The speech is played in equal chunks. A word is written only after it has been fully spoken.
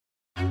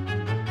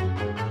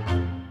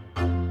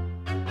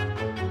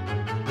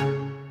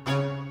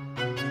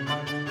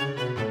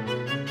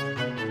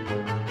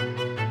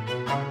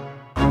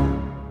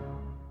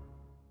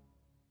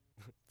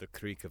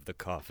creak of the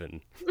coffin.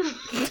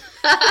 That's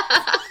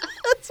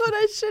what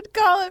I should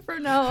call it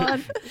from now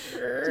on.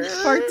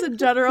 Just farts in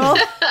general.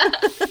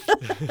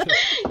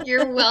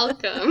 You're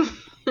welcome.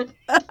 We'll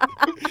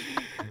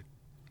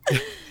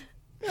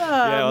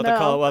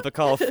have to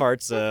call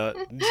farts.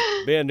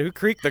 Man, who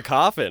creaked the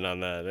coffin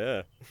on that?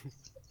 Yeah.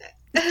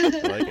 I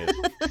like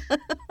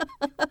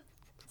it.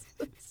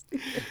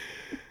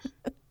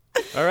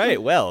 All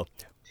right, well,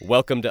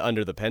 welcome to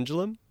Under the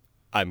Pendulum.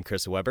 I'm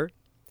Chris Weber.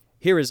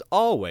 Here, as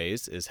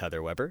always, is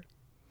Heather Weber.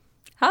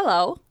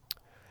 Hello.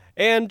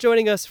 And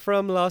joining us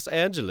from Los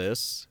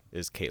Angeles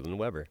is Caitlin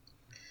Weber.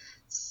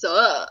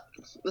 Sup?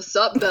 What's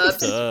up,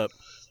 Bubs? What's up?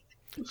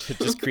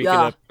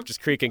 Just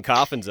creaking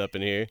coffins up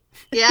in here.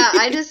 Yeah,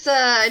 I just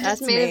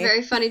That's made me. a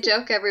very funny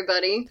joke,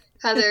 everybody.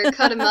 Heather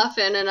cut a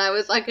muffin, and I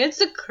was like, it's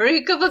the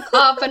creak of a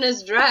coffin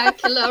as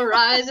Dracula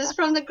rises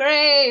from the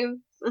grave.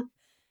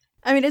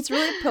 I mean, it's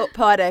really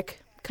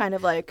poetic, kind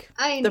of like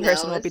I the know,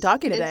 person we'll be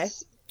talking today.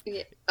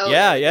 Yeah.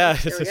 Yeah.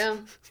 There we go.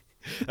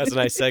 That's a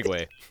nice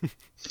segue.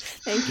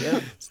 Thank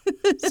you.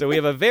 So we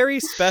have a very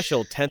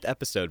special 10th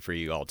episode for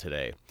you all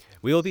today.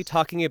 We will be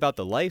talking about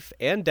the life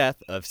and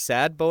death of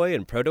sad boy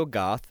and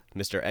proto-goth,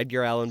 Mr.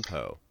 Edgar Allan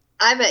Poe.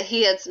 I bet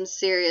he had some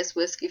serious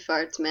whiskey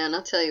farts, man.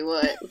 I'll tell you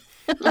what.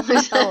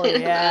 Oh,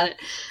 yeah.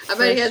 I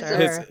bet he had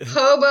For some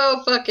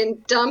hobo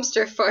fucking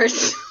dumpster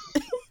farts.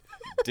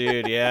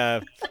 Dude,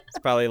 yeah. It's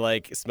probably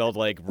like, smelled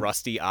like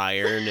rusty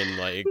iron and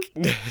like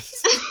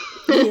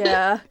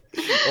Yeah.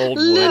 old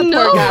wood.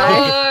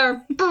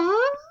 Lenore.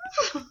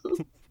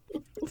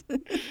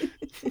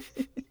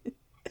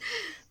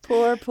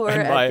 Poor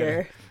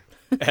Edgar.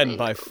 And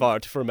my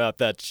fart from out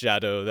that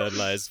shadow that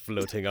lies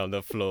floating on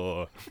the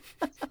floor.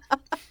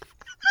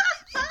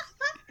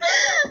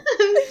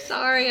 I'm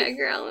sorry,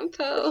 Edgar Allan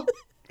Poe.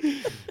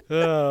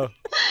 Oh.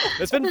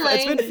 It's been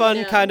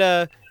fun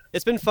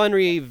it's been fun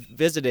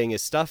revisiting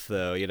his stuff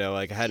though, you know,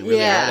 like I hadn't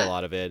really read a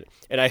lot of it.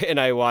 And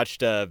I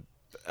watched I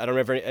don't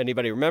know if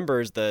anybody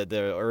remembers the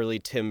early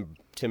Tim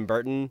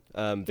Burton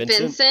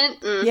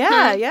Vincent. Mm-hmm.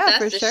 Yeah, That's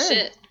for the sure.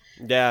 shit.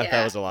 Yeah,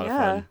 that was a lot of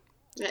fun.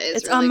 That is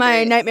It's really on my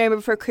great. Nightmare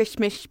Before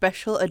Christmas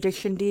special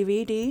edition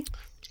DVD.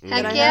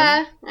 Heck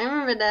yeah, I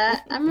remember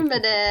that.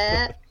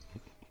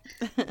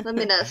 Let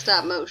me not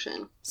stop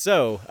motion.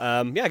 So,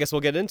 I guess we'll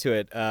get into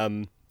it.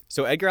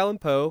 So Edgar Allan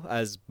Poe,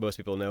 as most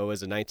people know,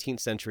 is a 19th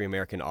century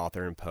American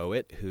author and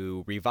poet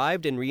who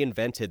revived and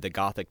reinvented the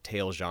Gothic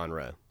tale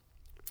genre.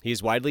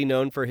 He's widely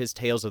known for his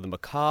tales of the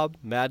macabre,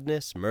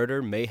 madness,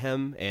 murder,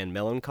 mayhem, and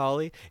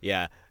melancholy.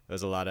 Yeah,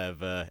 there's a lot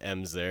of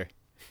M's there.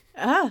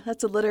 Ah,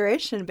 that's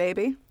alliteration,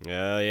 baby.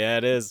 Oh, yeah,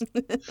 it is.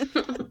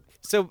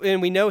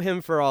 And we know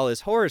him for all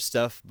his horror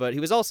stuff, but he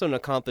was also an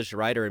accomplished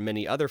writer in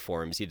many other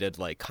forms. He did,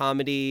 like,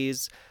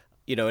 comedies,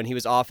 you know, and he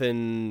was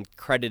often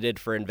credited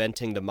for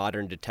inventing the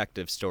modern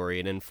detective story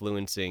and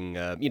influencing,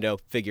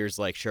 figures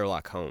like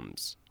Sherlock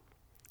Holmes.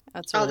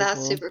 That's really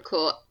that's cool. super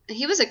cool.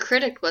 He was a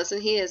critic,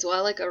 wasn't he, as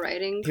well? Like a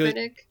writing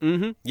critic?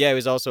 Mm-hmm. Yeah, he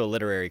was also a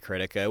literary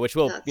critic, which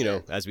we'll,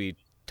 That's as we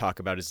talk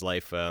about his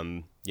life,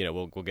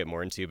 we'll get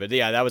more into. But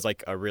yeah, that was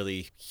like a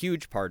really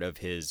huge part of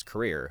his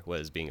career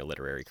was being a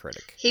literary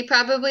critic. He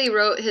probably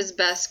wrote his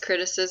best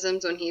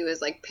criticisms when he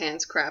was like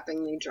pants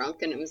crappingly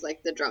drunk, and it was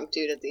like the drunk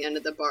dude at the end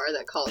of the bar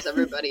that calls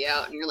everybody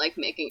out, and you're like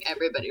making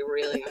everybody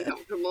really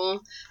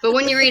uncomfortable. But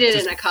when you read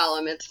it in a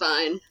column, it's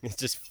fine. It's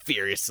just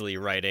furiously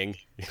writing.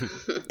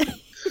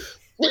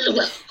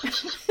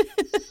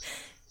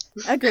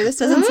 Edgar, this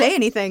doesn't say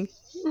anything.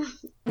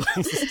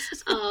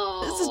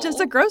 Oh. This is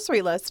just a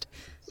grocery list.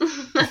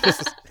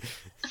 That's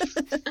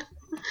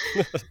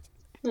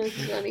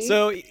funny.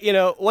 So,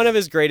 one of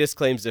his greatest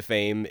claims to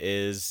fame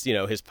is,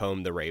 his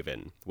poem, The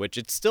Raven, which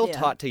it's still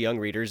taught to young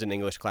readers in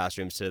English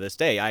classrooms to this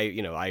day. I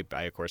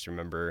of course,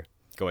 remember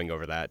going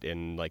over that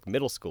in, like,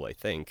 middle school, I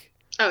think.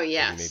 Oh,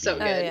 yeah. Maybe. So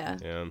good. Oh, yeah.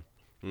 Yeah.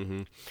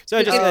 Mm-hmm. So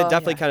it just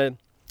definitely kind of,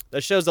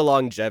 that shows the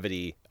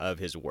longevity of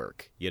his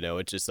work.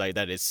 It's just like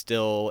that is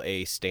still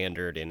a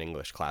standard in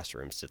English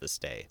classrooms to this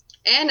day.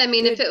 And, I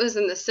mean, if it was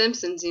in The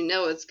Simpsons,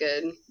 it's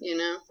good,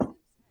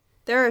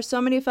 There are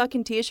so many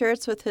fucking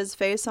t-shirts with his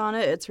face on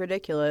it. It's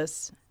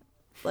ridiculous.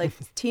 Like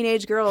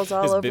teenage girls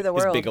all over the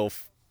world.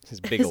 His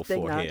big old big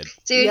forehead.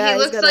 Dude, Yeah, he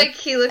he's looks got like a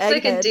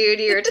egghead. dude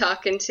you were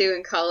talking to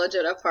in college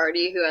at a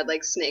party who had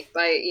like snake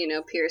bite,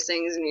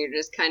 piercings, and you're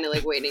just kind of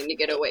like waiting to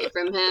get away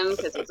from him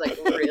because he's like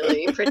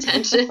really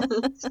pretentious.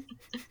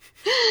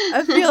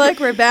 I feel like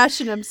we're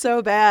bashing him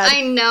so bad.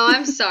 I know.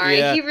 I'm sorry.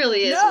 Yeah. He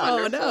really is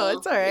wonderful. No,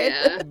 it's all right.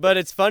 Yeah. But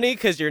it's funny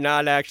because you're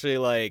not actually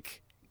like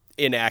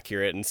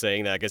inaccurate in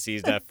saying that because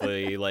he's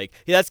definitely like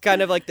that's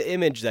kind of like the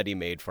image that he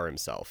made for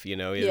himself. He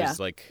was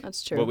like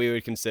that's true. what we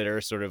would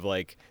consider sort of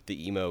like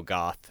the emo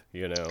goth.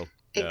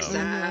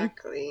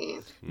 Exactly.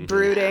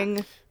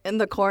 Brooding in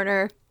the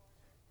corner,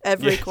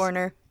 every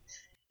corner.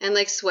 And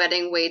like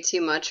sweating way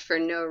too much for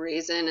no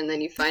reason, and then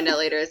you find out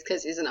later it's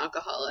because he's an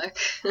alcoholic.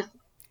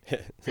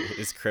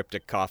 His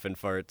cryptic coffin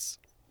farts.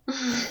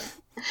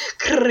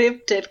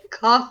 Cryptic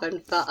coffin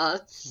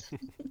farts.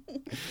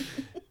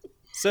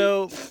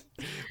 So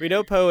we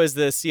know Poe is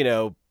this,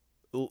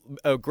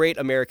 a great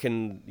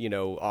American,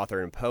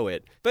 author and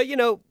poet. But,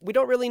 we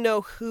don't really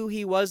know who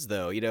he was,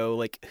 though.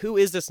 Like, who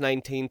is this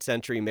 19th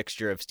century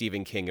mixture of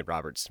Stephen King and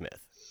Robert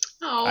Smith?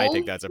 Oh, I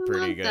think that's a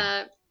pretty love good.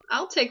 That.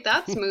 I'll take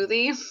that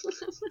smoothie.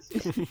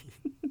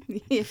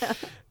 Yeah.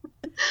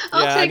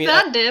 I'll take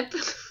that dip.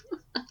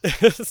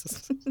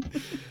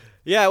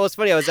 Yeah, well, it's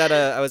funny. I was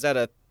at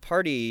a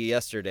party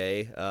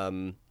yesterday,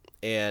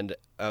 and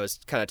I was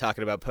kind of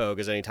talking about Poe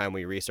because anytime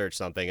we research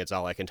something, it's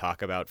all I can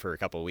talk about for a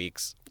couple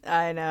weeks.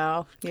 I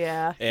know.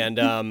 Yeah. And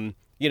I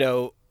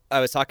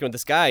was talking with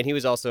this guy, and he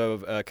was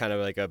also kind of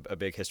like a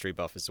big history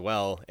buff as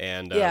well.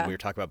 And we were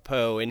talking about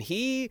Poe, and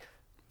he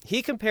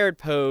compared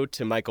Poe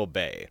to Michael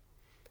Bay.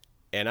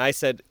 And I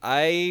said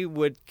I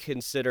would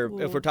consider,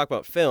 if we're talking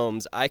about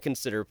films, I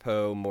consider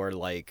Poe more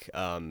like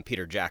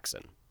Peter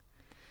Jackson.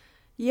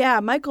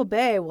 Yeah, Michael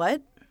Bay.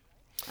 What?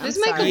 Who's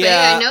Michael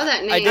Bay? I know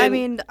that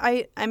name.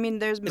 I mean,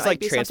 there's it's might like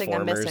be something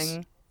I'm Transformers.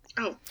 missing.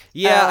 Oh.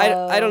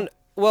 Yeah, I don't.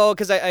 Well,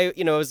 because I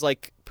it was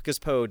like because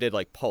Poe did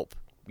like pulp,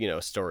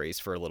 stories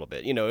for a little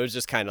bit. It was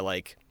just kind of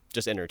like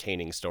just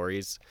entertaining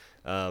stories.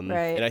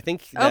 Right. And I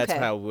think that's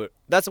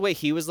that's the way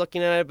he was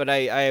looking at it. But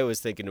I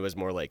was thinking it was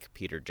more like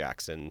Peter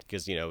Jackson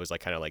because it was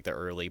like kind of like the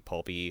early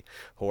pulpy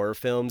horror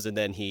films, and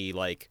then he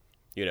like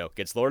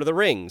gets Lord of the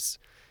Rings.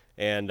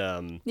 And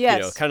kind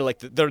of like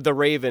the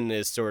Raven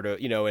is sort of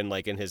and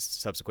like in his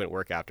subsequent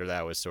work after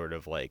that was sort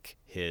of like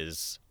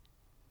his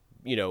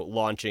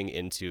launching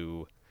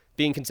into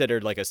being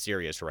considered like a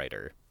serious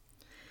writer.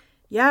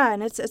 Yeah,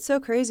 and it's so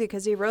crazy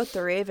because he wrote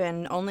The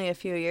Raven only a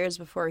few years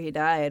before he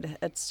died.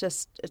 It's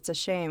a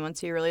shame. Once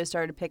he really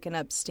started picking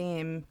up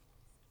steam,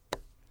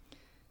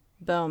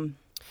 boom.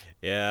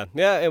 Yeah,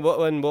 and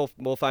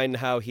we'll find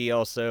how he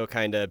also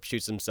kind of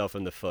shoots himself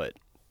in the foot,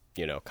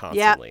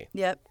 constantly.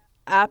 Yep.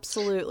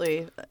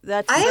 Absolutely.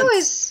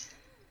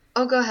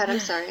 Oh, go ahead. I'm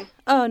sorry.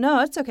 Oh no,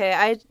 it's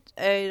okay.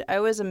 I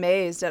was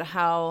amazed at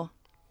how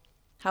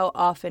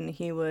often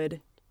he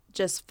would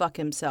just fuck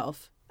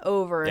himself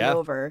over and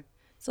over.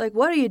 It's like,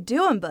 what are you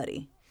doing,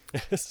 buddy?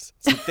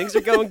 Things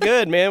are going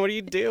good, man. What are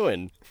you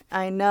doing?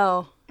 I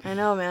know,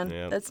 man.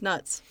 Yeah. That's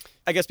nuts.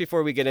 I guess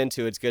before we get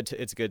into it,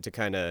 it's good to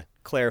kind of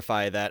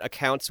clarify that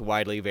accounts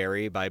widely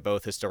vary by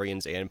both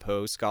historians and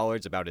Poe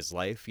scholars about his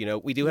life.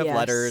 We do have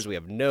letters, we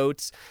have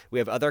notes, we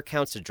have other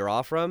accounts to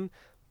draw from,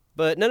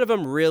 but none of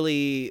them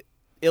really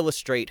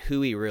illustrate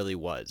who he really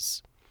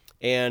was.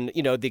 And,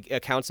 the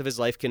accounts of his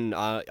life can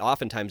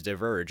oftentimes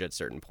diverge at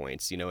certain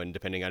points, and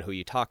depending on who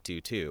you talk to,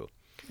 too.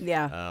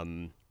 Yeah.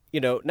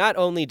 Not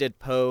only did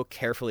Poe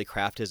carefully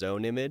craft his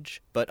own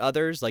image, but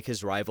others, like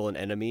his rival and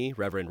enemy,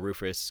 Reverend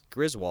Rufus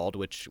Griswold,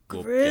 which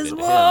we'll get into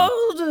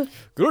him.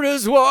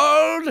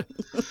 Griswold!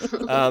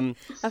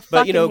 I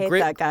fucking hate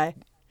that guy.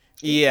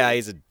 Yeah,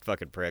 he's a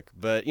fucking prick.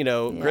 But,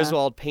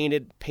 Griswold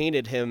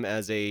painted him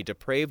as a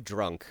depraved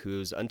drunk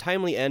whose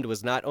untimely end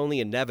was not only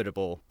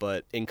inevitable,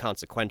 but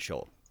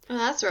inconsequential. Oh,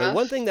 that's rough. But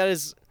one thing that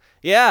is...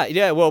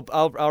 Yeah, well,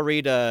 I'll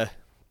read...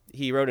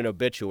 He wrote an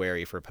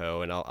obituary for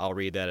Poe, and I'll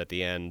read that at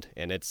the end,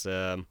 and it's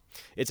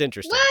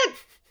interesting. What?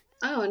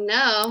 Oh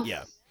no.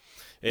 Yeah.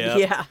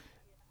 Yeah.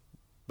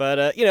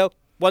 But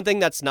one thing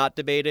that's not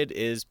debated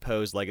is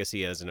Poe's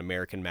legacy as an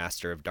American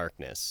master of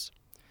darkness.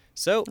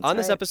 So on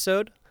this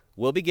episode,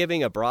 we'll be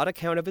giving a broad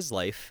account of his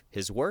life,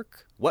 his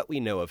work, what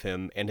we know of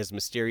him, and his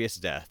mysterious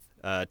death,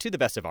 to the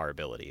best of our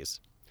abilities.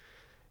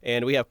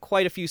 And we have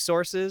quite a few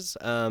sources.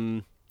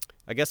 I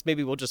guess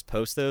maybe we'll just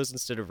post those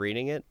instead of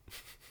reading it.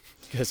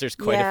 Because there's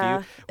quite a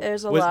few.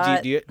 There's a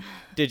lot.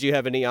 Did you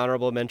have any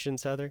honorable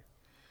mentions, Heather?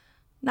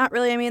 Not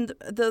really. I mean,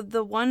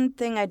 the one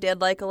thing I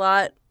did like a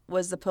lot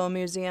was the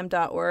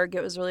poemuseum.org.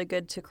 It was really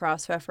good to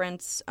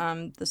cross-reference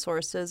the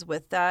sources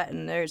with that,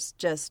 and there's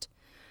just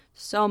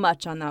so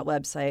much on that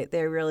website.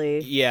 They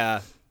really...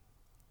 Yeah,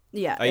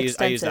 I use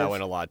that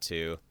one a lot,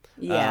 too.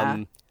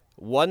 Yeah.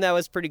 One that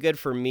was pretty good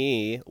for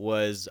me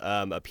was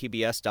a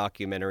PBS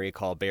documentary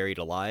called Buried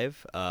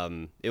Alive.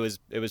 It was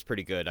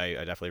pretty good. I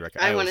definitely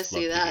recommend. I want to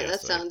see that. That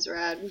sounds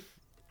rad.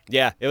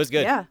 Yeah, it was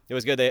good. Yeah. It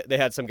was good. They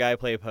had some guy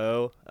play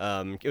Poe.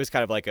 It was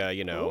kind of like a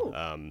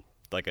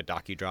like a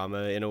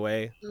docudrama in a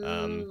way.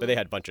 But they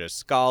had a bunch of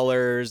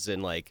scholars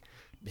and like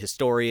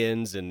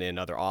historians and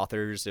other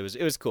authors.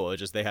 It was cool. It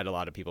just they had a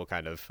lot of people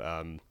kind of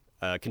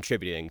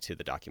contributing to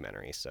the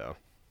documentary. So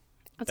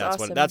that's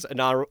awesome. That's an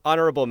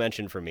honorable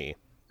mention for me.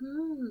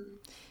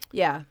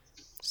 Yeah.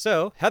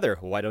 So, Heather,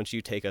 why don't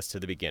you take us to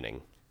the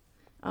beginning?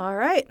 All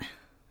right.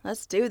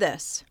 Let's do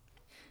this.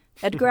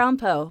 Edgar Allan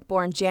Poe,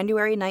 born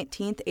January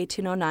 19th,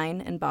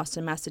 1809 in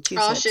Boston,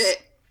 Massachusetts. Oh,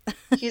 shit.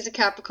 He's a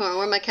Capricorn.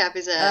 Where my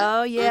Cappies at?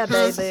 Oh, yeah,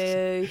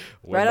 baby.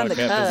 Right on the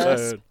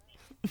cusp.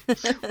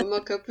 Where my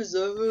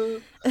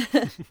Cappies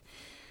at?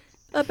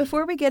 But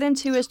before we get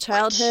into his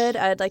childhood,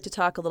 I'd like to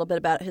talk a little bit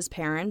about his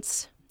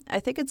parents. I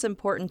think it's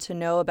important to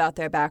know about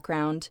their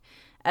background,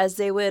 as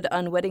they would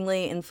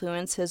unwittingly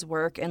influence his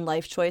work and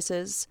life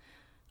choices,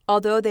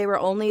 although they were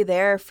only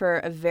there for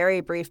a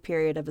very brief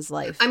period of his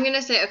life. I'm going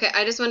to say, okay,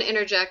 I just want to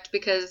interject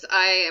because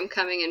I am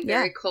coming in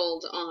very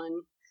cold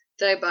on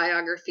the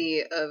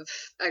biography of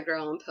Edgar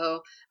Allan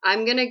Poe,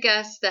 I'm gonna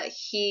guess that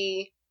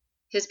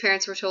his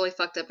parents were totally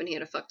fucked up and he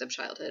had a fucked up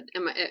childhood.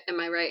 Am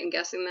I right in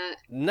guessing that?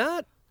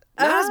 Not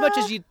as much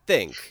as you'd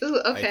think. Ooh,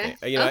 I okay.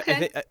 think. You know, okay. I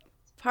think,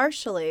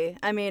 Partially.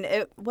 I mean,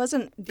 it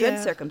wasn't good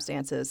Yeah.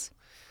 circumstances.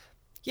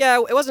 yeah,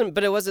 it wasn't,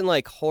 but it wasn't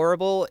like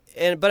horrible.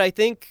 But I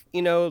think,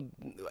 you know,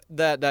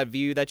 that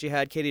view that you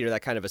had, Katie, or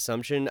that kind of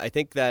assumption, I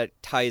think that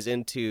ties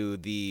into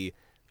the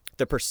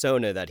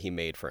persona that he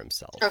made for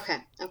himself. Okay.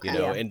 You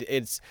know, and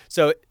it's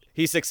so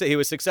he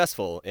was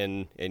successful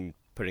in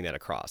putting that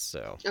across.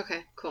 So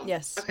Okay, cool.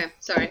 Yes. Okay,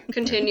 sorry.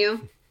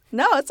 Continue.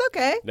 No, it's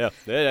okay. no,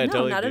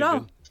 No, not at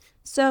all.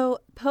 So,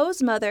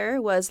 Poe's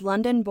mother was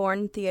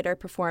London-born theater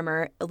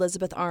performer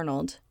Elizabeth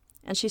Arnold,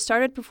 and she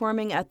started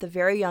performing at the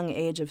very young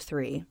age of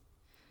 3.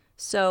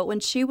 So, when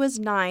she was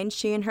 9,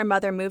 she and her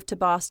mother moved to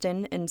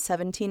Boston in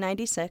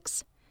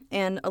 1796,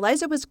 and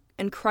Eliza was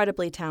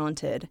incredibly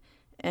talented,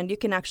 and you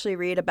can actually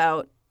read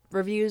about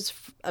reviews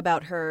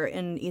about her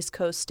in East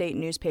Coast state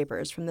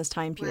newspapers from this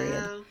time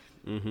period. Wow.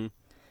 Mm-hmm.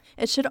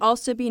 It should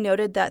also be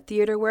noted that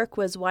theater work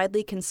was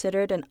widely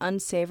considered an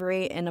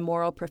unsavory and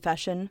immoral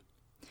profession,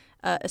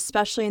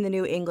 especially in the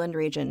New England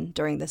region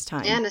during this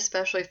time. And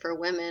especially for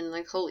women,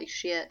 like holy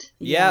shit.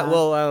 Yeah,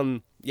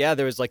 well,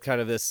 there was like kind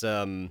of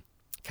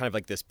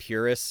this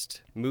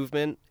purist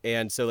movement,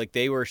 and so like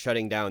they were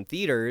shutting down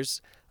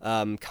theaters,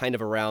 kind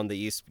of around the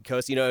East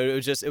Coast. You know,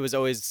 it was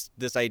always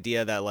this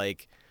idea that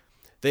like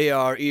they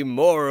are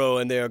immoral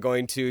and they are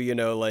going to, you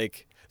know,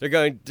 like they're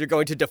going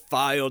to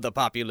defile the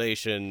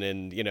population,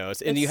 and you know,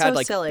 and It's you had so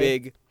like silly.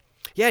 big.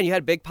 Yeah, and you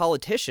had big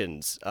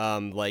politicians,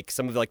 like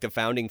some of like the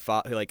founding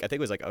like I think it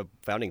was like a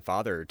founding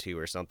father or two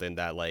or something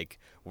that like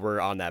were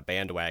on that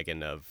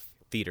bandwagon of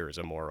theater is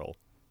immoral.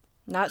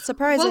 Not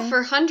surprising. Well,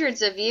 for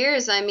hundreds of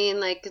years, I mean,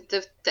 like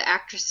the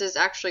actresses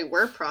actually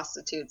were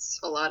prostitutes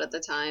a lot of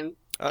the time,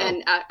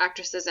 and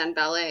actresses and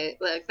ballet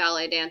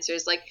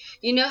dancers. Like,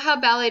 you know how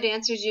ballet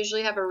dancers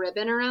usually have a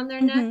ribbon around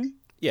their neck,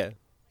 Yeah.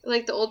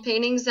 like the old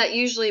paintings. That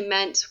usually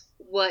meant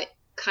what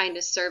kind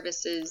of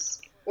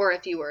services, or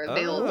if you were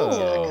available to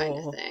that kind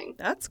of thing.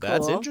 That's cool.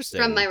 That's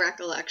interesting. From my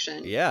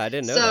recollection. Yeah, I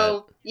didn't know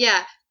So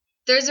yeah,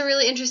 there's a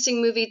really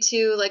interesting movie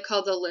too, like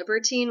called The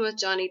Libertine with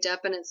Johnny Depp,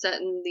 and it's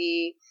set in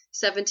the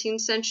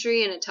 17th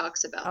century, and it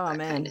talks about that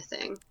kind of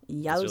thing.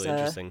 that. That's Yowza. really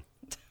interesting.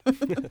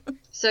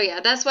 So yeah,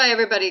 that's why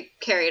everybody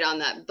carried on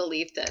that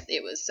belief that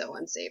it was so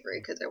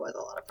unsavory, because there was a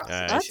lot of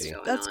prostitution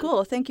going That's on.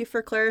 cool. Thank you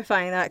for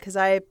clarifying that, because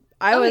I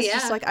was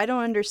just like, I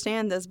don't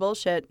understand this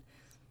bullshit.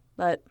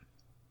 But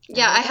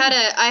Yeah, I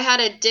had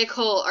a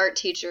dickhole art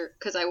teacher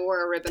because I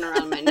wore a ribbon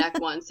around my neck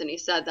once, and he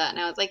said that, and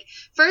I was like,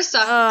 first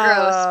off,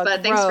 gross,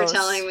 but thanks for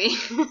telling me.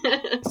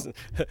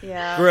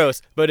 yeah,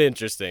 Gross, but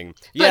interesting.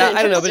 Yeah,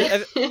 I don't know,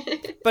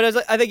 but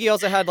I think he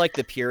also had like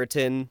the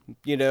Puritan,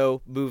 you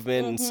know,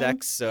 movement and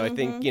sex. So I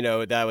think, you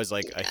know, that was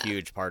like a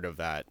huge part of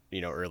that,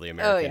 you know, early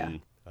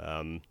American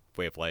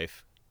way of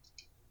life.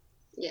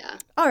 Yeah.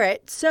 All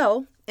right.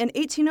 So in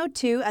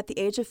 1802, at the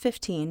age of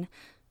 15,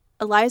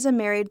 Eliza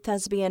married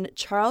thespian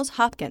Charles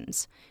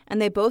Hopkins, and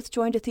they both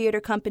joined a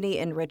theater company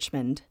in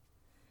Richmond.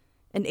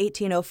 In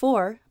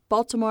 1804,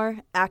 Baltimore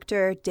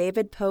actor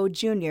David Poe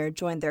Jr.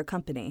 joined their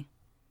company.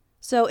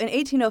 So in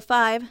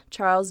 1805,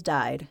 Charles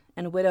died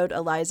and widowed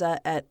Eliza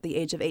at the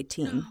age of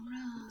 18.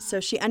 So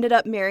she ended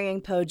up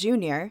marrying Poe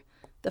Jr.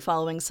 the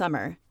following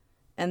summer,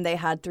 and they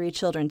had 3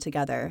 children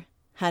together,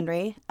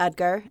 Henry,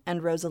 Edgar,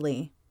 and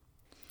Rosalie.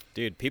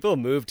 Dude, people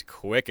moved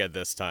quick at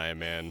this time,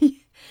 man.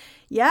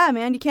 Yeah,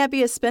 man, you can't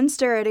be a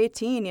spinster at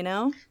 18, you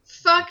know?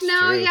 Fuck That's no,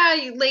 true.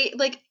 yeah.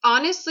 Like,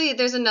 honestly,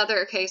 there's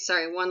another, okay,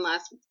 sorry, one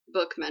last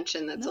book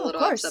mention that's No, a of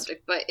little off course.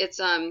 subject, but it's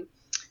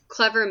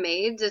Clever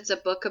Maids. It's a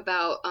book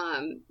about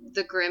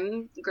the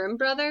Grimm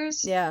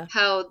brothers. Yeah.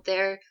 How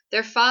their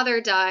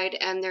father died,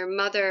 and their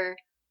mother,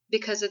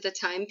 because of the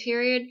time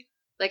period,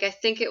 like I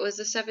think it was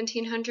the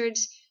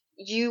 1700s,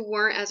 you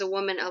weren't as a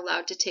woman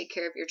allowed to take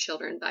care of your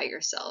children by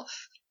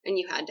yourself, and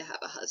you had to have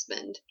a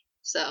husband.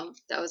 So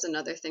that was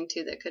another thing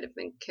too that could have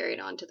been carried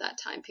on to that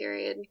time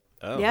period.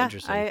 Oh, yeah,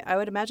 interesting. I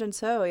would imagine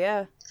so,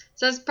 yeah.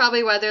 So that's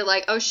probably why they're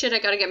like, oh shit, I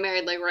gotta get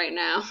married like right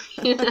now.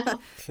 You know?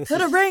 Put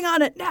a ring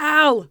on it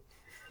now!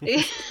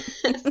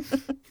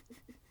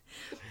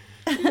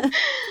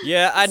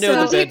 Yeah, I know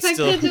So- the bed Take my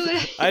still. kids away.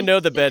 I know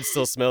the bed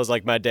still smells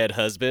like my dead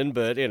husband,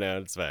 but you know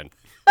it's fine.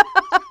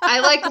 I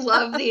like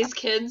love these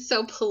kids,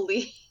 so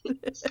please.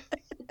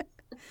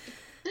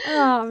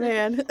 Oh,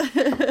 man.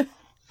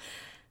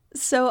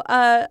 So,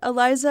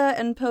 Eliza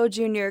and Poe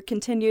Jr.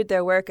 continued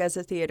their work as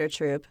a theater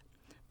troupe,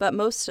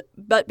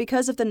 but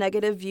because of the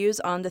negative views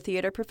on the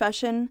theater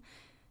profession,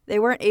 they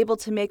weren't able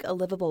to make a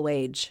livable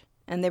wage,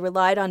 and they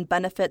relied on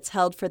benefits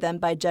held for them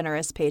by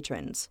generous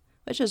patrons,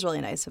 which is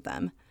really nice of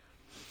them.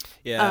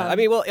 Yeah, I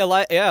mean, well,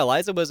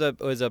 Eliza was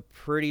a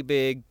pretty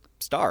big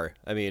star.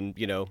 I mean,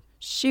 you know,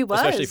 She was.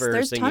 especially for her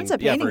There's singing, tons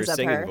of for her paintings of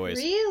singing her. voice.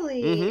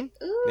 Really? Mhm.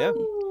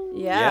 Ooh.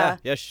 Yeah. Yeah.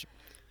 Yeah.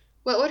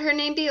 What would her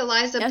name be?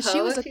 Eliza Yeah, she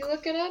Poe, was if you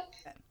look it up?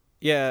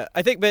 Yeah,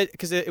 I think, but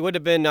because it would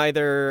have been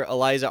either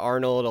Eliza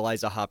Arnold,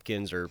 Eliza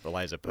Hopkins, or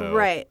Eliza Poe.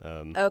 Right.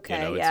 You know,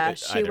 Yeah.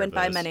 it's She either went of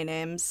by those. many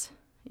names.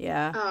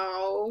 Yeah.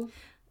 Oh.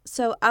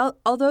 So,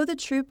 although the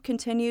troupe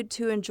continued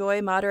to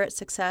enjoy moderate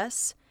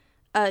success,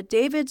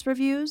 David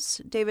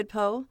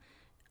Poe,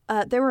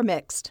 they were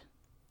mixed,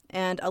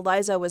 and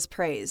Eliza was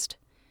praised.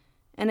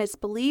 And it's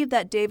believed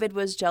that David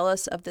was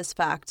jealous of this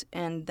fact,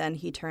 and then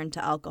he turned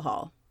to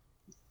alcohol.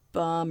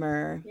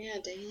 Bummer. Yeah,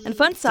 dang. And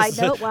fun side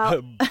note,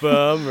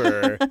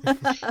 Bummer.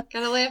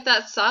 Gotta lay off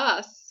that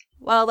sauce.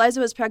 while Eliza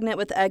was pregnant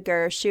with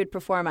Edgar, she would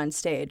perform on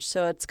stage.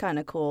 So it's kind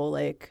of cool,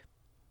 like,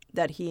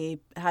 that he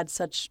had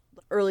such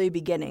early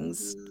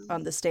beginnings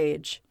on the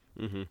stage.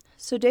 Mm-hmm.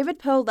 So David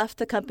Poe left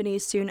the company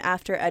soon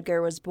after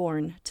Edgar was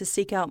born to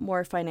seek out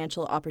more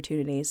financial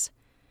opportunities.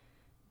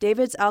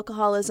 David's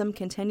alcoholism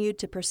continued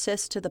to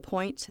persist to the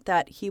point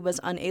that he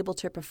was unable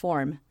to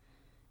perform,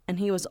 and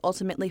he was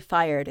ultimately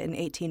fired in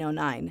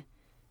 1809,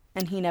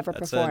 and he never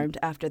performed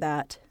after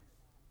that.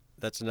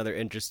 That's another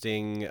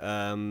interesting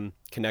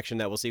connection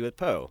that we'll see with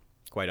Poe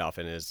quite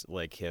often, is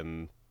like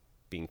him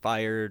being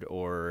fired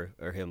or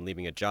him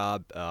leaving a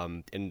job,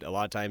 and a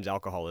lot of times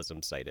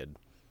alcoholism cited.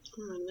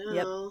 Oh, no.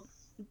 Yep.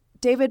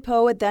 David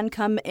Poe would then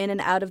come in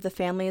and out of the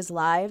family's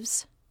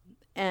lives,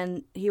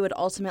 and he would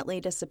ultimately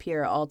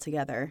disappear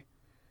altogether.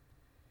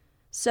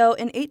 So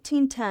in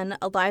 1810,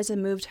 Eliza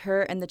moved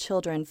her and the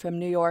children from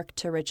New York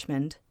to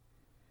Richmond.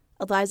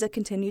 Eliza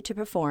continued to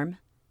perform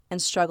and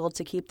struggled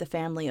to keep the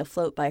family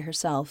afloat by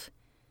herself.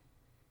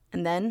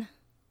 And then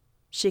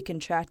she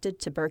contracted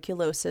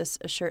tuberculosis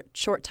a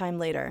short time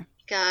later.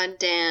 God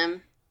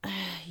damn.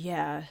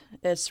 Yeah,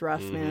 it's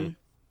rough, man.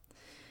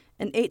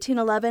 In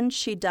 1811,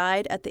 she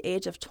died at the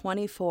age of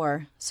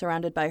 24,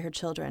 surrounded by her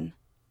children.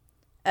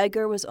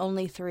 Edgar was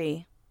only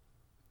 3.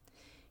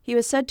 He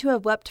was said to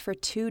have wept for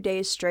 2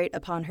 days straight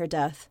upon her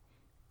death,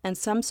 and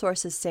some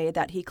sources say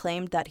that he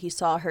claimed that he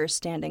saw her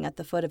standing at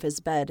the foot of his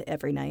bed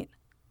every night.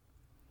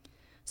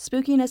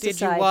 Spookiness Did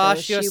aside, you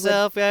wash though,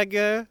 yourself,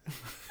 Edgar?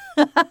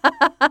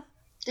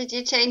 Did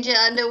you change your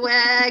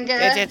underwear, Did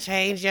girl? you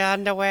change your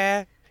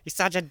underwear? You're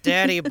such a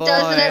dirty boy.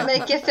 Doesn't it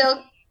make you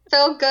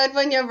feel good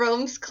when your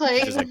room's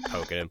clean? Just like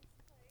poking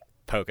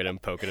him.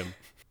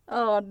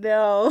 Oh,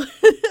 no.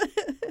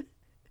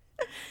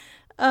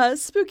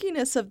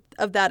 Spookiness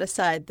of that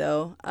aside,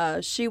 though,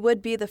 she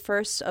would be the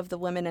first of the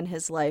women in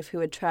his life who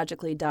would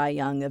tragically die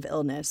young of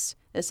illness.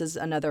 This is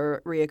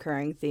another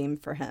reoccurring theme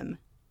for him.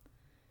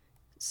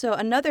 So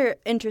another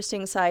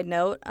interesting side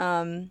note,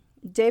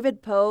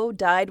 David Poe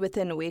died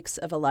within weeks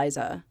of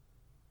Eliza,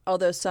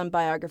 although some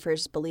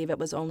biographers believe it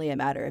was only a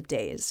matter of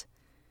days,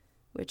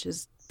 which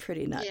is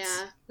pretty nuts.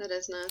 Yeah, that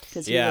is nuts.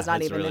 Because he was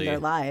not even in their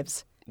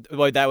lives.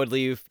 Well, that would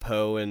leave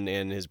Poe and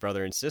his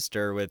brother and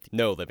sister with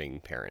no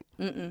living parent.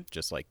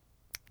 Just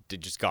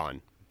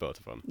gone, both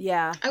of them.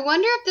 Yeah. I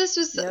wonder if this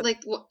was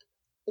like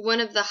one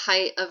of the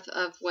height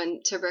of when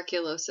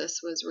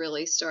tuberculosis was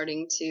really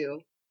starting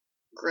to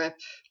grip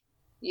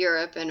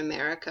Europe and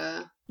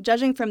America.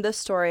 Judging from this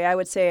story, I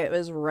would say it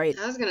was right.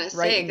 I was gonna right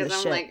say, in the because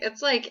I'm shit. like,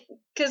 it's like,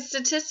 because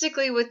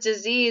statistically with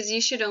disease,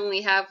 you should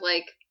only have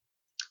like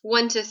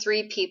 1 to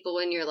 3 people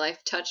in your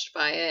life touched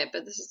by it,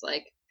 but this is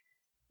like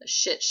a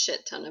shit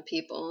ton of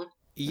people.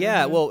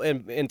 Yeah, well,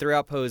 and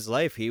throughout Poe's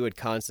life, he would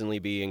constantly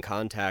be in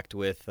contact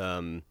with,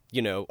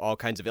 all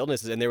kinds of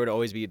illnesses, and there would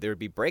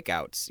be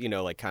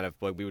breakouts, like kind of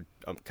what we would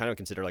kind of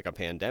consider like a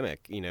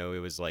pandemic.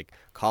 It was like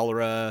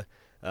cholera,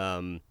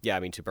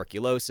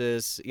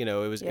 tuberculosis. It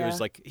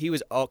was like he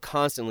was all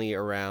constantly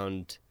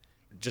around,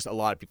 just a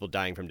lot of people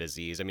dying from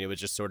disease. I mean, it was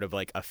just sort of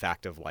like a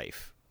fact of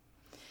life.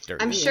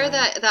 I'm sure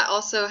that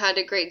also had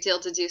a great deal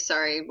to do,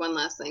 sorry, one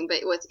last thing, but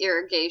with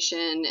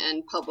irrigation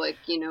and public,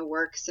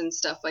 works and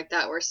stuff like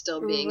that were still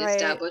being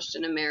established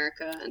in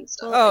America and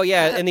stuff. Oh,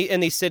 yeah,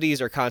 and these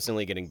cities are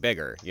constantly getting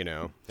bigger,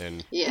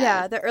 and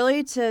Yeah, the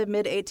early to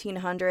mid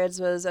 1800s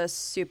was a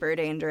super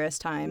dangerous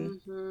time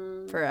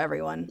for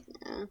everyone.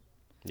 Yeah.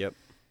 Yep.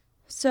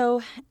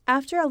 So,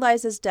 after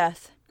Eliza's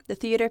death, the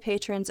theater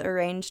patrons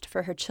arranged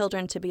for her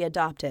children to be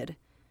adopted,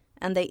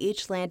 and they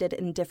each landed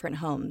in different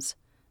homes,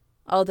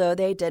 although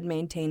they did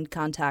maintain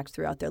contact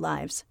throughout their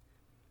lives.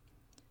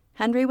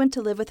 Henry went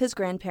to live with his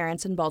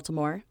grandparents in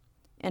Baltimore,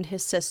 and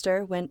his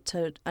sister went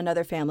to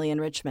another family in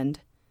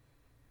Richmond.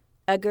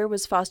 Edgar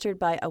was fostered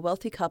by a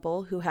wealthy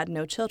couple who had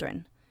no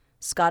children,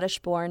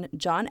 Scottish-born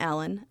John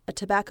Allen, a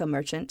tobacco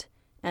merchant,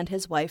 and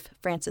his wife,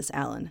 Frances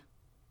Allen.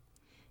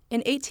 In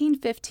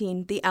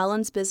 1815, the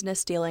Allens'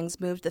 business dealings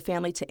moved the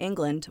family to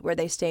England, where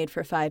they stayed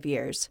for 5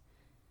 years.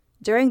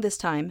 During this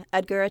time,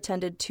 Edgar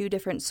attended 2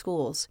 different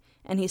schools,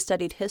 and he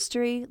studied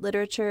history,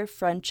 literature,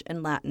 French,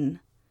 and Latin.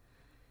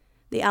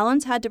 The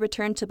Allens had to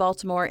return to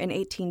Baltimore in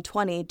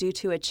 1820 due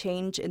to a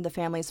change in the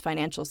family's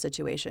financial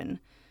situation.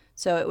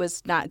 So it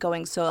was not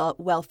going so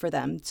well for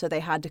them, so they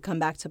had to come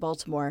back to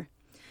Baltimore.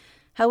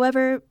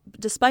 However,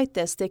 despite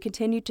this, they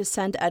continued to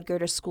send Edgar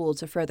to school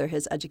to further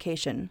his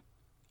education.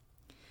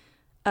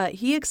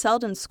 He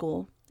excelled in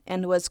school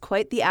and was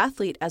quite the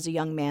athlete as a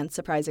young man,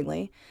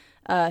 surprisingly.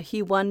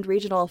 He won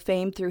regional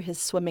fame through his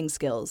swimming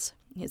skills,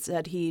 He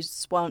said he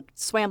swam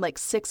like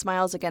 6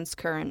 miles against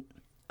current.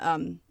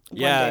 One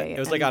Yeah, day, it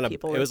was and like on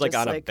people it were was like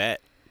just on a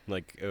bet.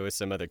 Like it was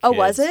some other kids. Oh,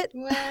 was it?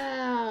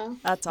 Wow.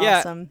 That's Yeah.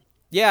 awesome.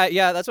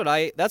 Yeah, that's what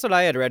I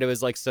had read. It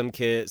was like some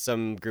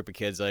group of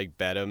kids like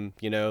bet him,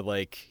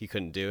 like he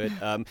couldn't do it.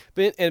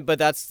 But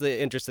that's the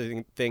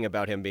interesting thing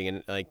about him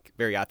being like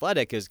very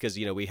athletic is because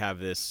we have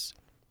this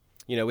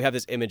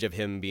image of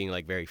him being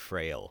like very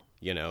frail,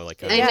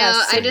 like I Yeah,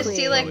 know. I just certainly.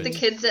 see like the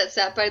kids that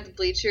sat by the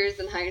bleachers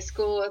in high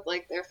school with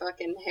like their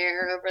fucking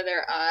hair over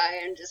their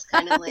eye and just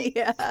kind of like.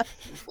 Yeah.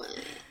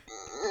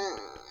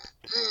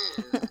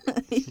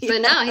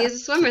 But no, he's a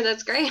swimmer.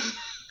 That's great.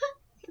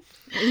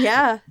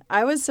 Yeah,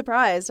 I was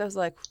surprised. I was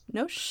like,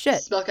 no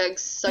shit. Smoking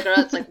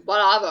cigarettes, like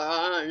whatever.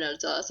 I'm an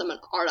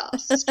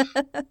artist.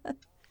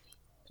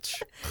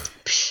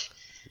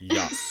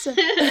 Yeah.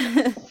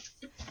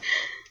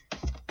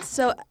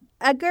 So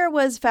Edgar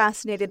was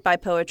fascinated by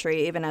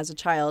poetry even as a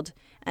child,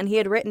 and he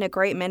had written a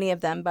great many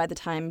of them by the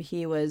time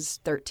he was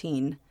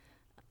 13.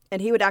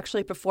 And he would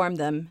actually perform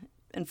them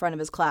in front of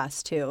his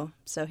class, too.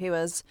 So he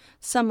was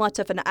somewhat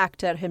of an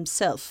actor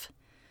himself.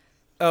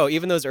 Oh,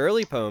 even those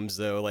early poems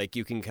though, like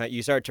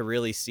you start to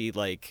really see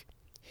like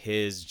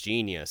his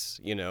genius,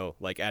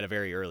 like at a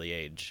very early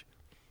age.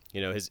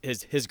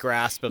 His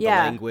grasp of the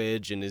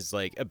language and his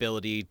like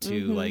ability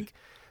to like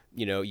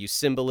use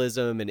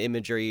symbolism and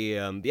imagery.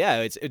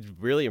 It's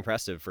really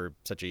impressive for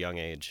such a young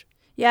age.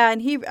 Yeah, and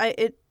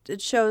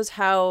it shows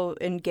how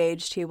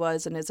engaged he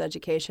was in his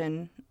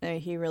education.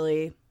 He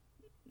really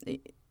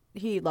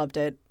he loved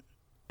it.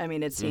 I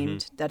mean, it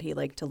seemed that he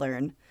liked to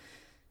learn.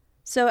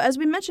 So, as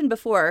we mentioned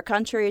before,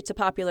 contrary to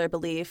popular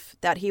belief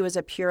that he was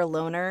a pure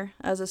loner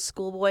as a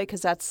schoolboy,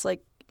 because that's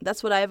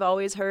what I've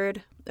always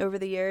heard over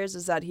the years,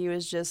 is that he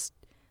was just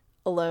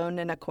alone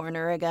in a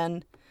corner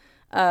again.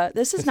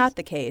 This is not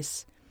the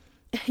case.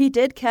 He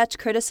did catch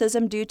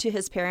criticism due to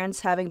his parents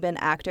having been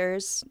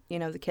actors.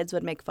 The kids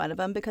would make fun of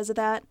him because of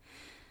that.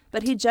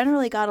 But he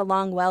generally got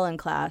along well in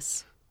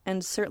class,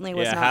 and certainly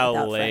was not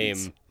without lame.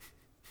 friends.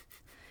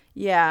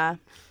 Yeah,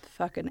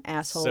 fucking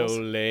assholes. So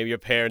lame. Your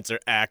parents are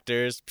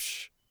actors.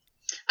 Psh.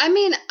 I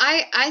mean,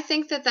 I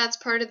think that that's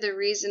part of the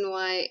reason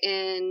why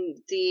in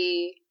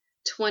the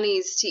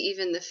 20s to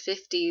even the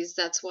 50s,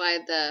 that's why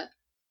the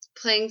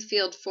playing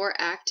field for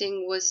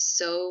acting was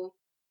so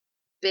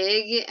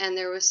big and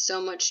there was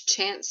so much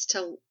chance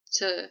to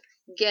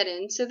get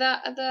into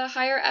the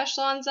higher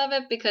echelons of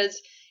it, because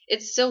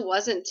it still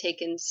wasn't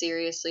taken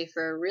seriously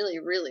for a really,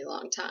 really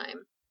long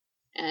time.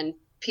 And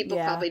people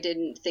probably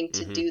didn't think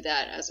to do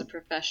that as a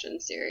profession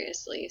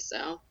seriously.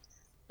 So,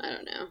 I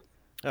don't know.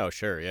 Oh,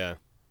 sure, yeah.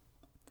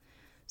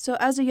 So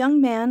as a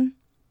young man,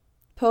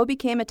 Poe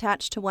became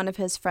attached to one of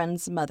his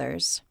friend's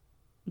mothers,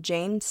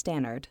 Jane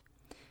Stannard,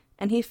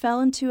 and he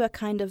fell into a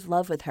kind of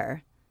love with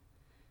her.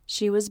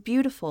 She was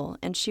beautiful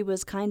and she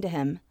was kind to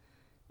him,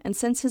 and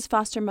since his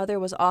foster mother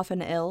was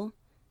often ill,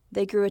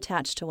 they grew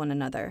attached to one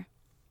another.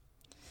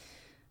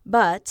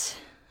 But,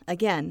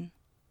 again,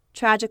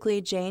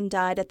 tragically, Jane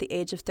died at the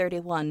age of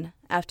 31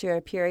 after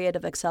a period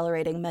of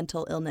accelerating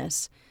mental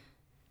illness.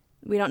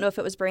 We don't know if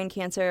it was brain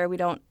cancer.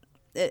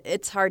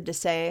 It's hard to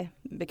say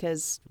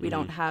because we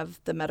don't have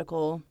the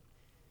medical,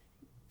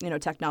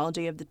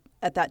 technology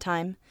at that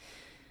time.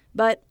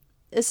 But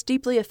this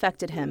deeply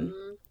affected him,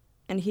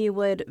 and he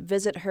would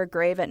visit her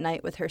grave at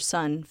night with her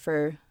son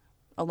for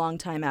a long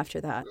time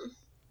after that.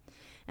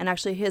 And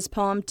actually, his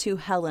poem To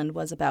Helen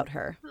was about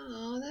her.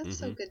 Oh, that's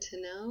so good to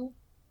know.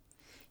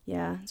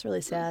 Yeah, it's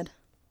really sad.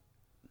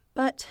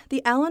 But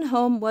the Allen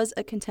home was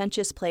a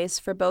contentious place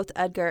for both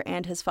Edgar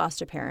and his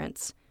foster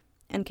parents,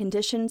 and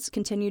conditions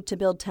continued to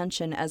build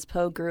tension as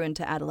Poe grew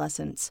into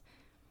adolescence.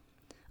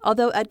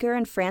 Although Edgar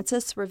and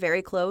Frances were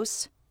very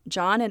close,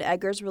 John and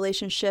Edgar's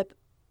relationship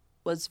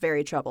was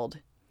very troubled,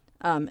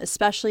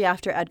 especially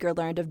after Edgar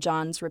learned of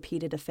John's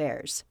repeated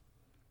affairs.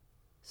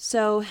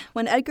 So,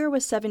 when Edgar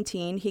was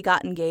 17, he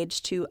got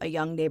engaged to a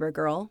young neighbor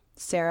girl,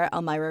 Sarah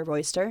Elmira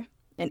Royster,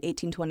 in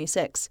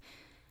 1826.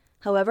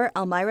 However,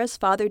 Elmira's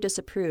father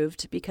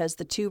disapproved because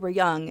the two were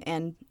young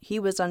and he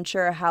was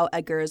unsure how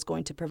Edgar is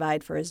going to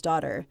provide for his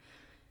daughter.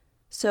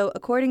 So,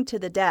 according to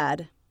the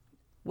dad,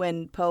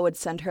 when Poe would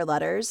send her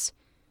letters,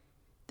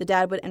 the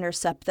dad would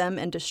intercept them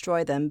and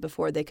destroy them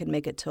before they could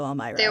make it to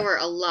Elmira. There were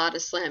a lot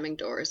of slamming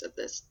doors at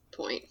this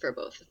point for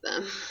both of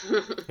them.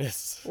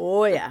 Yes.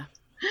 Oh, yeah.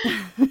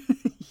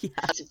 Yeah.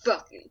 It's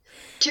fucking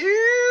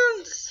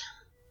tunes!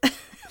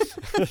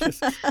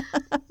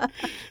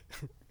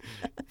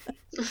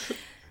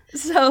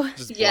 So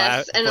Just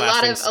Yes, and a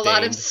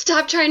lot of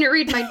stop trying to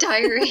read my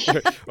diary.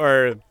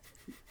 or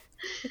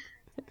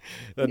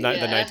the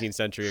 19th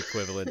century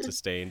equivalent to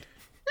Stained.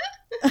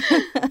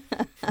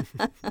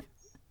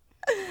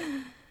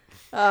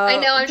 I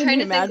know, I'm can trying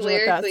you to think imagine what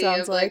that lyrically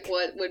sounds of like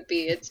what would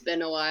be It's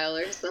Been a While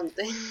or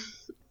something.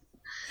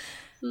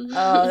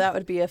 Oh, that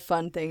would be a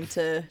fun thing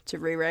to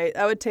rewrite.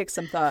 That would take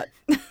some thought.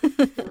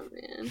 Oh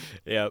man.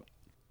 Yep.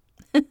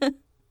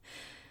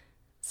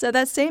 So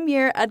that same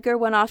year, Edgar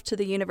went off to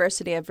the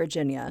University of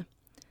Virginia.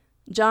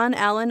 John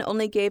Allen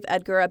only gave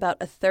Edgar about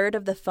a third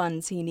of the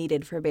funds he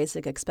needed for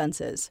basic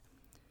expenses.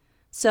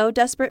 So,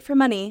 desperate for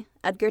money,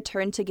 Edgar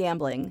turned to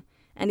gambling,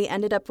 and he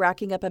ended up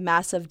racking up a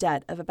massive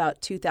debt of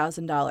about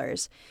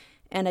 $2,000.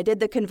 And I did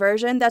the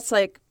conversion. That's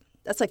like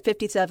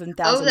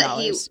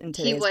 $57,000 in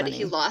today's money.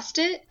 He lost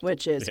it?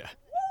 Which is, yeah.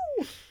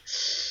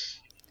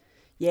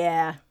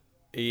 yeah.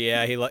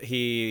 Yeah, he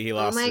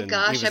lost. Oh my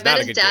gosh! I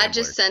bet his dad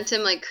just sent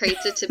him like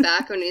crates of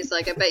tobacco, and he's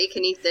like, "I bet you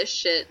can eat this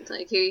shit.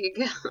 Like, here you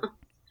go,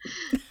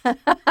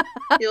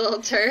 you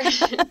little turd."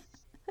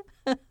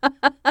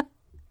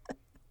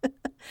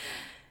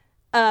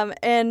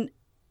 And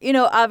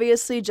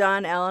obviously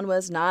John Allen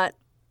was not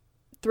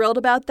thrilled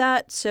about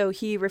that, so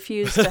he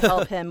refused to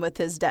help him with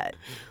his debt.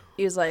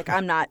 He was like,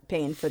 "I'm not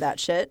paying for that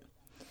shit."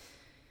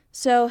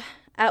 So,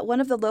 at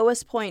one of the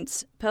lowest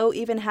points, Poe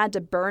even had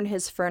to burn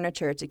his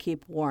furniture to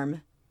keep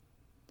warm.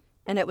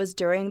 And it was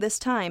during this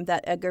time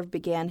that Edgar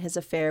began his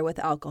affair with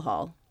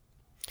alcohol.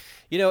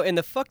 And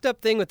the fucked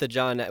up thing with the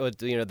John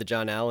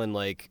Allen,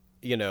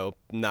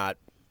 not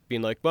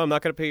being like, well, I'm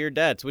not going to pay your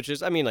debts, which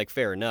is,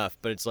 fair enough.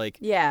 But it's like,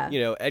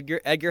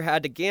 Edgar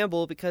had to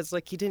gamble because,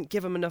 he didn't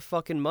give him enough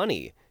fucking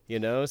money,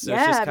 So it's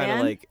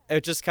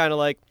just kind of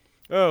like,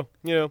 oh,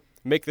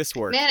 make this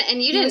work. Man, and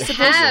you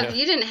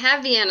didn't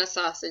have Vienna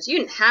sausage. You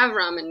didn't have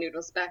ramen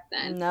noodles back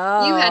then.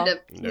 No. You had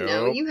to,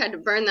 you had to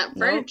burn that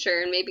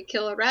furniture and maybe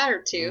kill a rat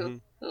or two. Mm-hmm.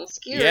 Well,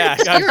 skewer I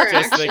was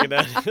just action. thinking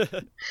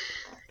that.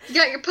 You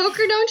got your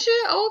poker, don't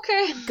you? Oh,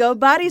 okay. Go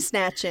body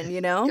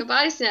snatching, Go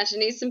body snatching.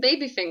 Need some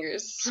baby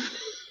fingers.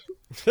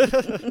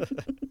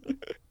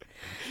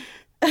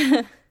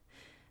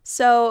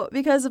 So,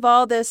 because of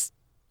all this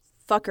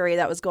fuckery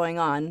that was going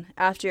on,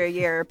 after a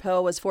year,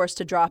 Poe was forced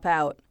to drop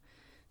out.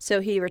 So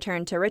he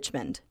returned to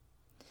Richmond.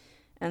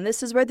 And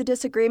this is where the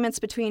disagreements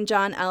between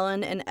John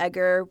Allen and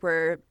Edgar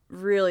were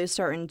really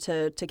starting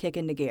to kick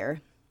into gear.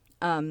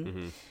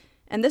 And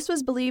this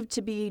was believed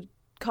to be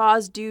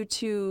caused due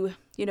to,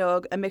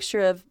 a mixture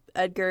of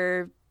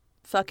Edgar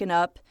fucking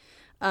up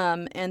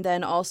and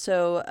then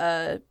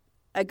also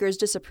Edgar's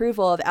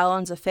disapproval of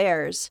Allen's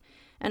affairs.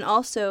 And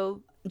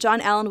also,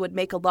 John Allen would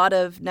make a lot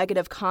of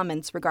negative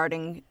comments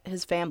regarding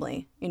his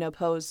family,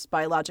 Poe's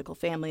biological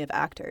family of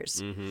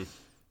actors. Mm-hmm.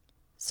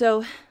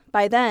 So,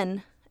 by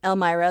then,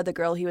 Elmira, the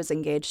girl he was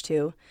engaged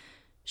to,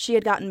 she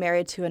had gotten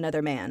married to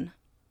another man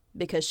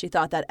because she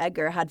thought that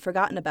Edgar had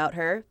forgotten about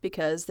her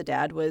because the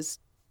dad was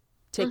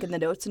taking the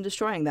notes and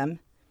destroying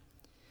them.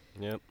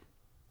 Yep.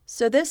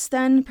 So this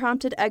then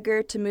prompted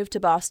Edgar to move to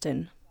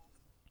Boston.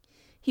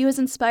 He was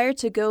inspired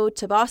to go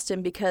to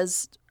Boston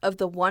because of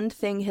the one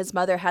thing his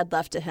mother had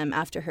left to him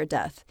after her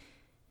death.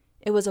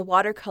 It was a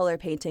watercolor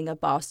painting of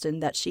Boston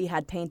that she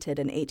had painted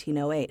in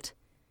 1808.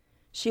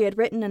 She had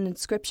written an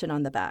inscription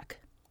on the back.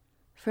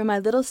 "For my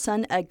little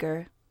son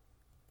Edgar,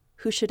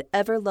 who should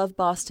ever love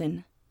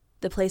Boston,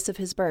 the place of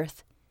his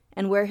birth,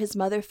 and where his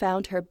mother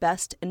found her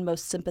best and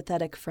most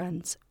sympathetic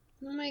friends."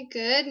 Oh my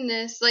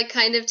goodness. Like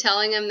kind of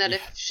telling him that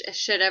if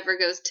shit ever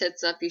goes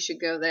tits up, you should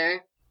go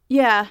there.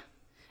 Yeah.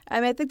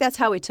 I think that's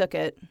how we took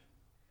it.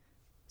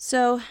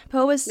 So,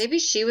 Poe was... Maybe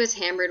she was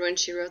hammered when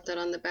she wrote that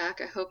on the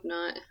back. I hope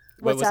not.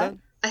 What's that?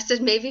 I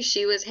said maybe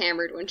she was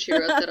hammered when she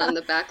wrote that on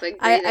the back, like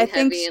breathing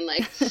heavy and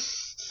like...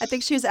 I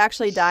think she was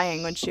actually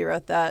dying when she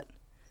wrote that.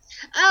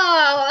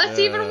 Oh, that's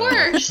even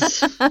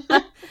worse.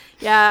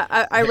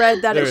 Yeah, I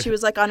read that she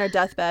was like on her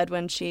deathbed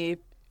when she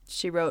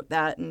wrote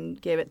that and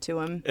gave it to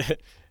him.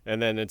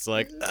 And then it's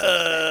like,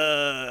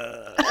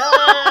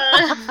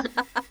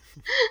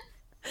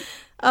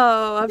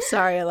 Oh, I'm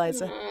sorry,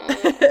 Eliza.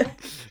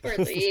 Poor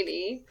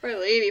lady.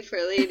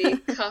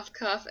 Cough,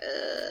 cough.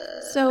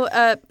 So,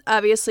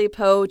 obviously,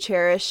 Poe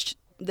cherished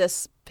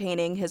this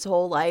painting his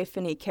whole life,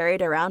 and he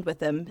carried it around with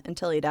him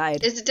until he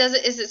died. Is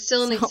it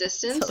still in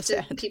existence?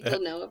 So Do people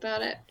know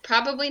about it?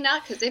 Probably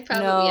not, because they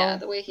probably,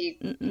 the way he...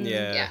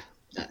 Yeah.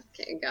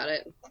 Okay, got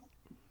it.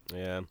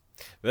 Yeah.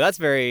 But that's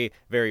very,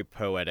 very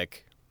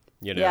poetic,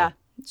 Yeah,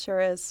 it sure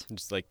is.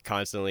 Just,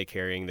 constantly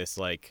carrying this,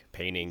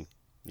 painting,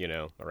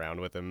 around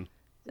with him.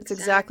 It's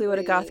exactly what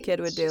a goth kid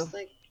would do.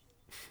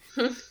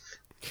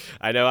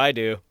 I know I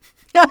do.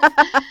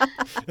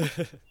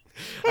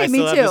 Hey, me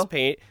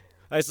too.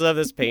 I still have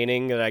this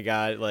painting that I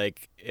got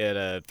at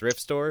a thrift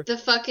store. The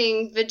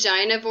fucking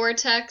vagina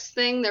vortex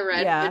thing, the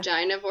red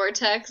vagina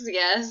vortex,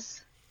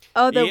 yes.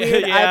 Oh, the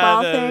weird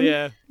eyeball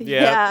thing?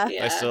 Yeah.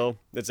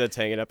 It's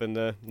hanging up in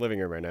the living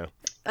room right now.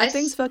 That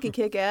thing's fucking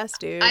kick-ass,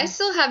 dude. I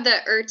still have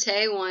that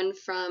Urte one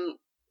from,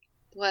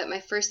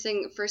 my first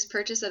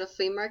purchase at a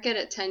flea market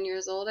at 10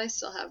 years old. I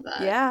still have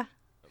that. Yeah.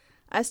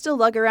 I still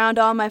lug around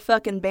all my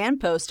fucking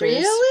band posters.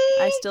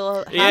 Really? I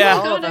still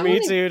have all of them. Me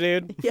too,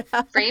 dude.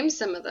 Yeah. Frame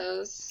some of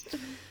those.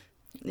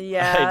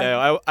 Yeah. I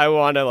know. I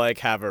want to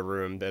have a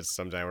room that's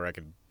sometime where I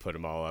could put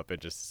them all up.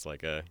 It just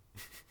a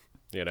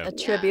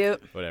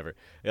tribute. Whatever.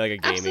 Like a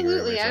gaming Absolutely.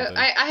 room or something.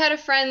 I had a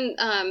friend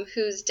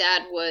whose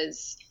dad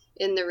was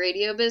in the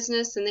radio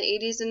business in the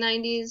 80s and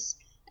 90s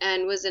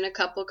and was in a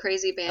couple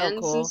crazy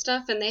bands and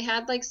stuff. And they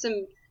had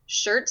some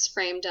shirts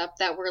framed up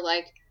that were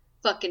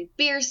fucking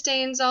beer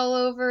stains all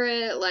over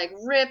it, like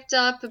ripped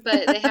up, but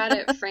they had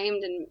it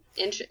framed in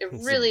a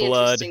really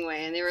interesting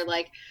way. And they were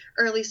like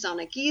early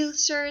Sonic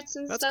Youth shirts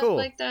and stuff cool.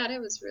 like that. It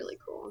was really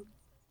cool.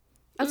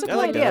 That's a I cool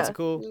like idea. that. That's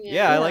cool.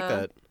 Yeah, I like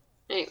that.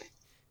 Anyway.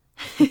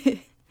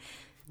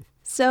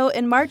 So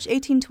in March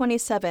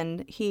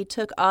 1827, he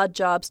took odd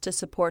jobs to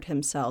support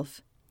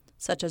himself,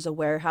 such as a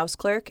warehouse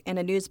clerk and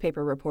a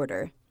newspaper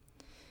reporter.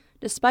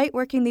 Despite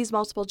working these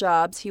multiple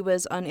jobs, he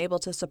was unable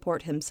to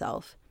support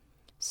himself.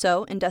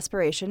 So, in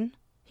desperation,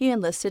 he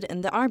enlisted in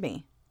the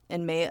army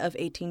in May of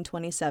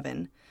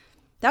 1827.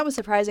 That was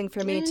surprising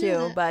for me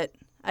too, but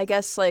I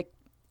guess like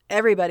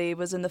everybody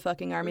was in the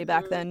fucking army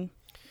back then.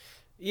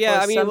 Yeah,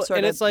 or I mean, some sort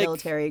and of it's like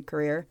military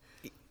career.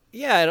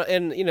 Yeah,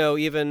 and you know,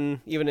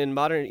 even in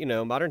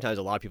modern times,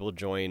 a lot of people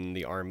join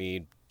the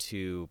army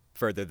to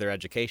further their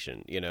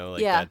education. You know,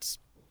 like that's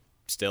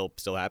still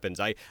happens.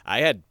 I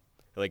had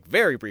like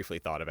very briefly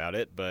thought about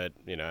it, but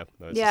you know,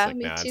 I was just like,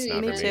 nah, it's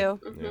not me for too.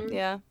 me.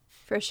 Yeah,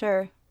 for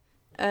sure.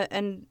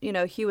 And you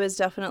know, he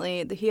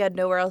had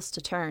nowhere else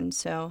to turn.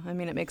 So I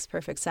mean, it makes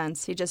perfect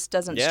sense. He just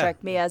doesn't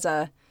strike me as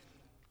a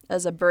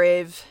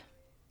brave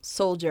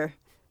soldier.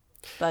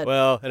 But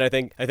well, and I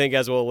think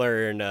as we'll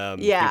learn,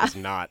 he was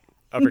not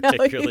a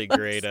particularly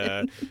great.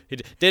 He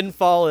didn't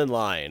fall in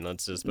line.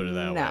 Let's just put it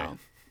that way.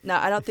 No,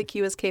 I don't think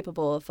he was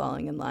capable of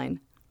falling in line.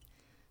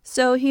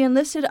 So he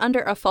enlisted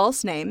under a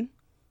false name,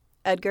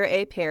 Edgar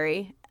A.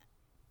 Perry,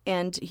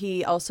 and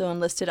he also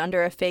enlisted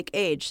under a fake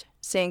age,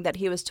 saying that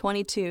he was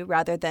 22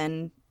 rather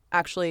than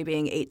actually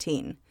being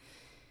 18.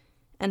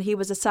 And he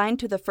was assigned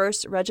to the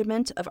 1st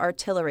Regiment of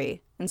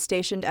Artillery and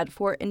stationed at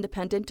Fort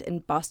Independent in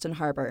Boston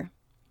Harbor.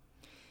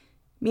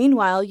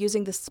 Meanwhile,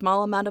 using the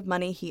small amount of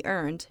money he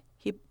earned,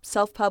 he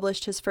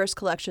self-published his first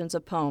collections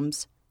of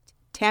poems,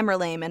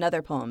 Tamerlane and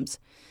other poems.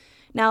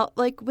 Now,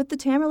 like with the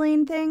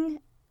Tamerlane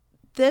thing,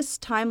 this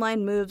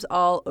timeline moves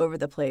all over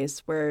the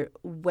place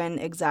when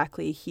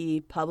exactly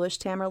he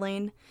published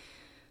Tamerlane.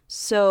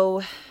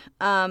 So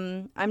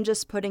I'm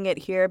just putting it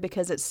here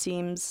because it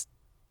seems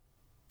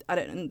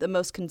the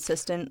most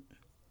consistent.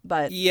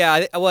 But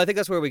yeah, I think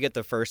that's where we get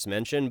the first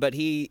mention. But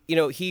he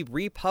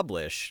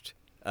republished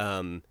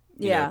Tamerlane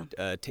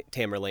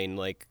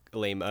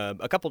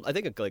a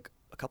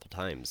couple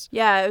times.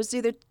 Yeah, it was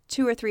either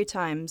 2 or 3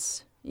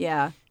 times.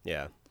 Yeah.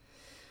 Yeah.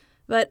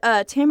 But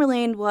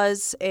Tamerlane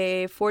was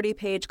a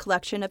 40-page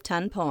collection of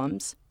 10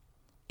 poems,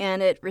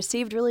 and it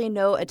received really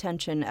no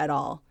attention at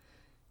all.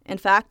 In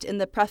fact, in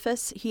the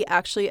preface, he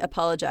actually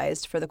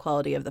apologized for the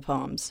quality of the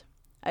poems.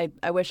 I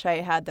wish I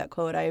had that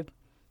quote. I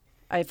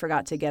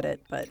forgot to get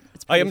it, but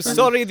it's I am funny.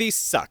 sorry these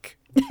suck.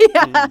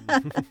 Yeah.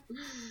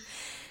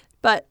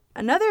 But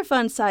another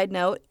fun side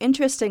note,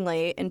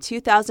 interestingly, in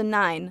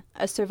 2009,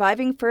 a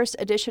surviving first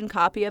edition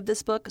copy of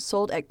this book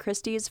sold at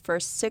Christie's for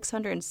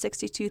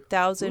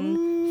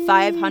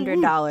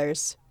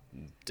 $662,500.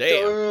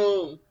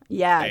 Damn.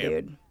 Yeah,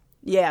 dude.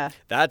 Yeah.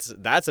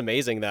 That's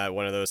amazing that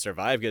one of those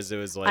survived, because it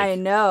was like, I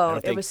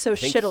know. It was so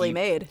shittily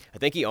made. I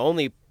think he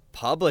only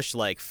published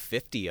like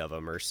 50 of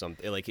them or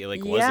something.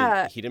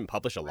 He didn't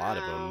publish a lot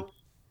of them.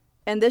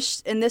 And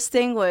this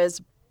thing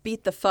was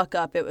beat the fuck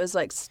up. It was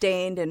like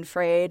stained and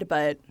frayed,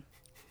 but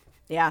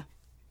yeah.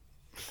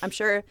 I'm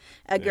sure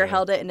Edgar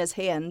held it in his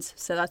hands,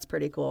 so that's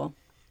pretty cool.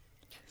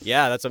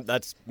 Yeah,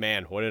 that's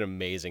man, what an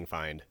amazing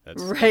find.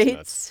 That's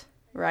nuts.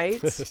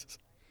 Right?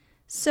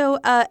 So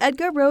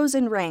Edgar rose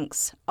in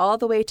ranks all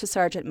the way to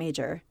sergeant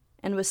major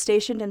and was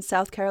stationed in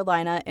South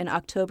Carolina in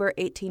October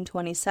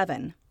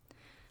 1827.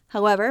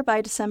 However,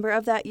 by December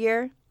of that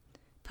year,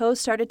 Poe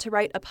started to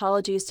write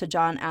apologies to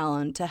John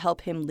Allen to help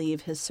him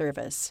leave his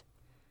service.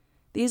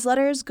 These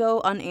letters go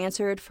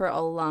unanswered for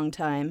a long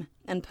time,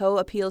 and Poe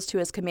appeals to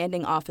his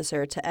commanding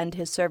officer to end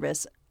his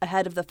service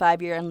ahead of the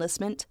 5-year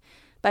enlistment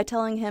by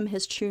telling him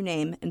his true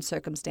name and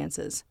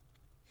circumstances.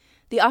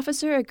 The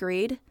officer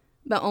agreed,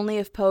 but only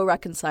if Poe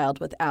reconciled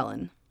with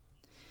Allen.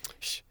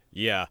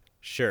 Yeah,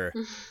 sure.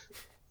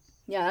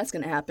 Yeah, that's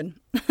going to happen.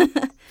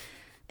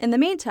 In the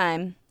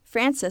meantime,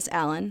 Frances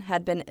Allen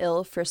had been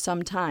ill for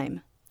some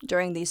time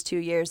during these 2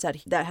 years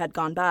that had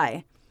gone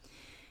by,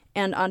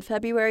 and on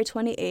February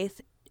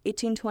 28th,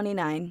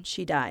 1829,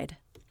 she died.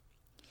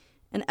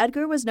 And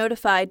Edgar was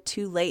notified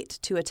too late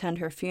to attend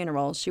her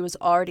funeral. She was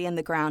already in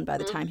the ground by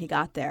the time he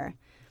got there.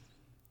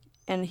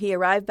 And he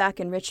arrived back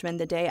in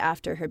Richmond the day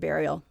after her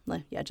burial.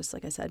 Yeah, just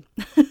like I said.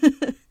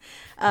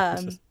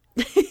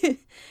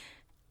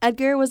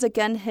 Edgar was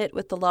again hit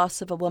with the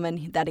loss of a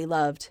woman that he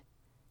loved.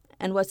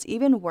 And what's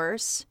even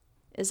worse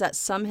is that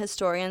some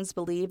historians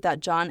believe that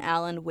John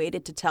Allen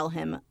waited to tell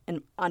him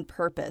on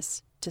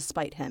purpose to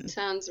spite him.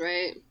 Sounds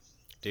right.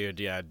 Dude,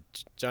 yeah,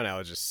 John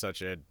Allen's just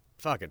such an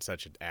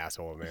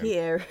asshole, man. He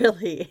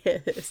really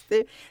is.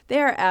 They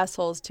are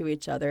assholes to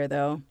each other,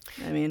 though.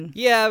 I mean,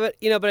 yeah, but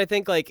I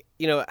think it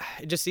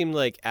just seemed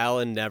like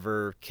Allen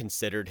never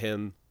considered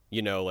him,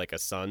 like a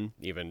son,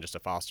 even just a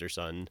foster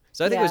son.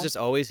 So I think it was just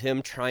always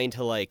him trying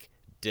to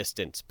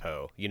distance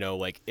Poe, in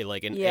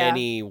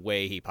any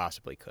way he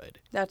possibly could.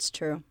 That's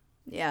true.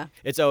 Yeah.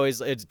 It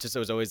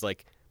was always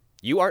like,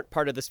 you aren't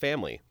part of this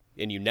family.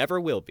 and you never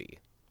will be.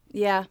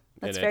 Yeah,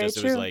 that's And very it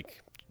true. was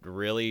like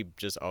really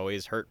just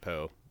always hurt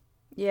Poe.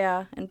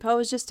 Yeah, and Poe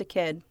was just a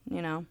kid,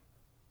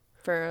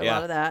 for a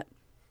lot of that.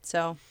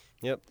 So,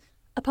 Yep.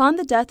 upon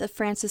the death of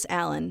Francis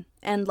Allen,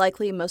 and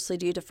likely mostly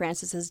due to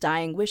Francis's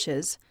dying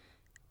wishes,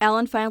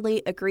 Allen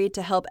finally agreed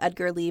to help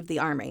Edgar leave the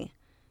Army,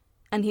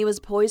 and he was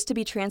poised to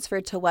be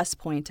transferred to West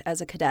Point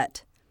as a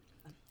cadet.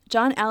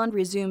 John Allen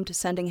resumed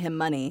sending him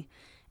money,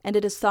 and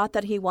it is thought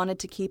that he wanted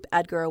to keep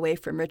Edgar away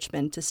from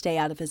Richmond to stay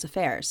out of his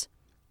affairs,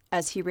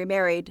 as he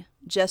remarried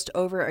just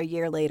over a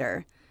year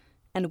later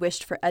and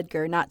wished for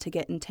Edgar not to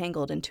get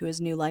entangled into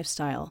his new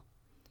lifestyle.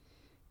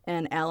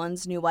 And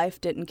Allen's new wife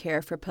didn't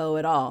care for Poe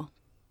at all.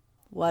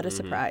 What a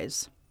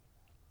surprise.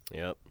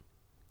 Yep.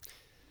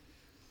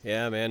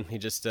 Yeah, man. He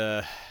just,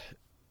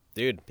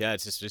 dude, yeah,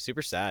 it's just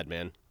super sad,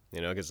 man.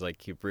 Because,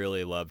 like, he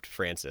really loved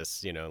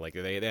Francis, like,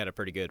 they had a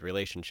pretty good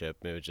relationship.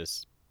 It was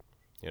just,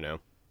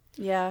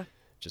 Yeah.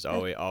 just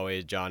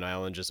always, John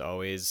Allen just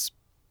always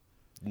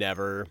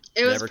never.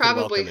 It was never could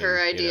probably welcome her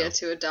him, idea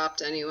to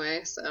adopt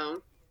anyway,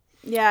 so.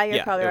 Yeah, you're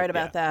Yeah, probably it- right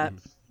about yeah. that.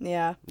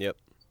 Yeah. Yep.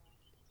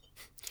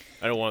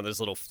 I don't want this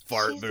little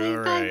fart, She's but like, all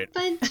right.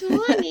 but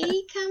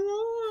 20, come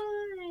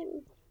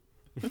on.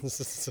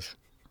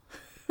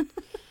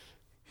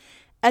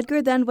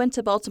 Edgar then went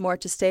to Baltimore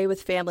to stay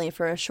with family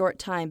for a short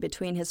time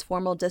between his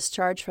formal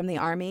discharge from the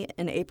Army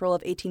in April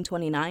of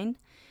 1829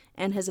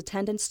 and his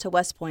attendance to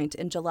West Point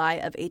in July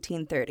of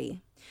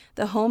 1830.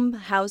 The home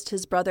housed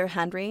his brother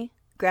Henry,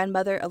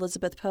 grandmother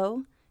Elizabeth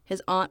Poe,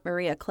 his aunt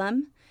Maria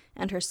Clem,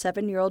 and her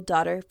 7-year-old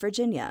daughter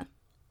Virginia.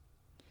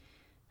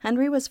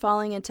 Henry was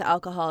falling into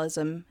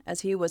alcoholism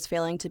as he was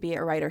failing to be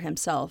a writer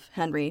himself,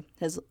 Henry,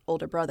 his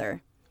older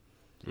brother.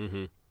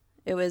 Mm-hmm.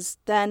 It was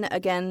then,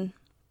 again,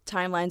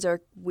 timelines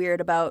are weird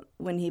about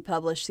when he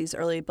published these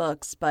early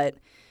books, but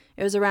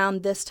it was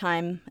around this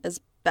time,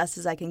 as best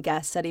as I can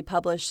guess, that he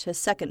published his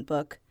second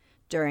book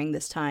during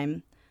this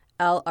time,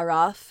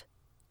 Al-Araf,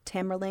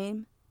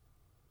 Tamerlane,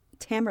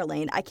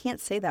 I can't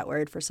say that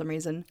word for some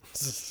reason,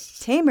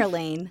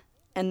 Tamerlane,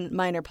 and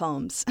Minor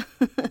Poems.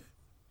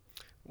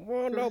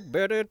 Want no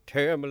better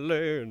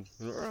Tamerlane.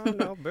 Want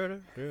no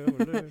better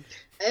Tamerlane.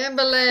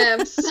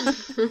 Ambulance.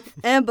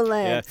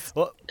 Ambulance.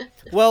 Yeah.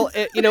 Well,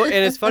 and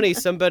it's funny.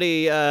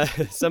 Somebody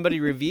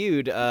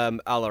reviewed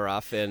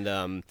Al-Araf,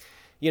 and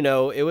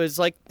it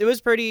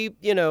was pretty,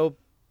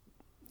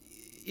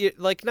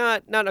 like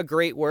not a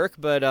great work,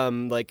 but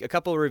like a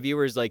couple of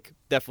reviewers like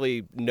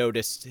definitely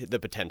noticed the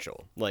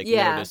potential. Like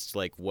noticed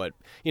like what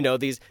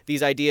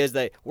these ideas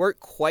that weren't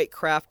quite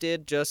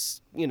crafted,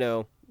 just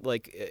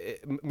like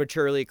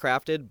maturely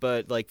crafted,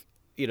 but like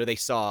they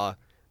saw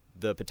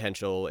the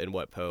potential in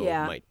what Poe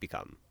might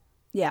become.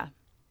 Yeah.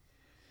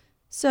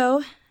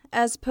 So,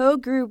 as Poe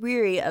grew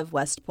weary of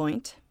West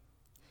Point,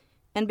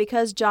 and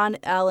because John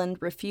Allen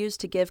refused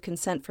to give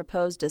consent for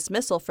Poe's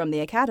dismissal from the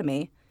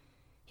academy,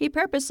 he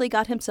purposely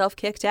got himself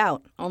kicked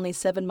out only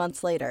 7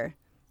 months later,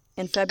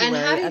 in February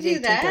And how do you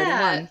of do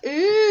 1831. that?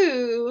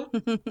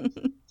 Ooh.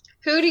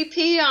 Who'd he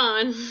pee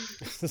on?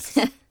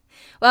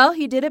 Well,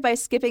 he did it by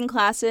skipping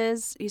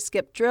classes, he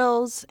skipped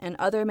drills and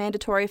other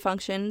mandatory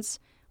functions,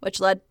 which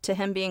led to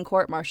him being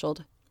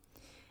court-martialed.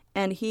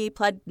 And he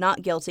pled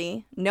not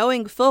guilty,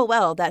 knowing full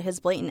well that his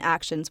blatant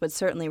actions would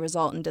certainly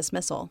result in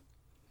dismissal.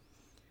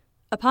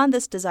 Upon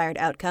this desired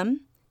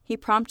outcome, he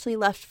promptly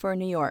left for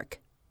New York.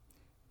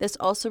 This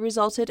also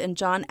resulted in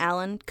John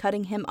Allen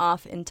cutting him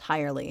off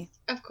entirely.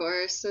 Of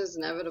course, it was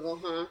inevitable,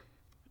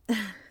 huh?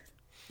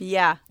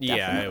 Yeah, Yeah,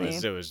 definitely.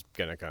 it was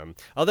gonna come.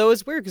 Although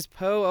it's weird because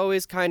Poe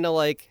always kind of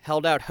like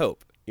held out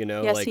hope,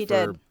 Yes, like he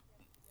for did.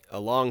 a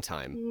long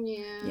time.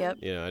 Yeah.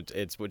 Yep.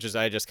 It's which is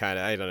I just kind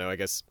of I don't know. I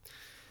guess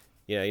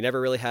he never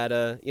really had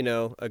a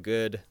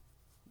good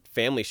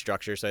family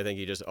structure, so I think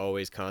he just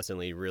always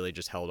constantly really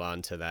just held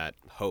on to that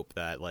hope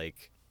that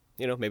like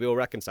maybe we'll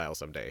reconcile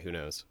someday. Who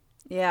knows?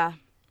 Yeah.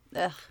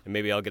 Ugh. And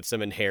maybe I'll get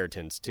some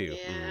inheritance too.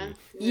 Yeah.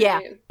 Yeah.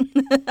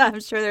 Right. I'm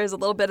sure there's a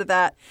little bit of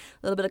that,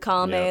 a little bit of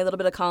column A, Yep. a little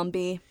bit of column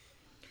B.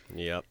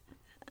 Yep.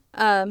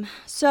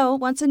 So,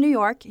 once in New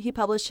York, he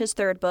published his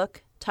third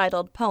book,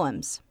 titled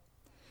Poems.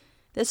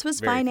 This was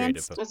Very creative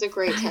financed. book. That's a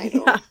great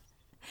title.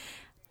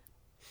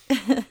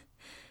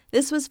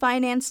 This was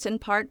financed in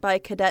part by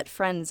cadet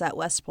friends at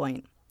West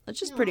Point,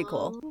 which is pretty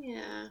cool. Aw,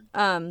 Yeah.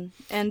 And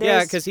Yeah,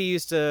 there's because he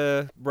used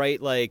to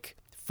write like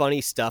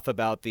funny stuff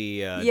about the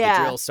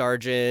Yeah. drill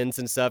sergeants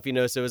and stuff. So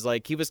it was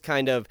like he was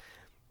kind of.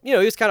 He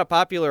was kind of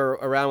popular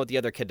around with the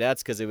other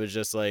cadets because it was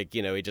just like,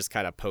 he just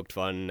kind of poked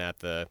fun at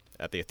the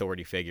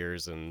authority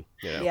figures and,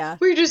 yeah,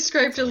 We just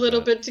scraped a little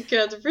that. bit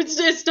together.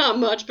 It's not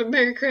much, but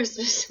Merry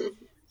Christmas.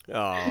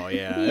 Oh,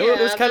 yeah. Yeah, It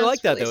was kind of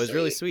like that's that, though. It was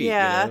really sweet. sweet.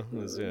 Yeah. It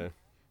was, yeah.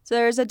 So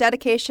there's a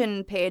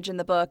dedication page in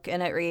the book,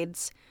 and it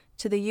reads,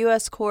 "To the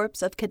U.S.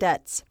 Corps of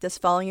Cadets, this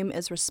volume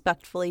is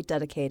respectfully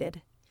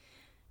dedicated."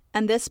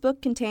 And this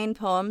book contained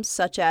poems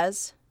such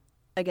as,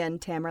 again,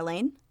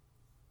 Tamerlane,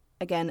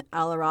 again,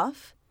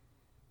 Al-Araf,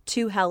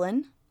 To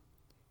Helen,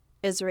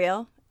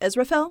 Israfel,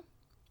 Israfel,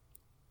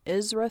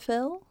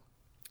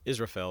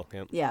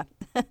 yeah. yeah,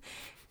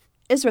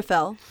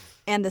 Israfel,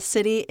 and the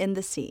City in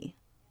the Sea.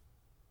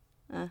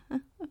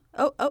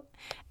 Oh,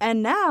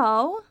 and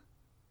now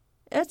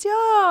it's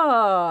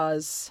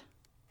yours.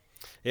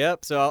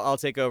 Yep. So I'll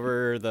take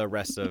over the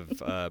rest of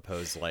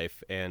Poe's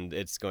life, and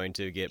it's going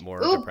to get more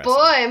Oh depressing.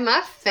 boy,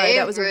 my favorite. Sorry,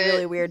 that was a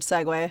really weird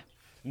segue.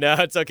 No,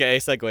 it's okay.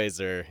 Segues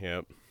are,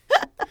 yep.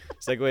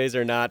 Segues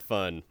are not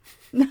fun.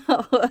 No.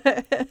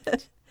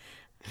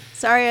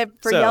 Sorry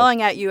for So-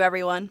 yelling at you,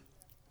 everyone.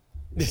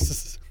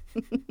 Take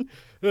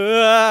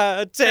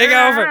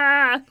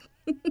over.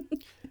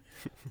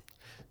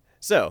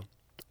 So,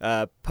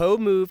 Poe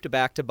moved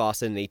back to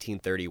Boston in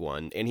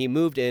 1831, and he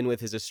moved in with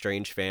his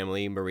estranged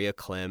family, Maria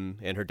Clem,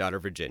 and her daughter,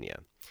 Virginia.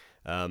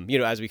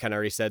 As we kind of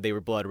already said, they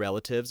were blood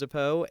relatives of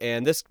Poe,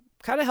 and this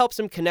kind of helps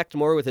him connect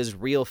more with his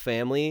real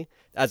family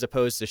as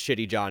opposed to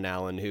shitty John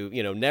Allen, who,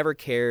 never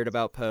cared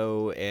about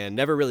Poe and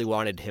never really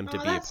wanted him to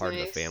be a that's part of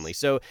nice. the family.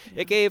 So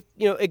it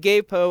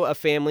gave Poe a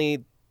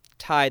family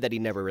tie that he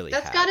never really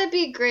That's had. got to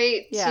be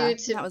great Yeah,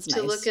 too that was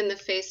to nice. look in the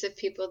face of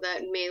people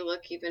that may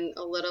look even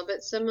a little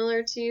bit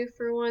similar to you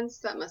for once.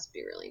 That must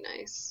be really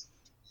nice.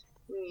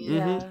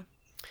 Yeah.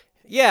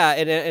 Yeah.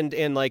 Yeah,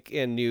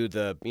 and knew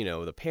the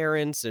the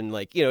parents and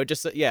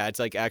it's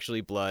like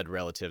actually blood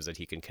relatives that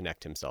he can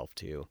connect himself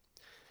to.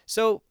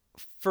 So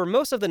for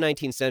most of the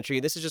 19th century,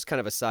 this is just kind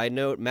of a side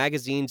note,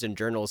 magazines and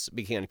journals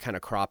began kind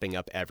of cropping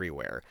up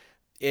everywhere.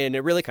 And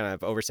it really kind of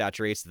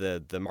oversaturates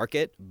the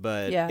market,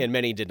 but Yeah. and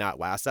many did not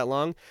last that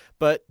long.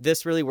 But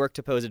this really worked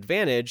to Poe's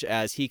advantage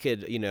as he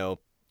could,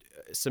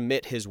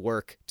 submit his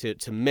work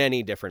to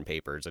many different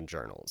papers and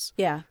journals.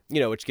 Yeah.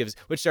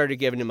 Which started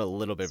giving him a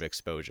little bit of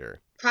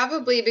exposure.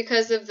 Probably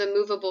because of the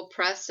movable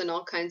press and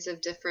all kinds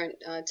of different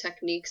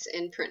techniques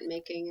in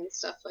printmaking and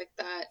stuff like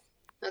that.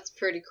 That's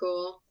pretty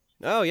cool.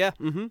 Oh yeah,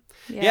 mm-hmm.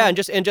 Yeah, and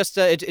just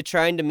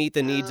trying to meet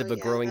the needs of a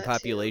yeah, growing that too.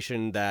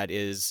 population that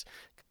is.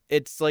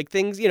 It's like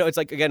things, it's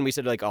like, again, we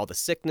said like all the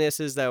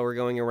sicknesses that were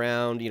going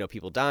around,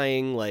 people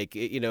dying,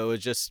 it was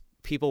just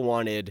people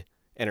wanted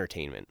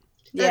entertainment.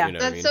 Yeah. You know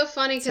what I That's mean? so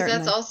funny because that's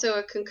Certainly. also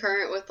a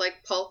concurrent with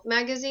like pulp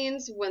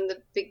magazines when the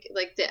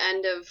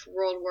end of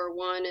World War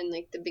One and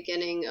like the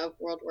beginning of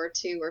World War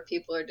Two, where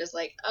people are just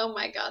like, oh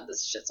my god,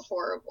 this shit's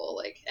horrible.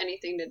 Like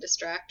anything to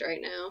distract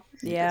right now.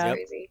 Yeah. It's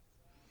crazy.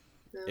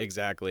 No.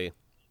 Exactly.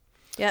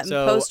 Yeah. And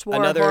So, post-war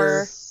another-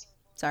 horror.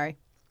 Sorry.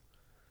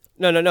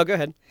 No, go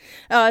ahead.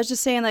 Oh, I was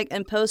just saying, like,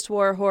 in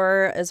post-war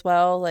horror as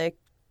well, like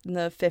in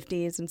the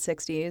 50s and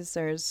 60s,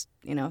 there's,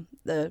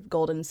 the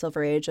golden and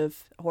silver age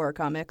of horror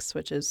comics,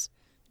 which is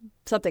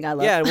something I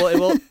love. Yeah, well, it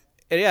will,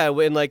 and yeah,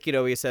 and like,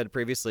 we said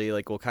previously,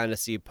 like, we'll kind of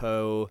see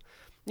Poe,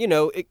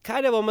 it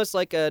kind of almost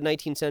like a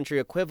 19th century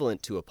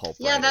equivalent to a pulp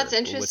Yeah, writer that's with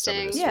some of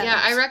interesting. his Yeah. Yeah,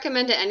 I stories.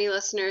 recommend to any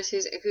listeners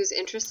who's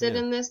interested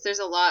Yeah. in this. There's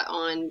a lot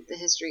on the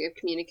history of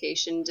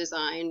communication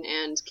design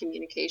and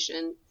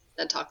communication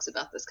that talks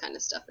about this kind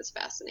of stuff. It's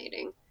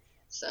fascinating.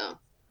 So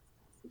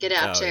get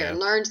out Oh, there yeah. and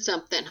learn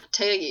something. I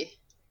tell you.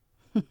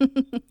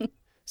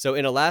 So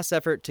in a last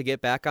effort to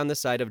get back on the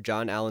side of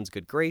John Allen's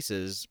good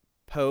graces,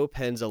 Poe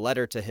pens a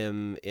letter to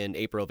him in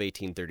April of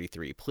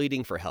 1833,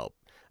 pleading for help.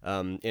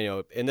 And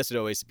this would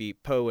always be,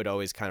 Poe would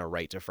always kind of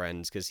write to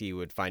friends because he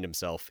would find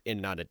himself in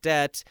and out of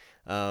debt,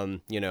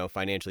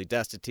 financially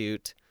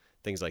destitute,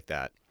 things like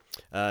that.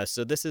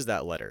 So this is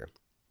that letter.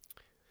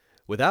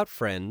 Without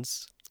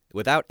friends,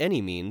 without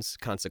any means,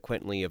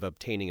 consequently, of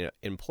obtaining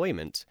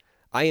employment,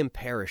 I am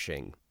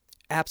perishing,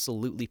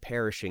 absolutely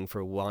perishing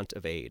for want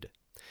of aid.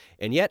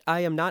 And yet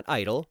I am not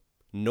idle,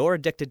 nor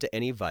addicted to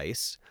any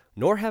vice,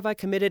 nor have I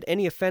committed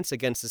any offense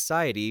against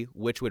society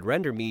which would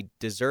render me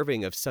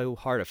deserving of so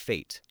hard a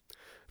fate.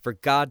 For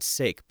God's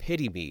sake,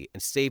 pity me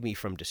and save me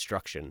from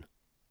destruction.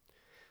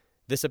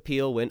 This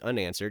appeal went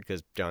unanswered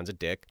because John's a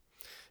dick,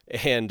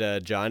 and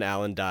John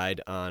Allen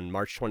died on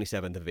March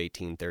 27th of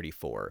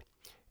 1834.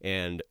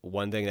 And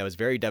one thing that was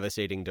very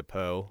devastating to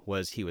Poe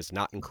was he was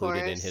not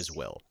included in his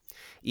will.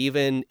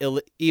 Even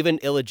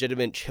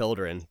illegitimate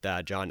children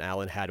that John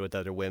Allen had with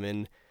other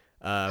women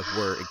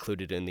were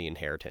included in the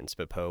inheritance,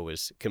 but Poe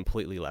was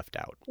completely left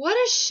out. What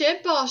a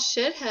shitball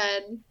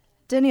shithead.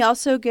 Didn't he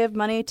also give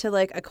money to,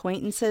 like,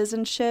 acquaintances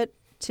and shit,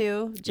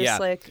 too?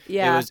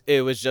 Yeah.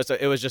 It was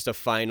just a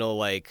final,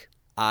 like,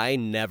 I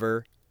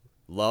never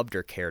loved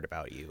or cared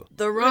about you.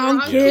 The wrong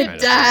wrong kid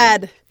kid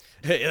died.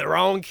 The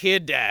wrong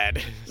kid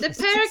died. The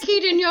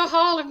parakeet in your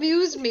hall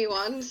amused me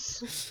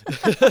once.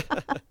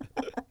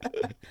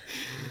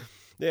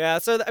 Yeah,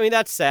 so I mean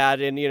that's sad,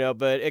 and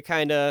but it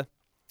kind of,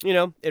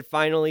 it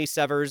finally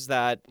severs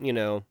that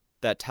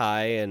that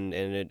tie, and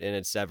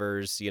it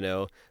severs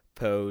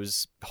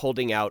Poe's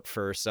holding out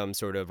for some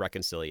sort of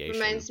reconciliation.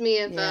 Reminds me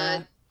of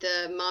Yeah.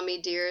 the Mommy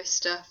Dearest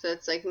stuff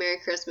that's like Merry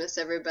Christmas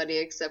everybody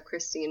except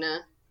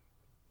Christina.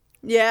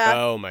 Yeah.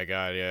 Oh my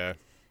God, yeah.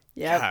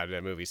 Yep. God,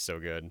 that movie's so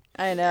good.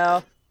 I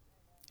know.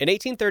 In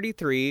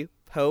 1833,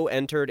 Poe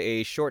entered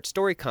a short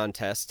story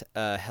contest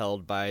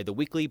held by the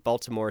weekly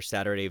Baltimore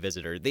Saturday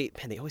Visitor. They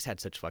always had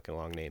such fucking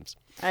long names.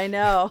 I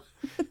know.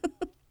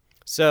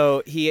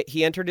 So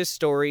he entered his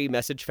story,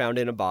 Message Found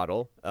in a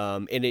Bottle,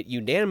 and it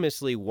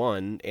unanimously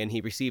won, and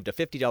he received a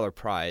 $50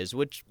 prize,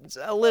 which is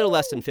a little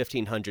less than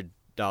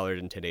 $1,500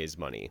 in today's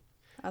money.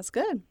 That's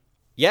good.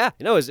 Yeah,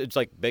 it's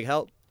like big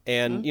help.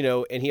 And,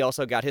 and he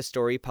also got his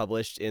story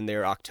published in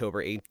their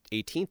October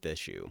 18th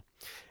issue.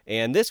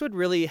 And this would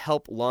really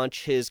help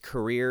launch his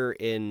career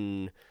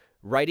in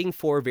writing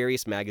for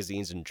various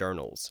magazines and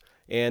journals.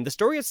 And the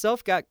story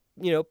itself got,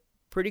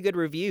 pretty good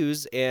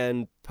reviews,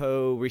 and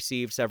Poe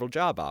received several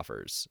job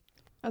offers.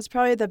 That was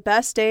probably the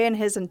best day in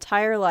his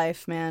entire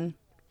life, man.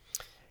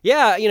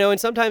 Yeah, and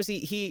sometimes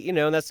he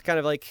and that's kind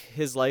of like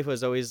his life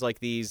was always like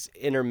these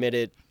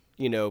intermittent,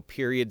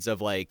 periods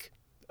of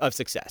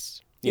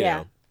success. You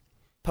know.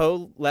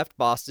 Poe left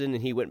Boston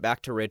and he went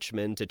back to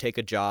Richmond to take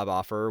a job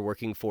offer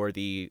working for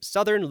the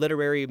Southern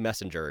Literary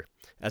Messenger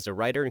as a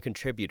writer and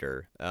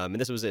contributor, and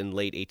this was in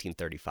late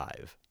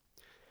 1835.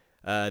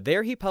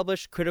 There he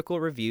published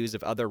critical reviews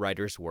of other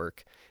writers'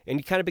 work, and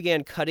he kind of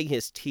began cutting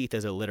his teeth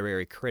as a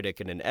literary critic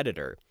and an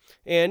editor.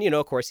 And,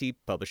 of course, he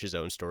published his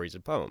own stories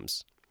and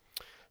poems.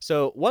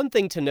 So one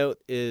thing to note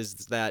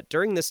is that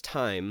during this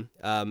time,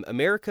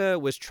 America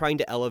was trying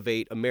to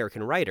elevate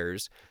American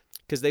writers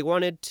because they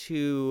wanted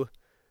to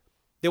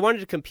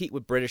compete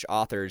with British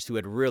authors who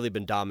had really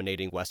been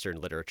dominating Western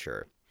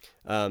literature.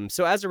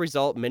 So as a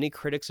result, many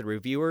critics and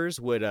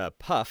reviewers would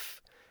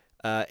puff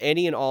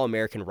any and all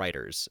American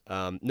writers,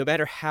 no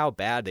matter how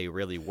bad they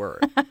really were.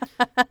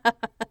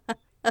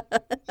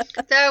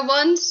 There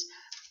once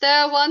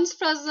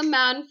was a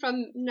man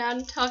from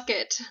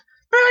Nantucket.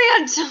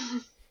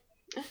 Brilliant!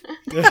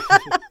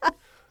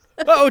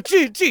 Oh,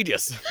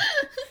 genius!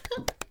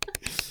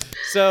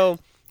 So,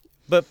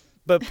 but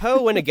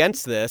Poe went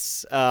against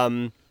this,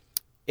 and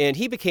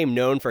he became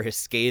known for his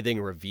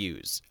scathing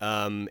reviews.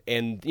 And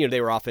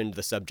they were often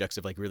the subjects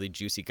of really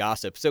juicy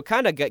gossip. So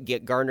kind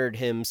of garnered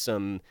him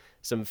some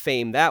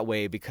fame that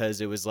way, because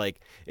it was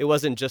it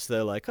wasn't just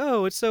the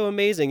oh, it's so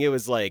amazing. It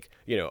was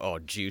oh,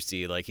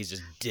 juicy, he's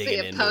just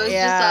digging into it.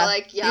 Yeah,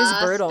 he's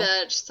brutal.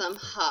 Bitch, some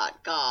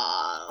hot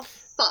goss.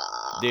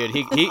 Dude,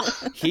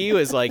 he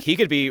was he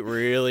could be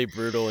really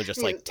brutal and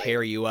just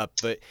tear you up,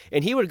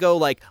 and he would go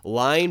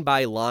line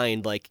by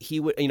line, he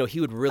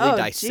would really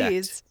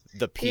dissect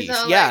the piece. He's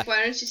all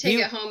why don't you take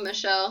it home,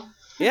 Michelle?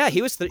 Yeah,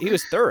 he was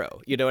thorough,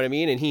 you know what I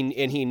mean? And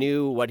he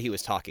knew what he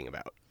was talking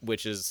about,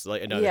 which is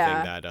another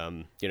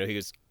thing that he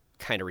was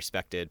kind of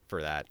respected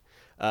for that.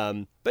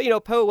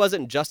 But Poe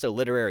wasn't just a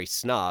literary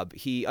snob.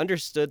 He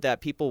understood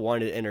that people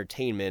wanted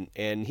entertainment,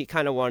 and he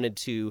kind of wanted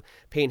to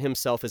paint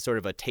himself as sort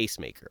of a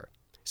tastemaker.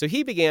 So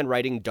he began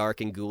writing dark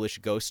and ghoulish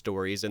ghost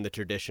stories in the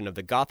tradition of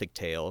the Gothic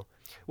tale,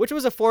 which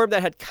was a form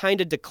that had kind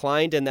of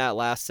declined in that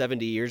last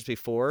 70 years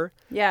before.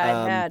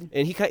 Yeah, it had.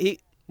 And he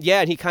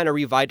kind of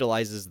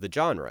revitalizes the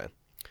genre.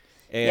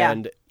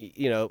 And,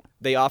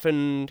 they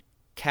often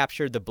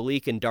captured the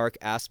bleak and dark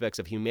aspects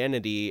of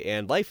humanity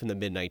and life in the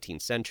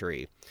mid-19th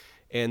century.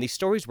 And these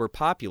stories were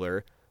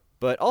popular,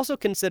 but also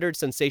considered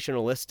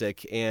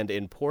sensationalistic and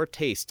in poor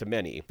taste to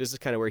many. This is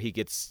kind of where he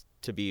gets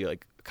to be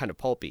kind of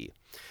pulpy.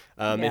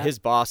 And his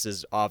boss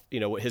his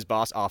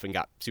boss often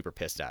got super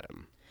pissed at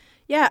him.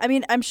 Yeah, I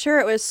mean, I'm sure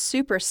it was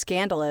super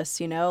scandalous,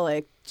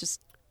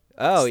 just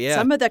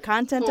some of the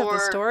content of the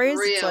stories.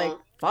 Real.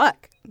 It's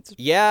fuck.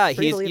 Yeah,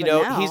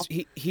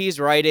 he's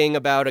writing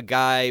about a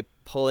guy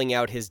pulling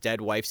out his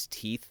dead wife's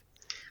teeth.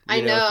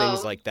 I know,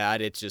 things like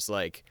that. It's just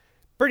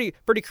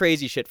pretty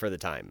crazy shit for the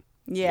time.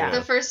 Yeah.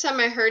 The first time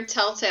I heard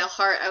Telltale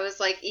Heart, I was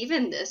like,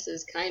 even this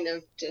is kind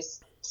of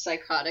just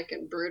psychotic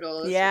and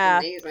brutal. This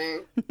is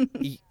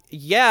amazing.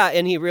 Yeah,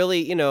 and he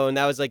really, and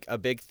that was a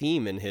big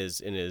theme in his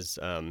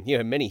he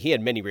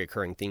had many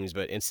recurring themes,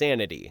 but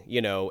insanity,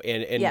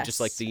 and yes.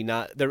 just the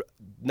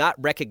not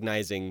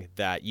recognizing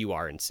that you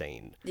are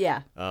insane.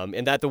 Yeah.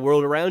 And that the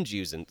world around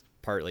you is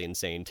partly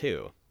insane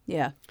too.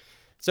 Yeah.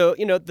 So,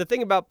 the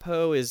thing about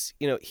Poe is,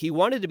 he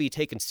wanted to be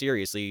taken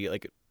seriously,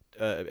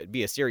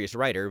 be a serious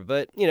writer,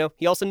 but,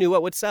 he also knew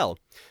what would sell.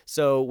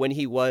 So when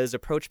he was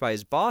approached by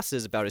his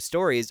bosses about his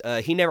stories,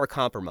 he never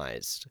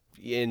compromised.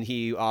 And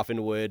he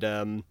often would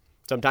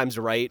sometimes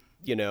write,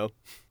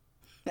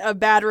 a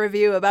bad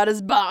review about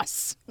his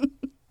boss.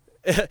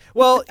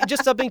 Well,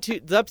 just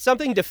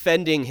something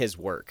defending his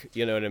work.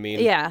 You know what I mean?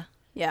 Yeah.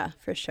 Yeah,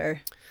 for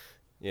sure.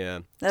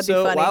 Yeah. That'd be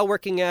funny. So while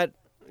working at...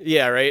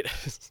 Yeah, right?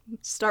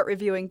 Start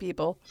reviewing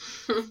people.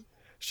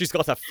 She's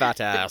got a fat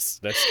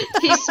ass.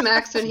 He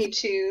smacks when he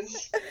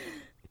chews.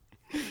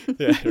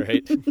 Yeah,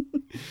 right.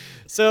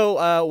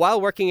 So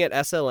while working at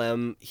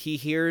SLM, he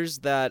hears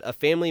that a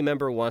family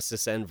member wants to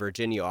send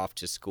Virginia off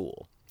to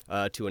school,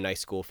 to a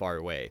nice school far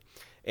away.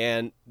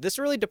 And this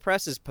really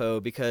depresses Poe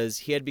because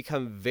he had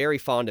become very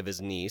fond of his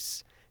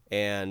niece,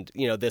 and,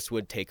 this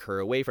would take her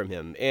away from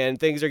him. And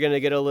things are going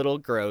to get a little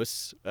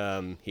gross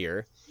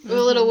here. Ooh,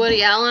 a little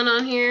Woody Allen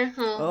on here.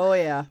 Oh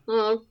yeah.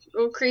 Oh,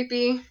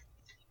 creepy.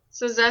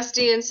 So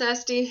zesty and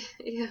zesty.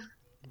 Yeah.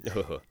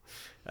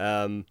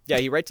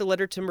 He writes a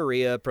letter to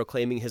Maria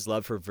proclaiming his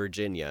love for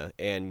Virginia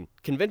and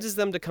convinces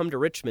them to come to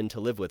Richmond to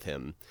live with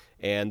him.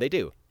 And they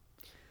do.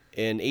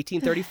 In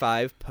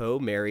 1835, Poe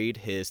married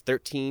his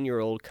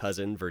 13-year-old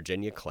cousin,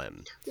 Virginia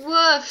Clem.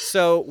 Woof.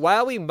 So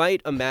while we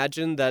might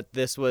imagine that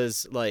this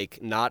was, like,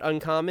 not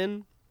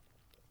uncommon,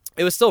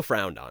 it was still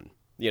frowned on,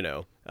 you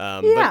know.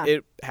 But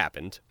it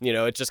happened. You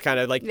know, it's just kind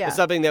of like it's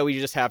something that we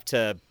have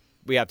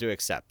to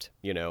accept,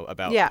 you know,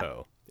 about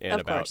Poe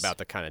and about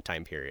the kind of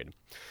time period.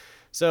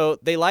 So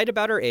they lied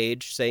about her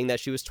age, saying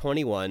that she was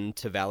 21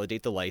 to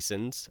validate the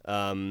license.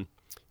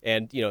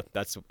 And, you know,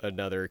 that's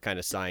another kind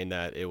of sign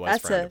that it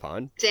was frowned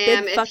upon.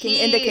 Damn, big fucking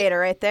indicator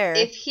right there.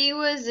 If he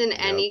was in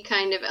any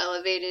kind of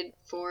elevated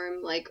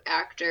form, like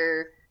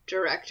actor,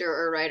 director,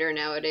 or writer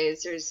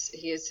nowadays,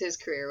 his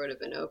career would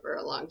have been over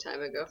a long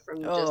time ago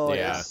from just this.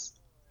 Yeah.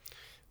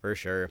 For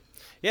sure.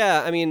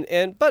 Yeah, I mean,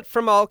 but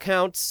from all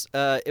accounts,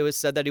 it was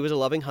said that he was a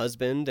loving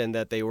husband and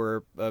that they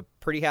were a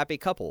pretty happy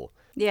couple.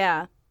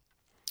 Yeah.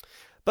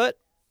 But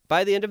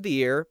by the end of the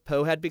year,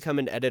 Poe had become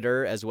an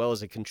editor as well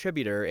as a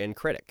contributor and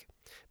critic.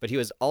 But he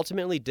was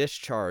ultimately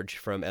discharged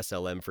from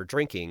SLM for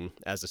drinking,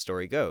 as the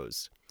story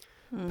goes.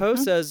 Poe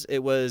says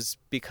it was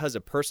because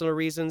of personal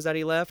reasons that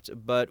he left,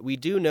 but we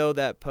do know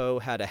that Poe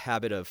had a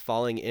habit of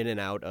falling in and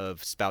out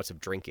of spouts of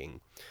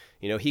drinking.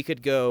 You know, he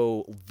could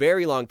go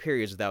very long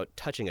periods without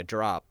touching a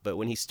drop, but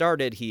when he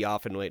started, he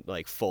often went,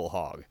 like, full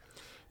hog.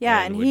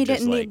 Yeah, and he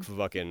didn't need...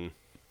 fucking...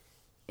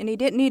 And he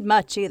didn't need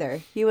much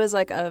either. He was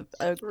like a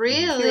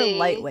really pure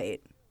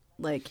lightweight.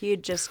 Like,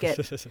 he'd just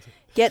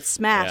get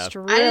smashed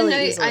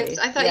really easily.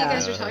 I thought you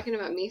guys were talking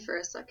about me for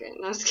a second.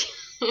 I was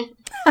kidding.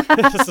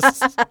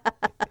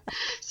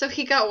 So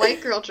he got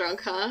white girl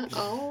drunk, huh?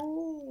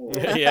 Oh.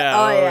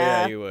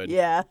 Yeah, he would.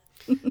 Yeah.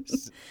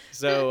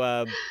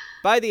 So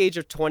by the age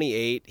of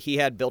 28, he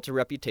had built a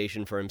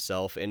reputation for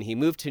himself, and he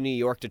moved to New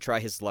York to try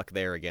his luck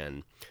there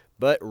again.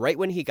 But right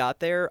when he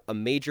got there, a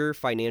major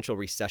financial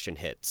recession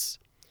hits.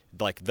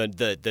 Like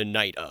the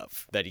night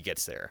of that he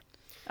gets there.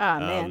 Oh,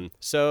 man.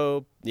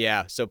 So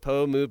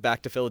Poe moved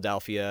back to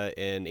Philadelphia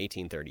in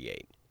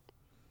 1838.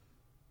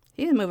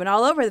 He's moving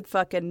all over the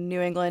fucking New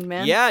England,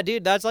 man. Yeah,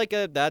 dude, that's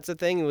a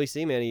thing we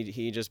see, man.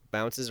 He just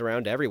bounces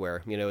around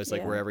everywhere. You know, it's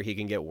like wherever he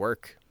can get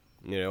work,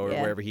 you know, or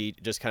wherever he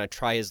just kind of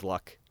try his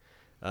luck,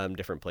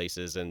 different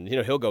places. And, you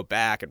know, he'll go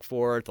back and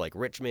forth, like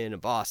Richmond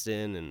and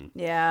Boston and,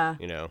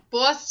 you know.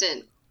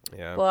 Boston.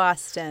 Yeah.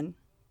 Boston.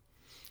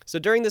 So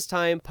during this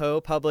time,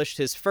 Poe published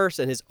his first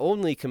and his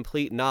only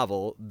complete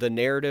novel, The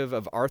Narrative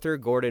of Arthur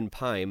Gordon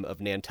Pym of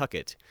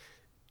Nantucket. ...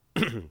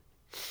 There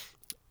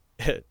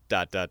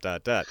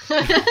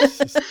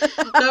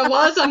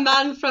was a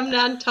man from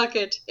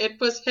Nantucket. It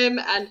was him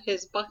and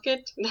his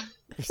bucket.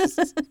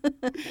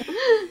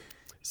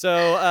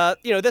 So,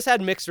 you know, this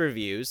had mixed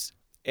reviews.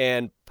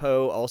 And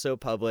Poe also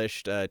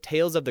published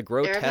Tales of the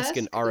Grotesque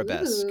and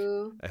Arabesque.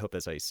 Ooh. I hope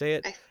that's how you say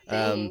it.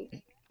 I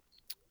think.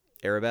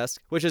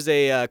 Arabesque, which is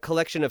a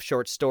collection of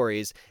short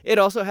stories. It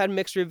also had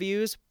mixed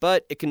reviews,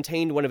 but it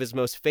contained one of his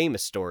most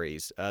famous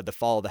stories, The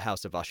Fall of the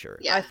House of Usher.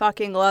 Yeah. I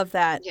fucking love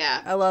that.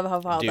 Yeah. I love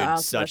how Fall of the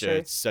House of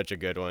Usher. Such a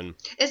good one.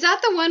 Is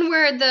that the one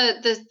where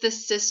the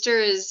sister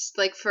is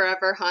like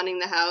forever haunting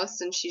the house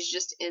and she's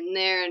just in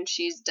there and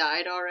she's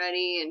died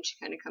already and she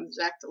kind of comes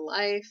back to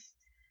life?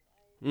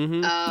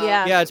 Mm-hmm.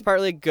 Yeah, it's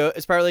partly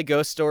a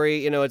ghost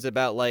story. You know, it's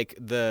about like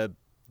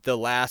the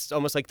last,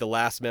 almost like the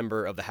last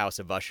member of the House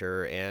of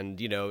Usher,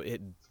 and you know,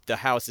 the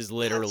house is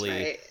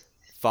literally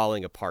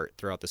falling apart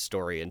throughout the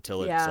story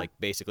until it's like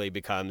basically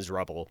becomes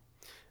rubble.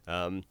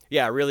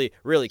 Really,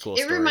 really cool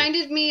story. It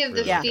reminded me of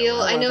the really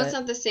feel. I know it's it.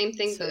 not the same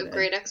thing, So but good.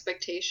 Great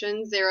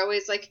Expectations. They're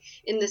always like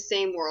in the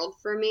same world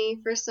for me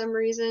for some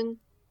reason.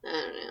 I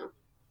don't know.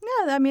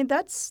 Yeah, I mean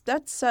that's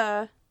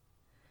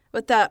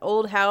with that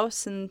old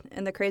house and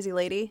the crazy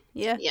lady.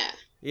 Yeah. Yeah.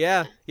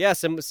 Yeah.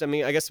 I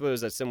mean, I guess it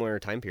was a similar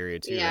time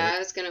period too. Yeah,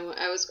 right?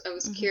 I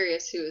was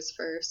curious who was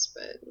first,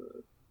 but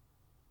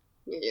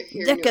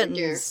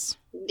Dickens.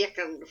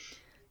 Dickens.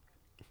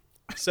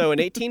 So in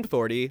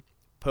 1840,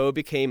 Poe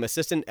became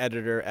assistant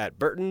editor at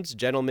Burton's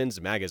Gentleman's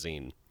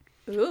Magazine.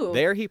 Ooh.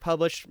 There he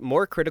published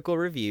more critical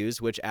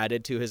reviews, which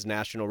added to his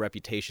national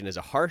reputation as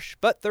a harsh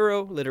but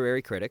thorough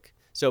literary critic.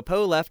 So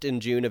Poe left in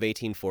June of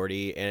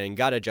 1840 and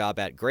got a job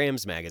at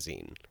Graham's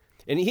Magazine.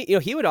 And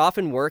he would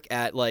often work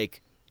at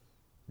like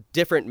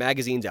different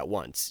magazines at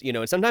once, you know,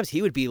 and sometimes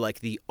he would be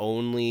like the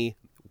only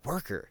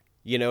worker,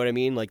 you know what I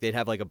mean? Like they'd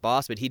have like a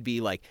boss, but he'd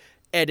be like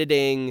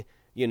editing,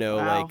 you know,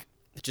 like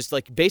just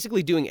like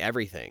basically doing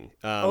everything.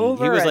 He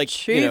was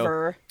like, you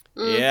know,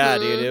 yeah,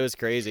 dude, it was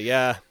crazy.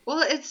 Yeah.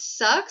 Well, it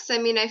sucks. I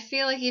mean, I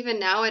feel like even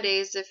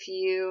nowadays, if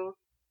you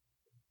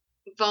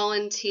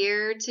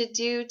volunteer to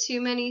do too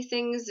many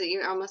things, that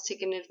you're almost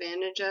taken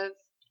advantage of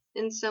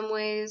in some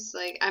ways.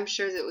 Like, I'm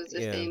sure that was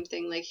the same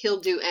thing. Like, he'll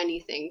do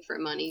anything for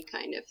money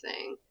kind of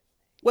thing.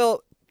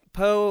 Well,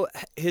 Poe,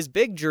 his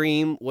big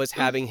dream was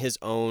having his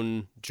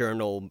own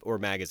journal or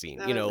magazine.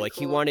 That you know, would be like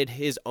he cool. wanted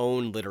his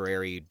own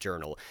literary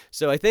journal.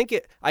 So I think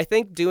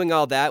doing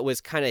all that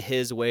was kind of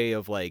his way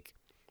of like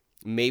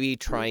maybe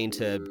trying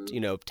to, you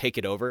know, take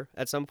it over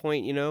at some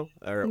point, you know,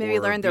 or Maybe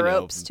learn the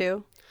ropes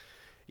too.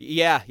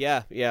 Yeah,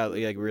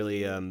 like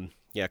really,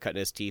 cutting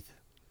his teeth.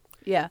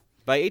 Yeah.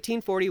 By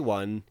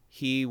 1841,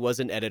 he was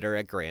an editor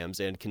at Graham's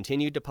and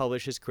continued to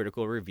publish his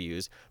critical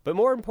reviews, but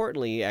more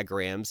importantly, at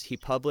Graham's, he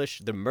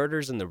published The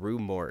Murders in the Rue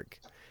Morgue.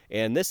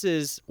 And this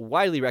is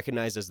widely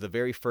recognized as the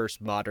very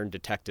first modern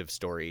detective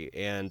story,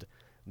 and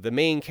the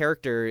main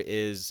character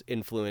is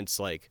influenced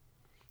like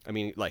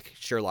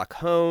Sherlock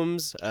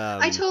Holmes.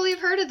 I totally have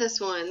heard of this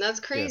one. That's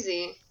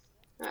crazy.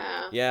 Yeah.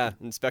 Wow. Yeah,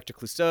 Inspector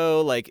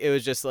Clouseau. Like, it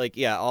was just like,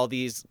 yeah, all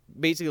these,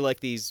 basically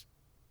like these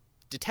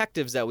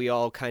detectives that we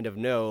all kind of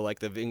know, like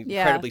the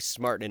incredibly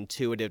smart and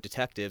intuitive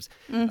detectives.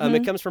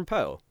 It comes from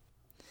Poe.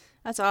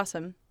 That's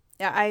awesome.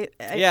 Yeah,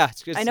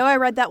 I know I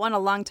read that one a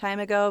long time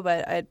ago,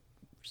 but I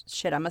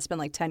must have been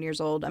like 10 years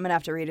old. I'm going to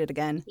have to read it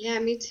again. Yeah,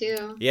 me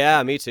too.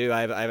 Yeah, me too.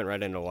 I haven't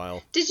read it in a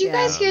while. Did you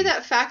guys hear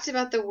that fact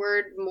about the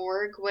word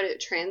morgue, what it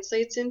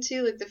translates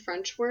into, like the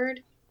French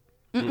word?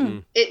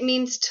 Mm-mm. It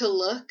means to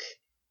look.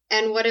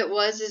 And what it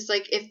was is,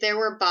 like, if there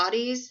were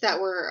bodies that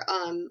were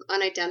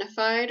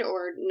unidentified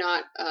or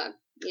not,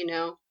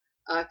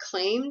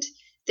 claimed,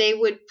 they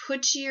would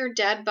put your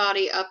dead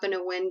body up in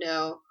a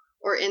window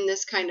or in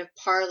this kind of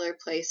parlor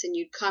place, and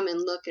you'd come and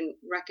look and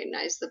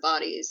recognize the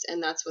bodies,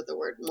 and that's what the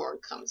word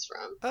morgue comes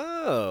from.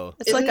 Oh.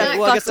 It's like a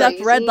fucked up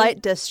red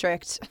light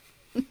district.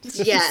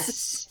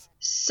 Yes.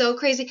 So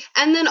crazy.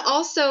 And then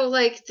also,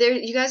 like,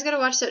 you guys got to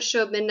watch that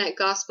show Midnight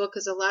Gospel,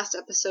 because the last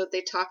episode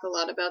they talk a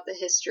lot about the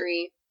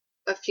history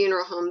of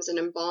funeral homes and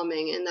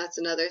embalming, and that's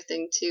another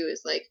thing too,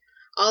 is like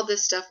all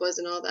this stuff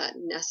wasn't all that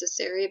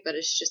necessary, but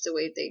it's just the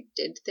way they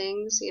did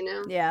things, you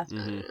know? Yeah. I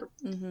don't know.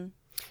 Mm-hmm.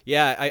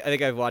 Yeah, I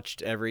think I've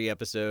watched every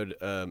episode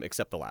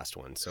except the last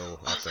one, so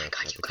I'll have to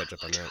catch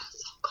up on that.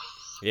 So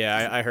cool.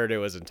 Yeah, I heard it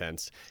was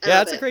intense. I Yeah,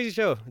 love it's a it. crazy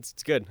show.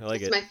 It's good. I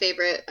like It's it. my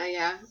favorite.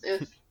 Yeah.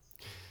 Ugh.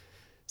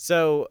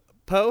 So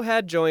Poe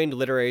had joined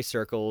literary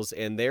circles,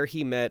 and there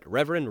he met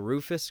Reverend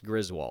Rufus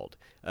Griswold.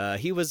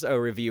 He was a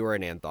reviewer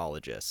and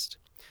anthologist.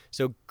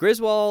 So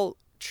Griswold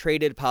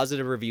traded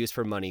positive reviews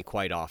for money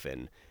quite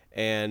often,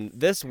 and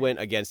this went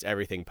against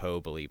everything Poe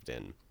believed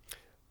in.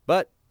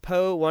 But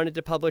Poe wanted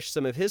to publish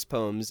some of his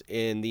poems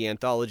in the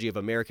anthology of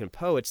American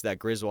poets that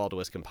Griswold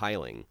was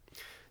compiling.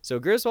 So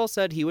Griswold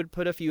said he would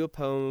put a few of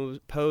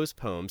Poe's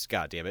poems,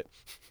 God damn it,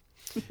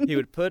 he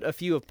would put a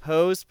few of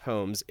Poe's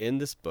poems in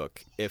this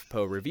book if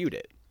Poe reviewed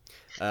it.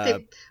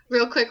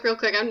 Real quick.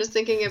 I'm just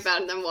thinking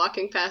about them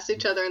walking past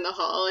each other in the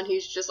hall, and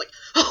he's just like,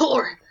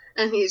 "Oh,"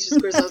 and he's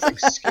just Griswold's like,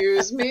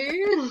 "Excuse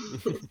me."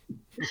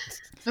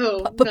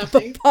 Oh,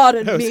 nothing.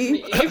 Pardon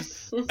me.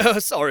 Oh,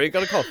 sorry,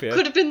 got a cough here.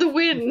 Could have been the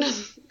wind.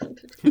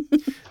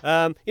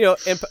 And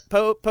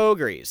Poe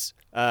agrees.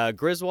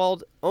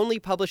 Griswold only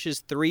publishes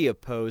 3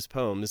 of Poe's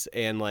poems,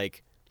 and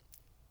like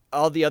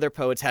all the other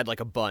poets had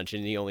like a bunch,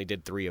 and he only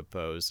did 3 of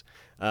Poe's.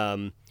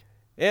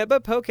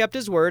 But Poe kept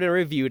his word and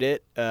reviewed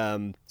it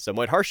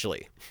somewhat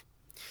harshly.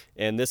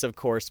 And this, of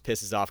course,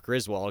 pisses off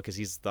Griswold because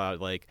he's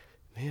thought like,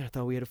 man, I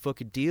thought we had a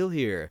fucking deal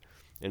here.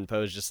 And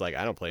Poe's just like,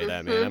 I don't play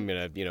that, man. I'm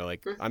gonna,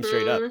 I'm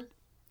straight up.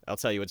 I'll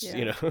tell you what's,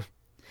 You're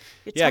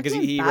Yeah, because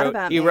talking he bad wrote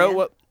about he me. wrote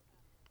what.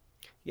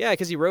 Yeah,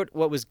 because he wrote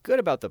what was good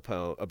about the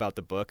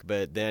book,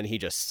 but then he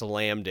just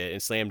slammed it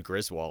and slammed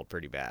Griswold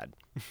pretty bad.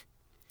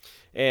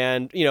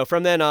 And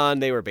from then on,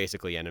 they were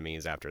basically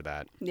enemies after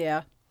that.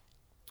 Yeah.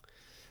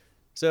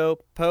 So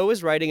Poe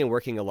was writing and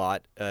working a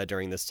lot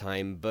during this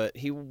time, but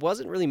he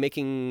wasn't really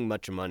making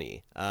much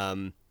money.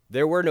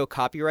 There were no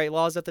copyright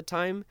laws at the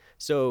time,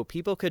 so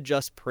people could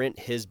just print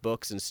his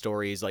books and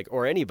stories,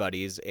 or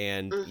anybody's,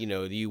 and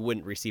you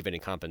wouldn't receive any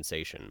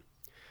compensation.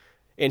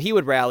 And he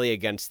would rally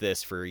against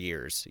this for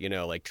years,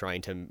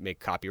 trying to make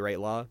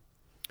copyright law.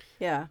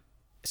 Yeah.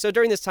 So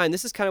during this time,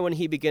 this is kind of when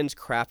he begins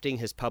crafting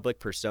his public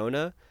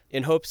persona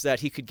in hopes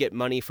that he could get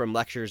money from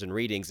lectures and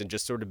readings and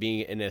just sort of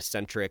being an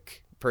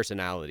eccentric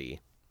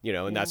personality,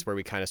 and that's where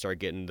we kind of start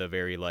getting the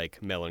very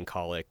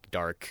melancholic,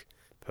 dark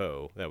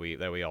Poe that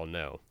we all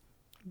know.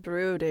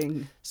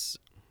 Brooding.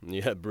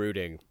 Yeah,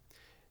 brooding.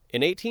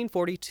 In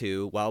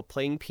 1842, while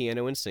playing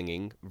piano and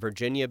singing,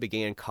 Virginia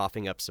began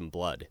coughing up some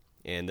blood.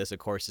 And this, of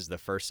course, is the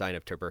first sign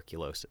of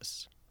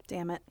tuberculosis.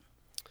 Damn it.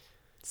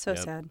 So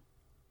Yep. sad.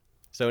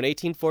 So in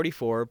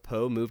 1844,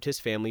 Poe moved his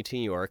family to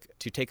New York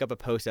to take up a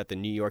post at the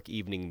New York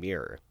Evening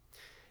Mirror.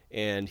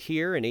 And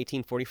here in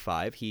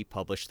 1845, he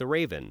published The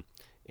Raven.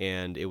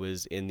 And it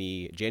was in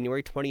the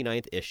January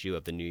 29th issue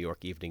of the New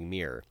York Evening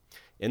Mirror.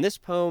 And this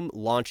poem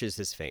launches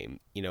his fame.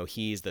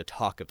 He's the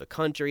talk of the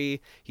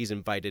country. He's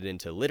invited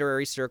into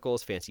literary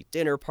circles, fancy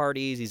dinner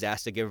parties. He's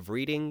asked to give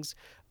readings.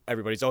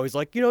 Everybody's always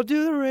like, do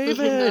The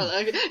Raven.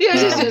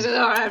 Yes.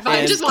 All right, fine.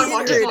 and- Just one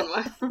more.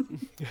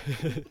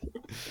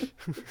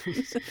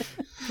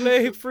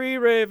 Play Free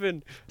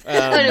Raven.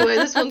 Anyway,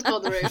 this one's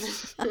called The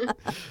Raven.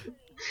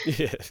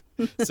 Yeah.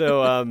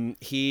 So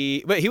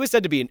he was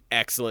said to be an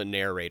excellent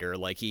narrator.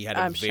 He had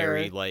a I'm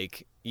very sure.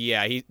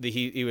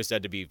 he was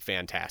said to be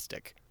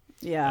fantastic.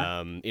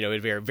 Yeah.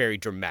 Very very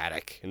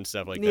dramatic and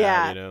stuff like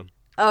Yeah. that.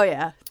 Oh,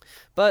 yeah.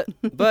 But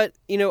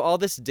all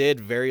this did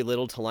very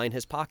little to line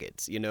his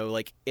pockets.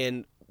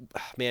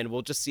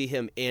 We'll just see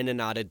him in and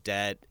out of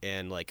debt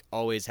and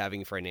always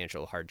having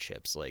financial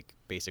hardships,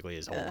 basically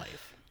his whole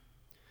life.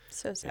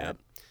 So sad. Yep.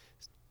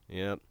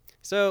 Yep.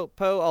 So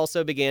Poe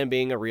also began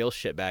being a real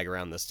shitbag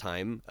around this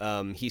time.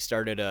 He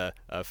started a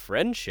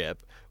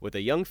friendship with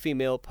a young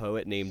female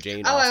poet named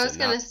Jane Austen. I was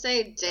going to say,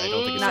 I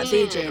don't think it's Not supposed the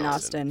to be Jane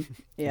Austen.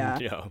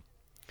 Yeah.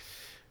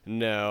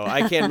 No,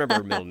 I can't remember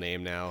her middle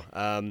name now.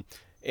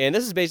 And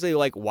this is basically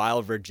like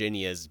while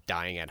Virginia's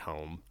dying at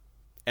home.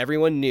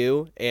 Everyone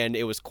knew, and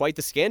it was quite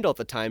the scandal at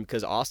the time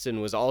because Austen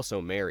was also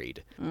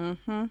married.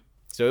 Mm-hmm.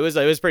 So it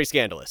was pretty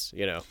scandalous,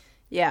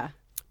 Yeah.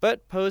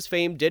 But Poe's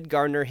fame did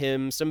garner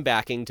him some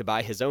backing to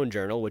buy his own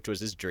journal, which was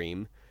his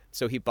dream.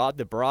 So he bought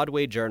the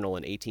Broadway Journal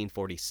in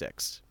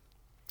 1846.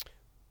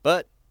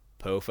 But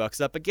Poe fucks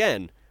up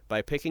again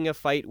by picking a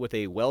fight with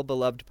a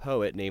well-beloved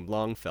poet named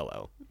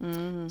Longfellow.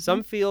 Mm-hmm.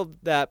 Some feel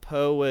that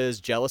Poe was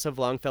jealous of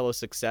Longfellow's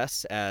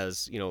success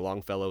as,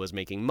 Longfellow was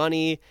making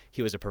money.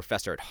 He was a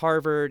professor at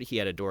Harvard. He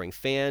had adoring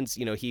fans.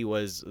 He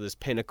was this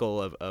pinnacle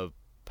of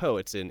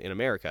poets in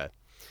America.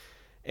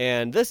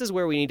 And this is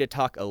where we need to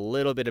talk a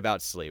little bit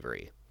about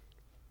slavery.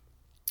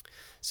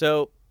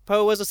 So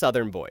Poe was a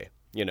Southern boy.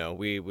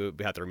 We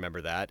have to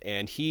remember that.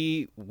 And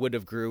he would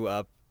have grew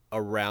up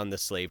around the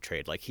slave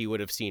trade. Like, he would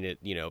have seen it,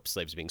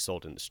 slaves being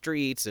sold in the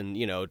streets. And,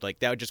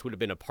 that just would have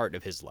been a part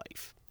of his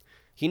life.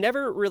 He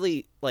never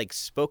really,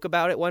 spoke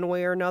about it one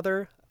way or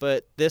another.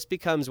 But this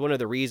becomes one of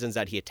the reasons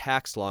that he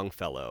attacks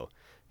Longfellow.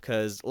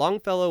 Because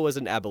Longfellow was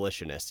an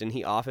abolitionist, and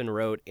he often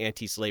wrote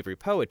anti-slavery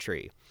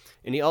poetry.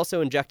 And he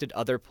also injected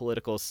other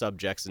political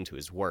subjects into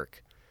his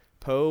work.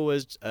 Poe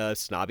was a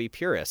snobby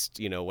purist,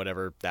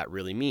 whatever that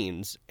really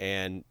means,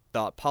 and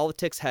thought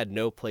politics had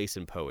no place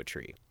in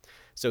poetry.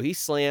 So he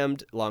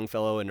slammed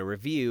Longfellow in a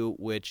review,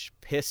 which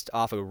pissed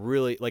off a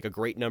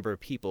great number of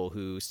people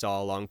who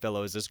saw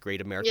Longfellow as this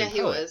great American poet.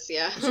 Yeah, he was,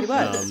 yeah. He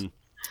was.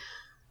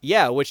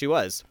 Which he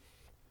was.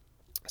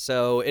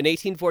 So in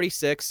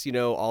 1846,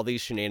 all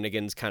these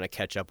shenanigans kind of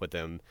catch up with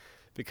him.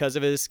 Because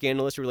of his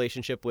scandalous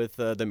relationship with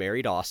the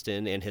married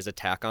Austen and his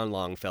attack on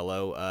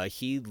Longfellow,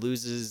 he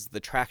loses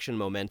the traction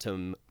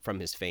momentum from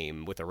his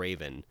fame with A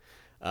Raven.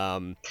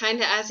 Kind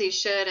of as he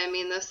should. I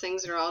mean, those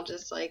things are all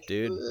just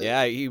Dude, ugh.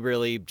 yeah, he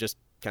really just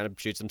kind of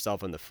shoots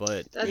himself in the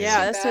foot. That's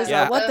Yeah, so this is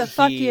bad. what the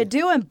fuck you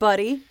doing,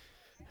 buddy?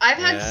 I've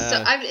had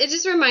it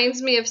just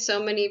reminds me of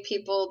so many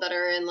people that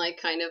are in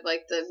kind of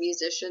the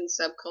musician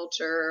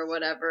subculture or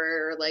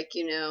whatever, or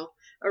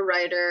a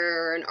writer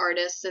or an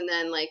artist, and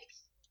then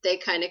they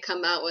kind of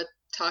come out with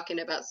talking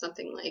about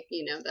something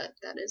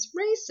that is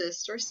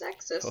racist or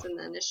sexist, and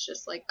then it's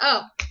just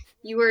oh,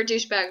 you were a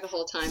douchebag the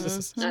whole time.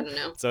 Mm-hmm. I don't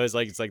know. So it's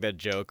like that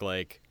joke,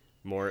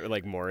 more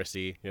like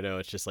Morrissey,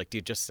 it's just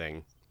dude, just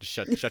sing.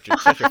 Just shut your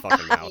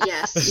fucking mouth.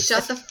 Yes,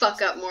 shut the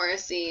fuck up,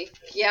 Morrissey.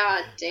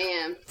 God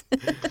damn.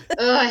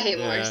 Oh, I hate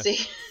Morrissey.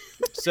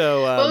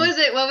 So what was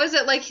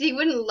it? He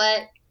wouldn't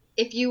let,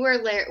 if you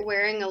were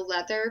wearing a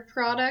leather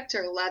product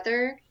or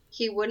leather,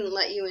 he wouldn't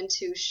let you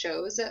into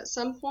shows at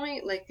some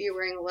point. If you're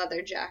wearing a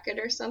leather jacket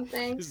or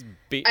something.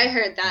 I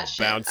heard that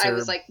shit. I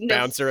was like, no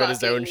bouncer at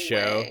his own way.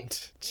 show.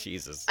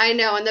 Jesus. I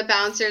know, and the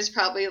bouncer's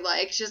probably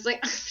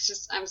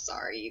I'm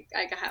sorry,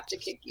 I have to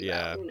kick you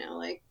out.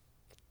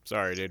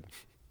 Sorry, dude.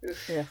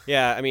 Yeah.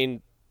 Yeah, I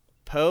mean,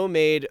 Poe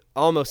made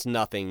almost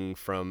nothing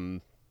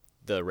from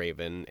The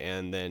Raven,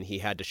 and then he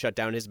had to shut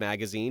down his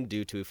magazine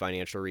due to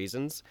financial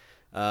reasons.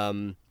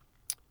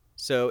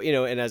 So,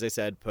 and as I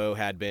said, Poe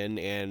had been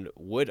and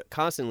would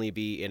constantly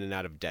be in and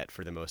out of debt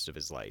for the most of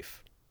his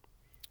life.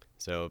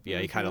 So, yeah,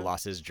 he kind of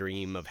lost his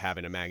dream of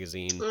having a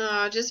magazine.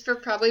 Just for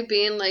probably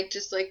being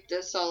just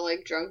this all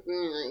drunk,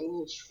 being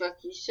what the fuck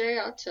you say?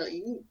 I'll tell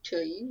you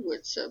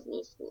what's up.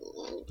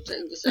 I'll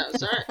take this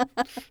outside.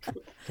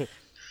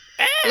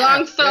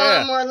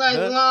 Longfellow, more like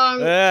long.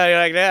 Yeah, you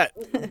like that?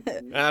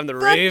 I'm the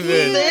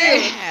Raven.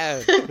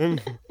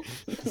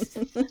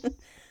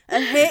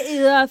 I hate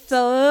you,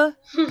 Longfellow.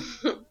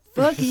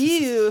 Fuck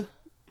you.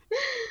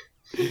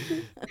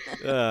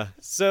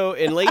 So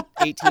in late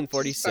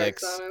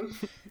 1846, Farts on him.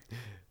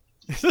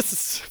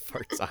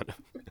 farts on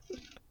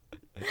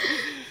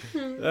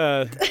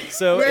him.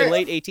 So in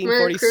late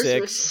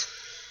 1846,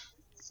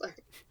 Sorry.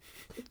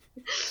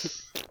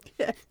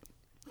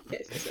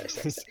 Okay,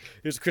 sorry.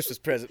 here's a Christmas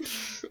present.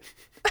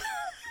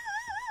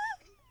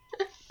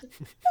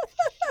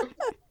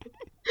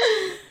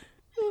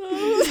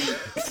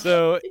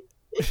 So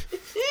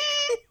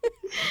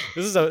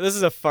this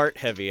is a fart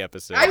heavy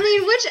episode. I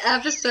mean, which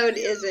episode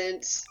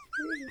isn't?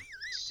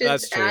 Should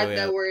That's true, add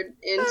yeah. the word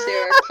into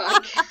our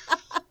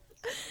podcast.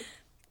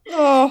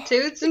 Oh,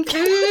 Toots and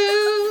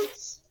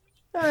toots.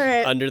 all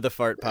right. Under the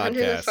Fart Podcast.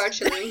 Under the fart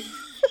chilling.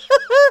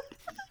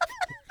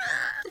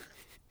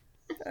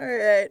 All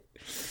right.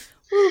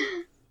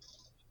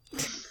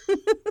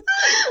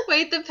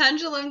 Wait, the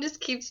pendulum just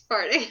keeps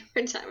farting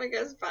every time it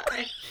goes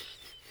by.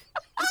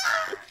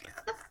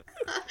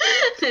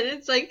 And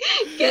it's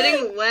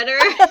getting wetter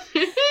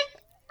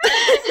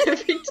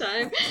every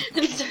time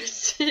and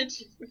starts to...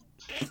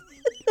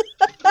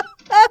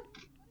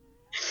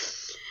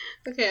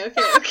 Okay.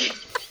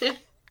 All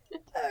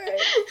right.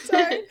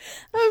 Sorry.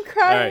 I'm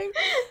crying.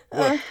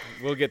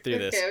 We'll get through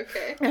this.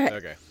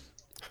 Okay.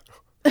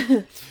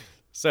 Okay.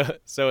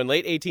 So in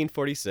late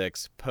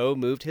 1846, Poe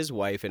moved his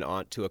wife and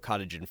aunt to a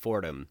cottage in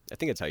Fordham. I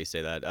think that's how you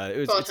say that.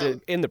 It's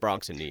in the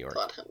Bronx in New York.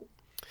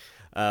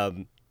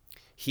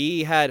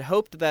 He had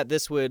hoped that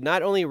this would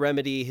not only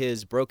remedy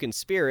his broken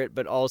spirit,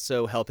 but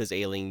also help his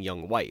ailing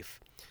young wife.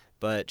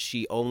 But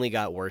she only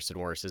got worse and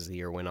worse as the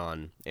year went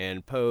on,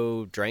 and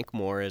Poe drank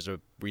more as a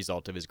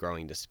result of his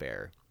growing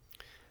despair.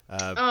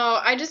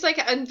 I just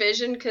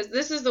envisioned, because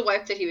this is the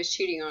wife that he was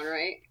cheating on,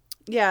 right?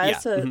 Yeah,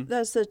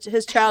 that's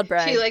his child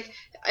bride. He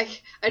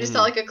I just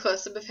saw a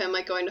close up of him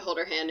going to hold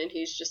her hand, and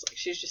she's just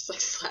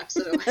slaps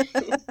it away.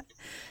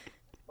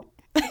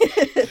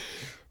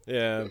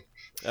 Yeah.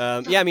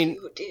 I mean,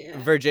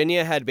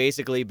 Virginia had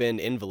basically been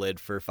invalid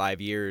for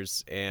 5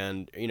 years,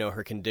 and,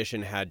 her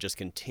condition had just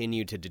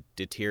continued to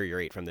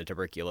deteriorate from the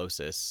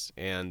tuberculosis.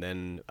 And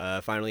then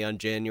finally on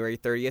January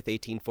 30th,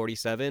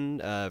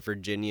 1847,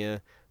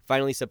 Virginia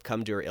finally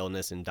succumbed to her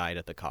illness and died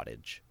at the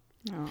cottage.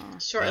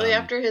 Aww. Shortly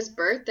after his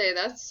birthday.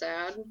 That's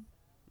sad.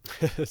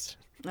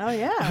 Oh,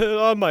 yeah.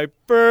 On my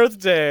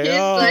birthday.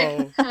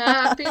 He's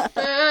happy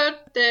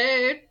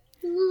birthday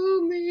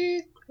to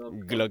me.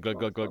 Glug, glug,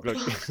 glug, glug, glug.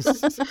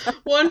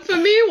 One for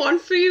me, one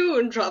for you,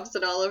 and drops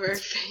it all over her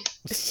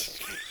face.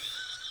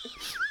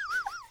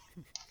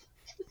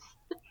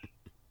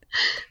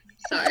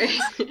 Sorry,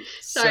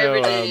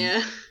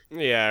 Virginia.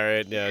 Yeah,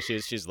 right. Yeah,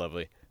 she's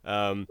lovely.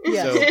 Yeah.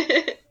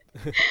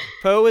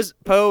 So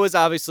Poe was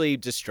obviously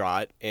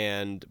distraught,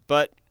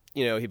 but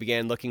he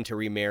began looking to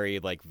remarry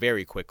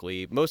very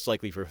quickly, most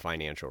likely for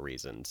financial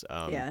reasons.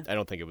 I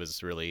don't think it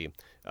was really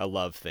a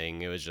love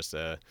thing. It was just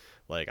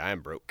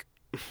I'm broke.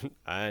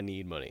 I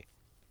need money.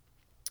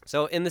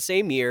 So in the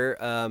same year,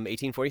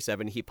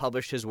 1847, he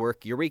published his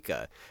work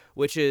Eureka,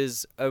 which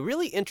is a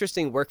really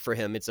interesting work for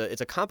him. It's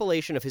a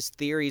compilation of his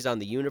theories on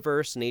the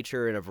universe,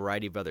 nature, and a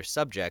variety of other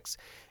subjects.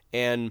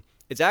 And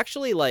it's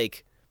actually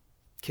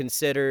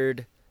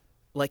considered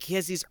he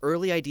has these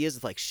early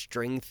ideas of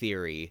string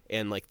theory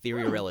and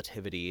theory of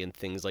relativity and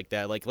things like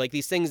that, like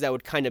these things that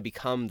would kind of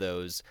become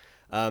those.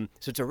 So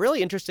it's a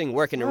really interesting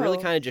work, and it really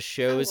kind of just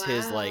shows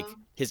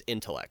his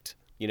intellect.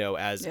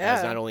 As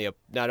not only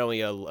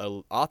a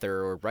author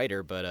or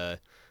writer, but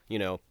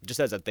just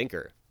as a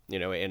thinker,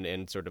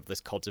 and sort of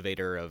this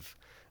cultivator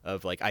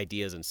of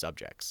ideas and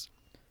subjects.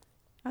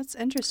 That's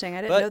interesting.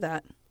 I didn't know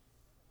that.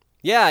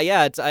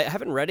 Yeah. I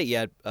haven't read it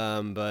yet,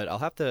 but I'll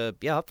have to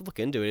look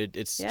into it.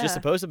 It's just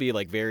supposed to be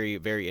very,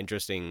 very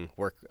interesting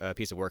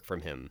piece of work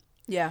from him.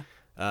 Yeah.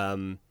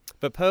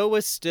 But Poe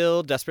was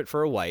still desperate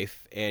for a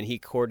wife, and he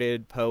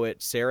courted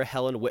poet Sarah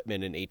Helen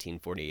Whitman in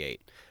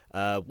 1848.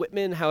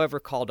 Whitman, however,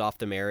 called off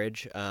the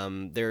marriage.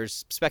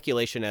 There's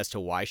speculation as to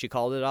why she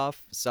called it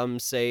off. Some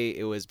say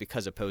it was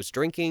because of Poe's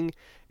drinking,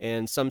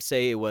 and some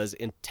say it was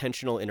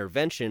intentional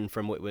intervention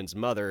from Whitman's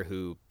mother,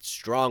 who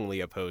strongly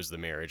opposed the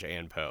marriage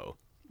and Poe.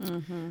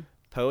 Mm-hmm.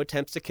 Poe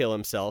attempts to kill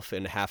himself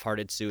in a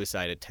half-hearted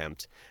suicide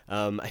attempt.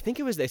 I think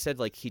they said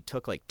he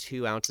took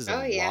 2 ounces of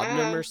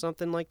laudanum or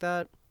something like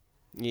that.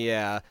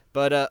 Yeah,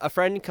 but a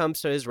friend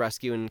comes to his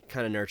rescue and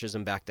kind of nurtures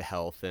him back to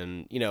health,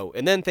 and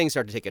and then things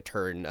start to take a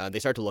turn. They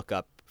start to look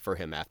up for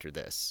him after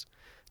this.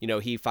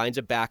 He finds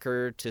a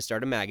backer to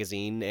start a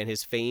magazine, and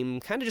his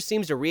fame kind of just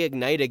seems to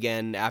reignite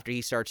again after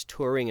he starts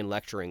touring and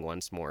lecturing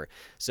once more.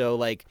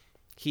 So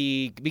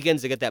he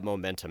begins to get that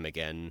momentum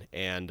again,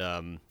 and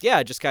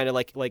just kind of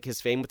like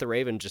his fame with the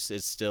Raven just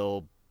is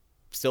still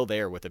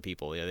there with the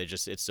people.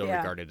 It's still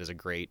regarded as a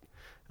great,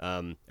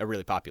 a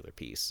really popular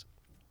piece.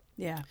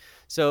 Yeah.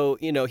 So,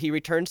 he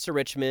returns to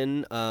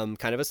Richmond,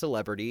 kind of a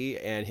celebrity,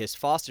 and his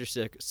foster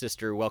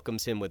sister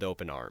welcomes him with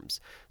open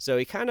arms. So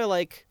he kind of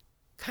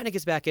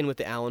gets back in with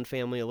the Allen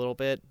family a little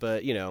bit,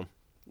 but,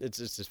 it's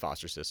his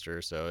foster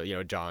sister. So,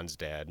 John's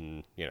dead,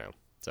 and,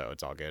 so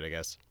it's all good, I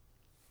guess.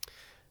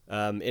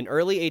 In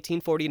early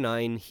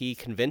 1849, he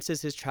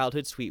convinces his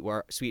childhood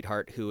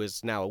sweetheart, who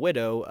is now a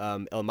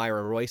widow,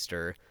 Elmira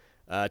Royster,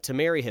 to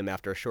marry him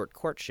after a short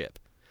courtship.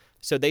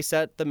 So they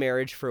set the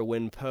marriage for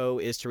when Poe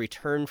is to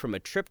return from a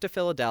trip to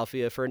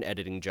Philadelphia for an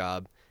editing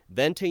job,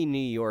 then to New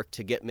York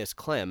to get Miss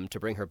Clem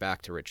to bring her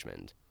back to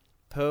Richmond.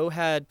 Poe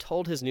had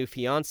told his new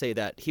fiancée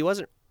that he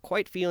wasn't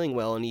quite feeling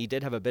well and he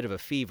did have a bit of a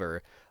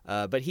fever,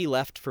 but he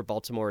left for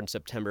Baltimore in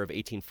September of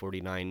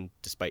 1849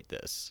 despite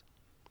this.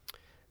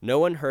 No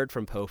one heard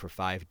from Poe for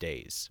 5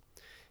 days.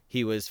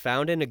 He was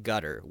found in a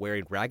gutter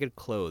wearing ragged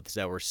clothes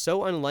that were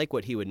so unlike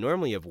what he would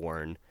normally have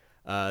worn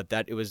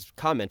that it was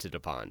commented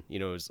upon.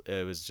 It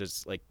was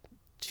just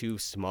too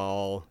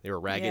small. They were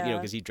ragged,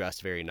 because he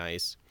dressed very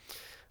nice.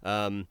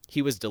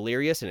 He was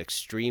delirious and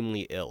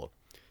extremely ill,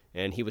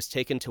 and he was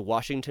taken to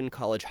Washington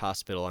College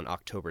Hospital on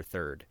October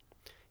 3rd.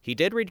 He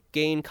did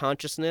regain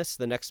consciousness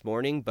the next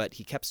morning, but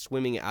he kept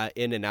swimming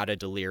in and out of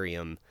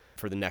delirium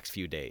for the next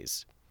few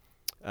days.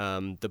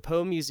 The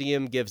Poe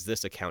Museum gives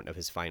this account of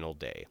his final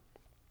day.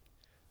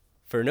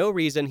 For no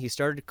reason, he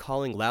started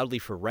calling loudly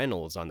for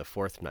Reynolds on the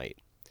 4th night.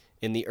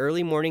 In the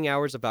early morning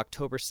hours of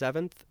October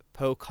 7th,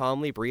 Poe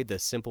calmly breathed a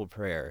simple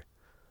prayer,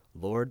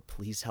 "Lord,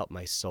 please help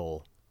my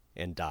soul,"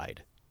 and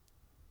died.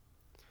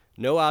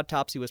 No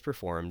autopsy was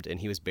performed, and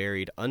he was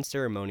buried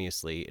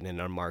unceremoniously in an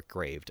unmarked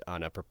grave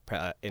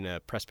in a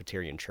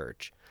Presbyterian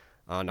church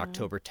on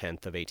October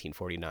 10th of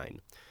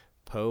 1849.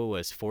 Poe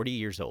was 40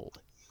 years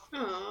old.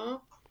 Aww.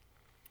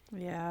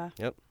 Yeah.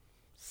 Yep.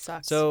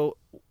 Sucks. So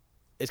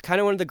it's kind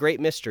of one of the great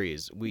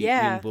mysteries. We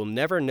will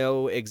never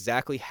know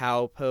exactly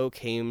how Poe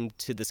came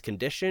to this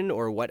condition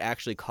or what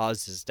actually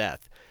caused his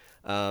death.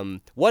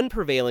 One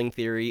prevailing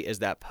theory is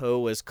that Poe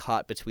was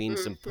caught between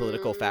some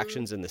political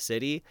factions in the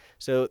city.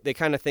 So they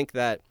kind of think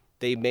that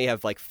they may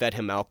have like fed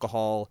him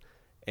alcohol,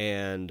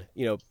 and,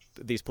 you know,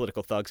 these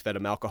political thugs fed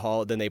him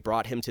alcohol. Then they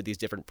brought him to these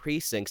different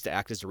precincts to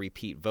act as a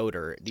repeat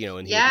voter, you know,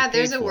 and he would be paid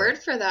there's a for word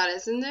it. for that,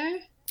 isn't there?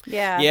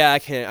 Yeah. Yeah,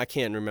 I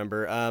can't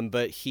remember.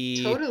 But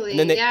he Totally, and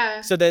then they,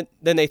 yeah. So then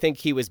they think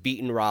he was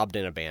beaten, robbed,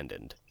 and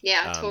abandoned.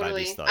 Yeah, by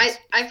totally. these thugs.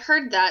 I've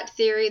heard that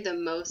theory the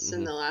most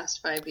in the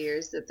last 5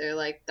 years, that they're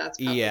like, that's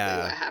probably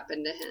Yeah. what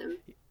happened to him.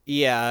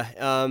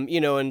 Yeah, you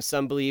know, and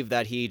some believe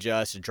that he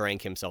just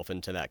drank himself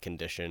into that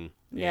condition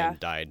and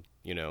died,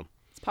 you know.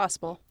 It's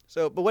possible.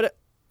 So, but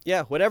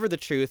whatever the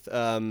truth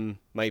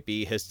might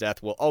be, his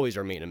death will always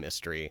remain a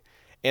mystery.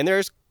 And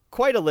there's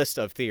quite a list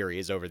of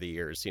theories over the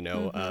years, you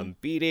know,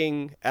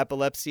 beating,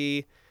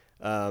 epilepsy,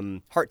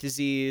 heart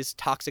disease,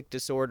 toxic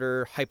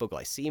disorder,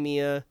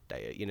 hypoglycemia,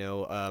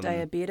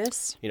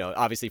 Diabetes. You know,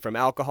 obviously from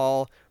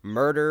alcohol,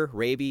 murder,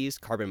 rabies,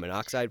 carbon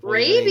monoxide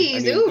poisoning.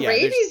 Rabies. I mean,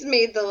 Rabies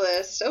made the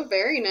list. Oh,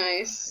 very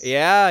nice.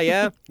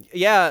 Yeah.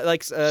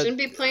 Like Shouldn't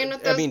be playing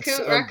with those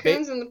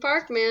raccoons in the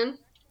park, man.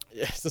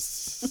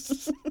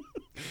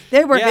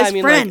 They were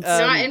his friends.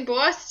 Not in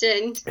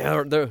Boston.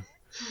 Yeah,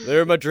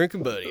 they're my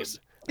drinking buddies.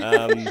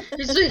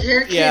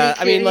 Yeah,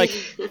 I mean, like,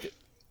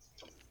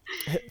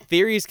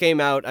 theories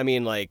came out, I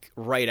mean, like,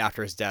 right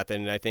after his death,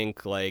 and I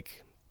think,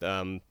 like,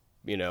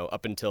 you know,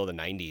 up until the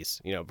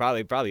 90s, you know,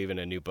 probably even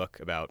a new book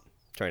about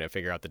trying to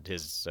figure out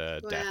his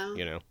death,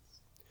 you know.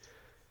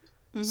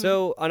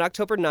 So, on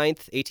October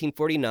 9th,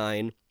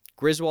 1849,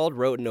 Griswold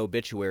wrote an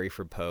obituary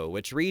for Poe,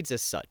 which reads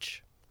as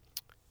such.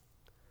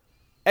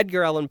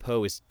 Edgar Allan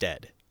Poe is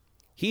dead.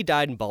 He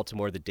died in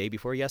Baltimore the day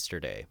before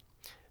yesterday.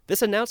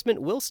 This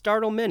announcement will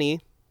startle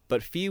many,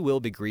 but few will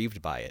be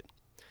grieved by it.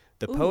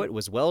 The poet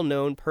was well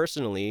known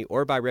personally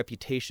or by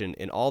reputation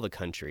in all the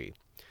country.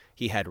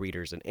 He had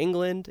readers in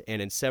England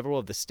and in several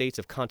of the states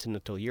of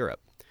continental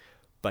Europe,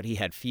 but he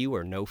had few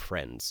or no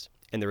friends,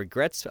 and the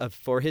regrets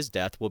for his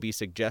death will be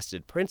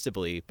suggested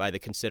principally by the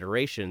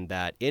consideration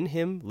that in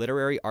him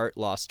literary art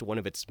lost one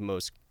of its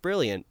most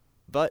brilliant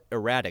but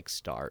erratic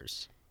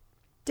stars.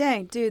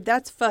 Dang, dude,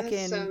 that's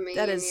fucking, so mean,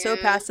 that is so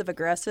passive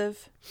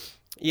aggressive.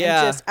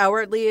 Yeah. And just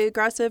outwardly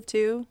aggressive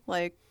too.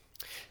 Like,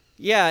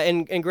 yeah,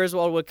 and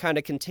Griswold would kind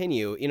of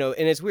continue, you know,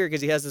 and it's weird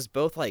because he has this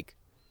both like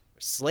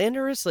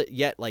slanderous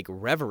yet like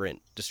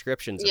reverent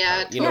descriptions of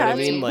Poe. You know what I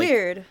mean? It's like,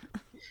 weird.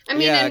 I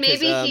mean, Yeah, and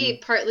maybe 'cause, he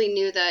partly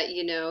knew that,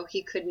 you know,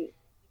 he couldn't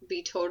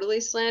be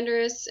totally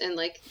slanderous, and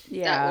like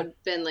that would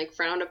have been like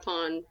frowned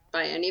upon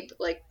by any,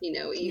 like, you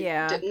know,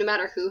 no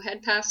matter who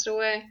had passed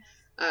away.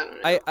 I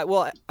don't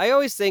know. I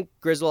always think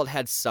Griswold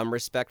had some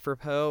respect for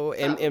Poe,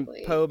 and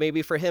Poe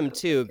maybe for him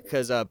too,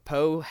 because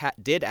Poe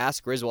did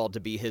ask Griswold to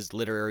be his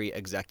literary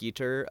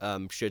executor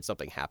should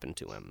something happen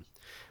to him,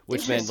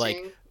 which meant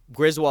like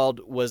Griswold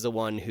was the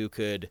one who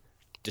could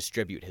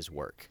distribute his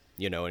work,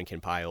 you know, and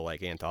compile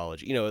like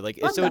anthology, you know, like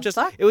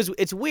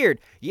it's weird.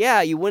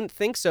 Yeah, you wouldn't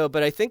think so,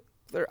 but I think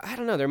I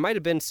don't know, there might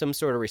have been some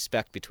sort of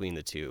respect between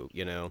the two,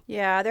 you know.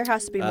 Yeah, there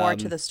has to be more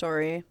to the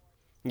story.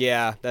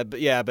 Yeah, but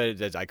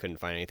I couldn't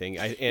find anything.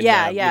 You know,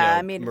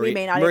 I mean, we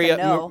may not even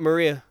know.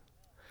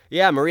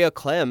 Maria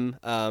Clem,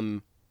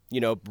 you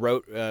know,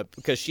 wrote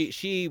because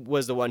she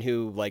was the one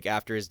who, like,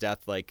 after his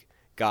death, like,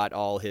 got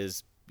all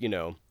his, you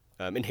know,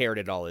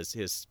 inherited all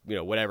his you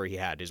know, whatever he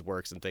had, his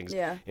works and things.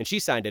 Yeah. And she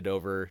signed it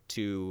over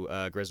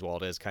to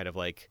Griswold as kind of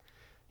like,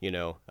 you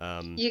know,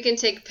 you can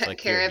take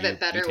care of it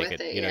better with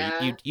it. You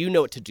know, you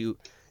know what to do.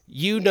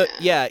 You know,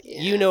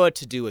 you know what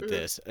to do with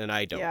this, and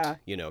I don't.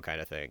 You know,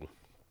 kind of thing.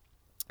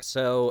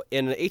 So,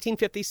 in an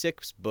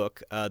 1856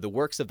 book, The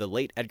Works of the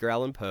Late Edgar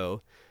Allan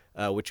Poe,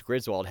 which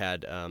Griswold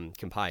had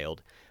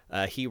compiled,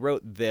 he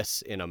wrote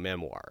this in a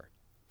memoir,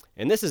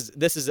 and this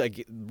is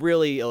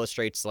really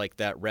illustrates like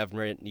that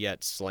reverent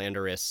yet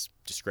slanderous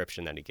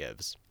description that he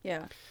gives.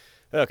 Yeah.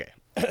 Okay,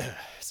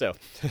 so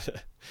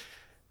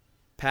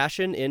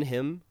passion in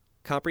him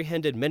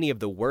comprehended many of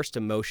the worst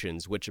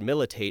emotions which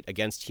militate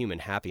against human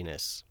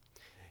happiness.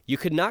 You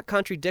could not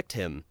contradict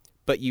him,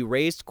 but you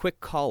raised quick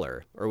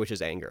choler, or which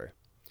is anger.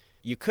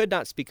 You could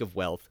not speak of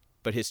wealth,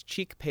 but his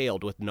cheek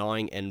paled with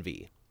gnawing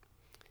envy.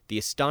 The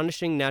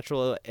astonishing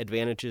natural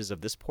advantages of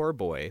this poor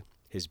boy,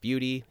 his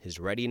beauty, his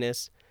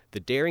readiness,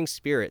 the daring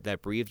spirit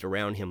that breathed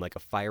around him like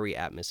a fiery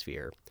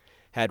atmosphere,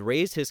 had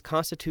raised his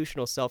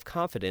constitutional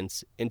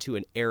self-confidence into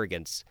an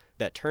arrogance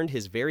that turned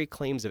his very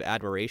claims of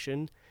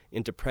admiration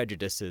into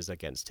prejudices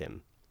against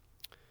him.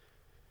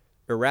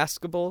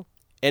 Irascible,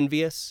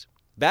 envious,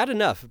 bad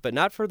enough, but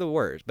not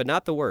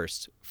the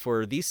worst,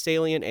 for these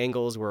salient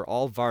angles were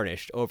all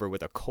varnished over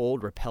with a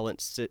cold,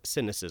 repellent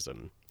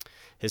cynicism.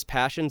 His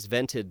passions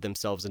vented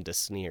themselves into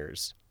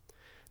sneers.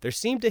 There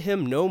seemed to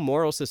him no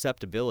moral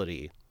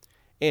susceptibility,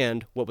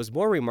 and, what was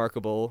more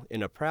remarkable,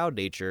 in a proud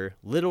nature,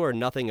 little or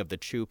nothing of the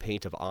true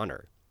paint of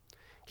honor.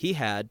 He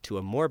had, to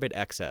a morbid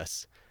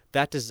excess,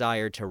 that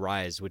desire to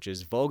rise which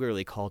is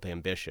vulgarly called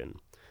ambition,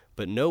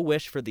 but no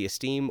wish for the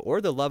esteem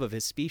or the love of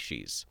his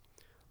species,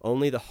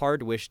 only the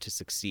hard wish to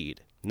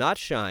succeed, not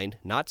shine,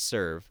 not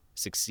serve,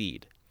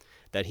 succeed,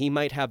 that he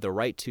might have the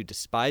right to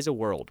despise a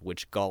world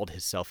which galled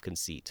his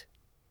self-conceit.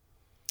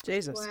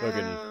 Jesus. Wow.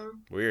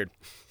 Fucking weird.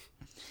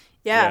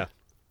 Yeah.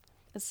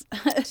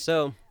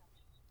 So,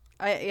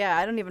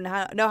 I don't even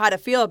know how to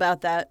feel about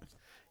that.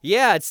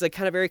 yeah, it's like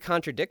kind of very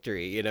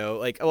contradictory,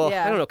 like, well,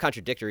 Yeah. I don't know if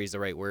contradictory is the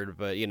right word,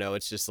 but,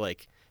 it's just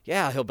like,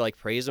 yeah, he'll like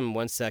praise him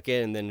 1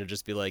 second and then it'll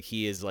just be like,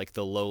 he is like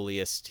the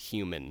lowliest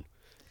human,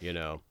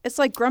 It's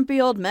like grumpy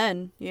old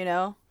men,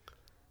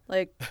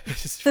 like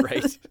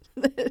right.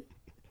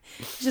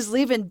 just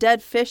leaving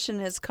dead fish in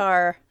his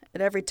car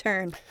at every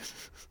turn.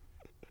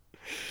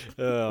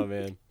 Oh,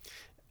 man.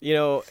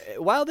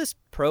 While this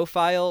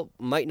profile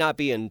might not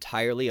be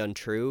entirely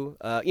untrue,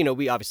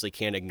 we obviously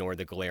can't ignore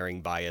the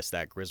glaring bias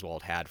that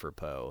Griswold had for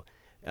Poe.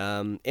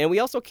 And we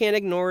also can't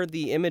ignore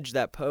the image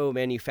that Poe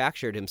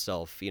manufactured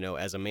himself,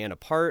 as a man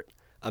apart,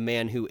 a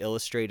man who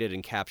illustrated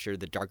and captured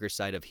the darker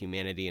side of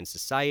humanity and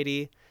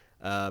society,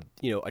 a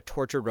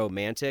tortured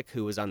romantic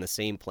who was on the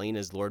same plane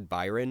as Lord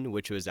Byron,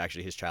 which was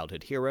actually his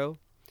childhood hero,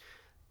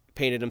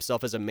 painted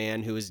himself as a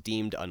man who was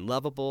deemed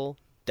unlovable,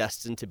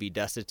 destined to be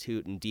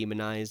destitute and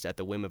demonized at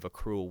the whim of a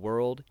cruel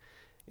world,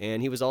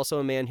 and he was also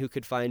a man who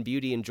could find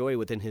beauty and joy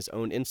within his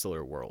own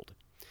insular world.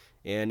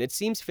 And it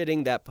seems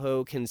fitting that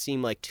Poe can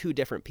seem like two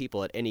different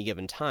people at any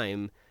given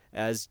time,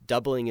 as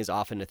doubling is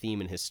often a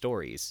theme in his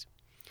stories.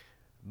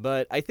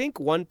 But I think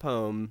one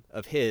poem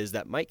of his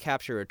that might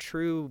capture a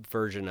true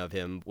version of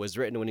him was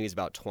written when he was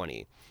about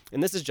 20,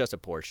 and this is just a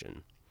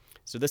portion.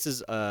 So this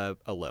is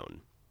Alone.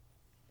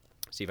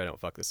 See if I don't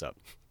fuck this up.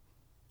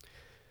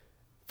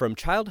 From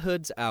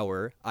childhood's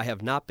hour, I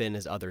have not been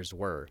as others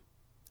were.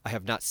 I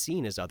have not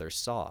seen as others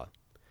saw.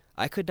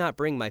 I could not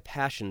bring my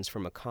passions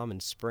from a common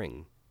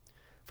spring.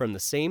 From the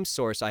same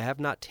source I have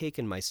not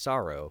taken my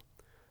sorrow.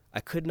 I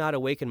could not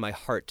awaken my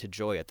heart to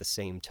joy at the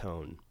same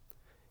tone.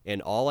 In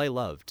all I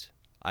loved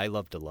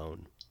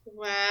alone.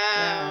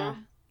 Wow.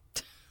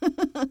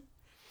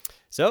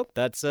 So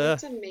that's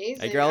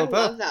amazing. Edgar Allan I Poe.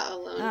 love that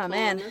Alone. Oh, poem.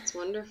 man. That's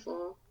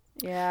wonderful.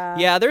 Yeah.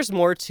 Yeah, there's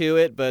more to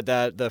it, but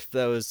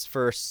those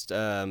first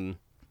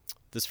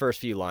this first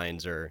few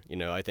lines are,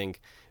 I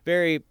think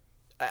very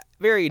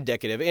very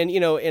indicative. And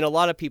and a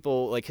lot of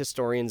people, like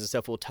historians and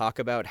stuff, will talk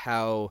about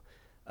how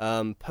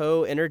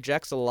Poe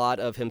interjects a lot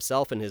of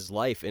himself and his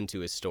life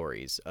into his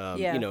stories.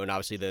 Yeah. And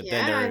obviously then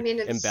Yeah, they're I mean,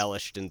 it's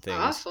embellished and things.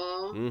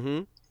 Awful.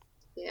 Mm-hmm.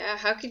 Yeah,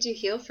 how could you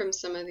heal from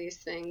some of these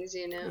things,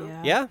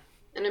 Yeah.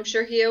 And I'm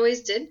sure he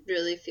always did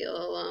really feel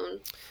alone.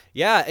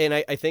 Yeah, and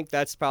I think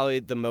that's probably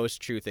the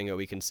most true thing that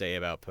we can say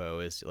about Poe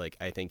is, like,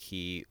 I think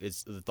he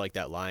is like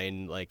that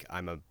line, like,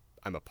 I'm a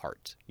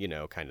part,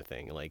 kind of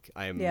thing. Like,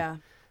 I'm, Yeah.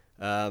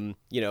 I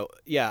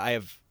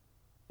have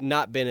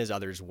not been as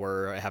others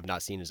were. I have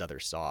not seen as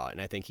others saw.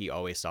 And I think he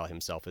always saw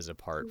himself as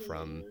apart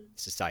from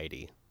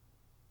society.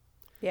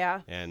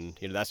 Yeah. And,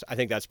 I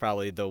think that's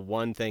probably the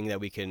one thing that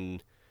we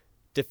can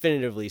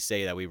definitively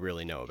say that we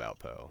really know about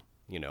Poe,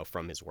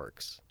 from his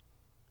works.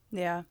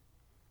 Yeah.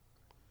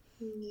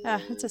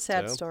 It's a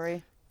sad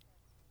story.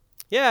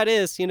 Yeah, it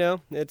is.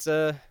 It's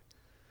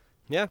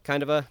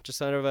kind of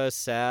a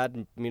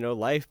sad,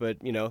 life, but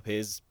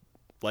his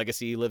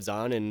legacy lives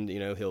on, and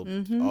he'll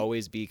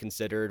always be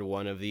considered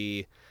one of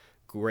the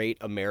great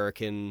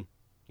American,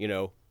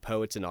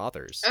 poets and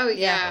authors. Oh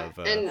yeah,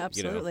 and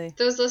absolutely.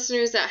 Those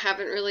listeners that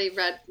haven't really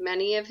read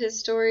many of his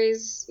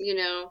stories,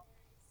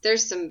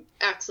 there's some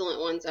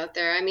excellent ones out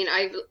there. I mean,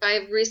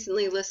 I've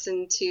recently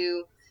listened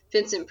to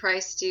Vincent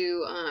Price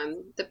do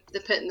the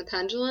Pit and the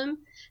Pendulum,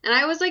 and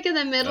I was like in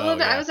the middle of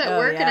it. Yeah. I was at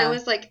work and I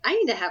was like, I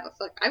need to have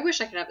I wish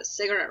I could have a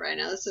cigarette right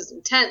now. This is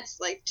intense.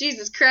 Like,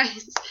 Jesus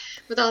Christ,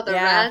 with all the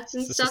rats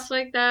and stuff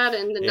like that,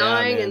 and the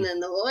gnawing, man. and then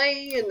the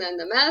loy, and then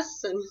the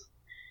mess, and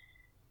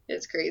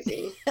it's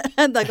crazy.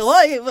 And like,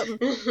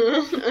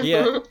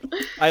 Yeah,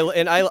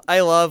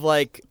 I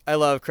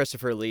love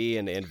Christopher Lee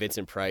and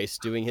Vincent Price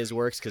doing his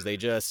works, because they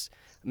just,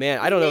 man,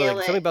 I don't know,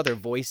 like, something about their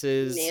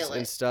voices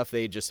and stuff.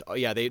 They just,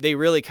 they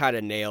really kind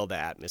of nail the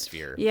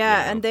atmosphere.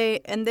 Yeah, and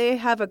they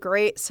have a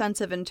great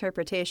sense of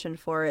interpretation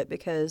for it,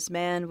 because,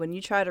 man, when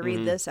you try to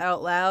read this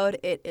out loud,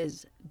 it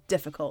is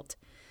difficult.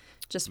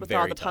 Just with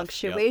all the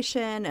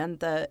punctuation and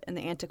the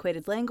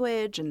antiquated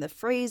language and the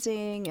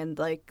phrasing and,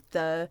 like,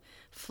 the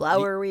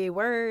flowery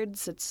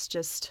words, it's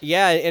just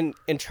and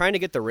trying to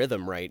get the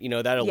rhythm right.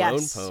 That Alone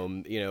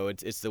poem,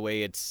 it's the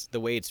way it's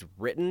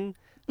written.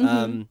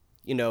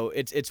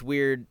 It's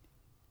weird.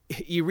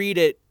 You read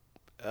it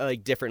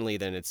like differently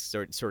than it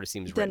sort of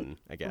seems written,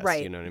 I guess.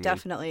 Right. You know what I mean?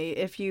 Definitely.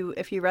 If you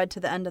read to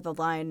the end of the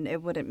line,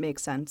 it wouldn't make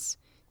sense.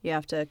 You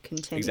have to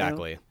continue.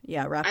 Exactly.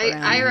 Yeah, wrap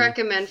around. I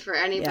recommend for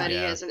anybody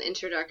Yeah. as an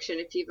introduction,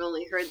 if you've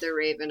only heard The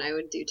Raven, I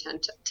would do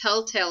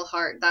Telltale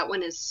Heart. That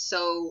one is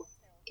so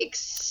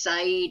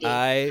exciting.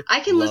 I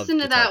can love listen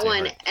to the that Telltale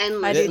one Heart.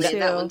 endlessly. I do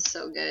That too. one's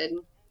so good.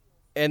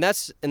 And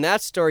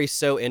that story's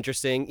so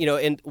interesting. You know,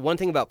 and one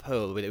thing about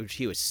Poe, which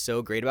he was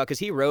so great about, because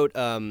he wrote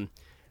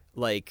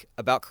like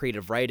about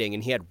creative writing,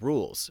 and he had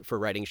rules for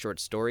writing short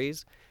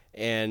stories.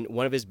 And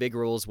one of his big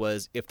rules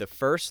was if the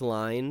first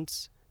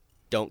lines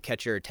don't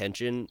catch your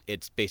attention,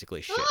 it's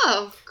basically shit.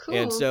 Oh, cool.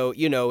 And so,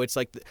 you know, it's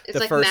like it's the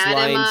like first Mad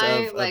Am lines I?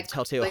 of Like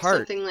Telltale like Heart.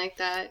 something like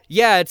that.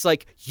 Yeah, it's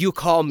like, you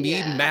call me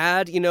Yeah.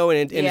 mad, you know, and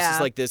it's Yeah.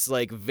 just like this,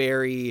 like,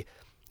 very,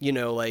 you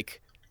know,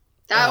 like,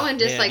 That oh, one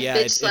just man, like yeah,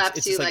 bitch it's slaps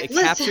just you like, like it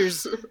listen.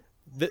 captures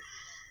the.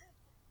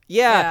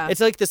 Yeah, Yeah.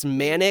 it's like this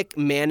manic,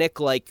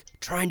 like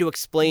trying to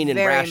explain and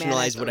Very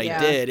rationalize manic, what yeah.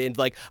 I did, and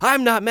like,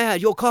 I'm not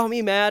mad, you'll call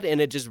me mad, and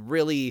it just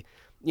really,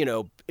 you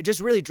know, it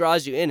just really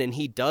draws you in, and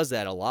he does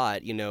that a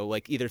lot, you know,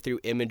 like either through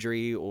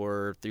imagery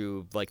or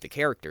through like the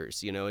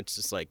characters, you know, it's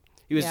just like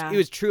he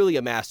was truly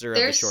a master of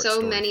the There's short so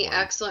story many form.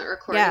 excellent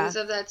recordings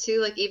of that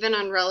too. Like even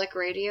on Relic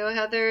Radio,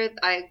 Heather,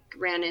 I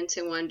ran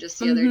into one just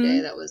the other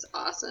day that was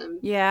awesome.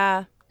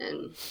 Yeah.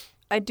 And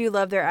I do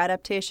love their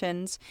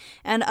adaptations.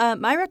 And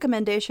my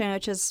recommendation,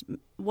 which is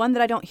one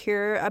that I don't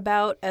hear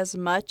about as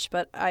much,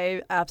 but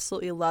I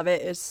absolutely love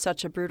it, is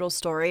such a brutal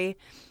story.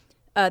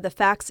 The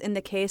Facts in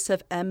the Case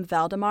of M.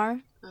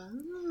 Valdemar.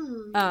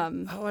 Oh, I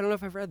don't know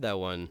if I've read that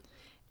one.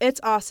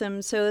 It's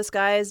awesome. So this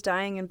guy is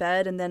dying in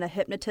bed, and then a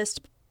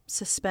hypnotist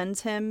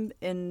suspends him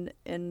in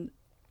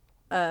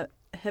a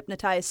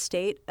hypnotized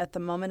state at the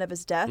moment of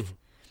his death.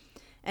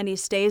 And he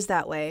stays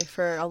that way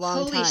for a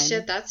long time. holy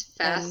shit, that's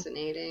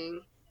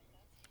fascinating.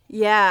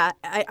 Yeah,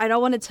 I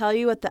don't want to tell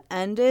you what the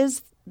end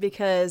is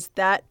because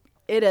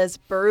it is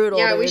brutal.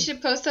 Yeah, we dude.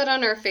 should post that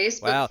on our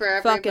Facebook Wow. for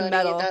everybody. Fucking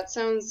metal. That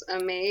sounds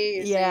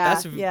amazing. Yeah,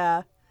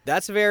 That's-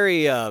 That's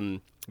very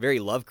very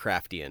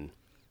Lovecraftian.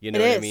 You know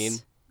it what is. I mean?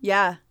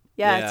 Yeah,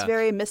 Yeah. it's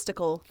very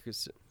mystical.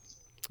 'Cause-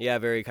 Yeah,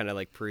 very kind of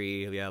like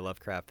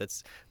Lovecraft.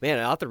 That's, man,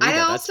 I'll have to read I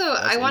that. also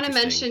That's I want to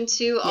interesting. mention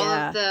too all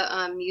Yeah. of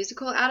the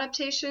musical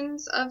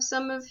adaptations of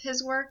some of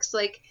his works.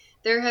 Like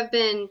there have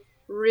been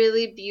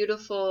really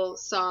beautiful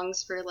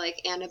songs for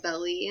like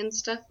Annabelle and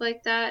stuff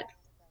like that.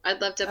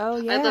 I'd love to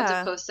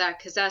yeah. post that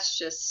because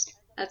that's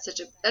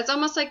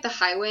almost like the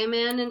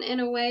Highwayman in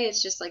a way.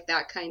 It's just like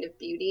that kind of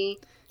beauty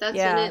that's in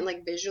Yeah. it,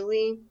 like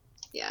visually.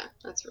 Yeah,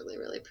 that's really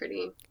really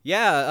pretty.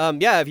 Yeah,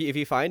 if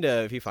you find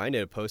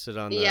it, post it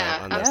on the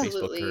Yeah, Facebook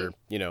absolutely. or,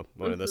 you know,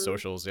 one of the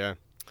socials. Yeah.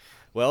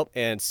 Well,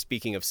 and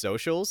speaking of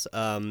socials,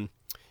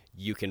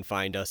 you can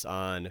find us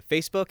on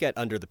Facebook at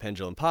Under the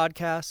Pendulum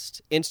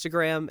Podcast,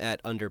 Instagram at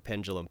Under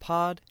Pendulum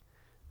Pod,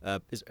 or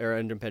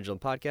Under Pendulum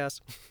Podcast,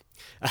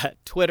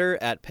 Twitter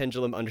at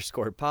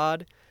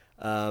Pendulum_pod.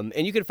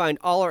 And you can find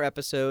all our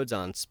episodes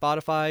on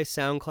Spotify,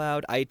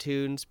 SoundCloud,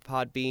 iTunes,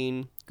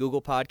 Podbean,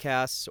 Google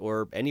Podcasts,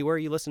 or anywhere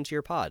you listen to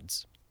your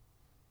pods.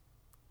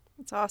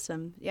 It's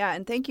awesome. Yeah,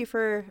 and thank you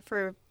for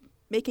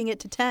making it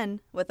to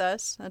 10 with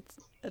us.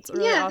 That's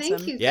really Yeah, awesome.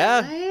 thank you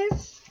Yeah.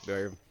 guys.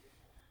 Very.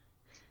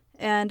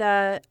 And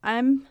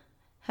I'm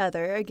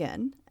Heather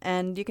again,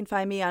 and you can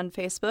find me on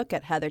Facebook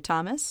at Heather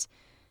Thomas,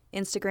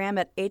 Instagram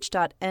at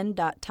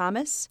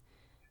h.n.thomas,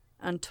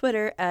 on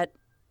Twitter at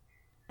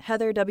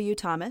Heather W.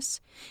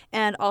 Thomas.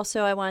 And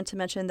also I wanted to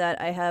mention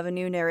that I have a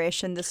new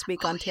narration this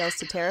week on Tales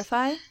to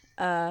Terrify.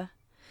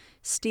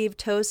 Steve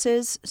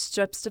Tose's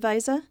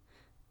Stripsdivisa.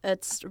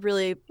 It's a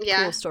really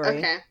cool story.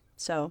 Okay.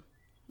 So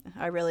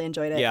I really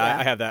enjoyed it. Yeah,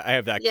 I have that. I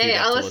have that. Yeah, queued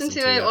up I'll to listen to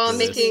it after while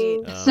this.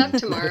 making stuff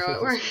tomorrow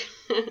at work.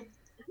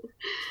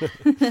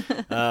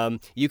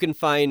 You can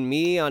find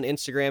me on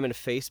Instagram and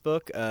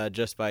Facebook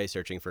just by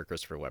searching for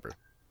Christopher Weber.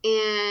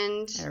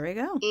 And There we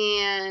go.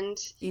 and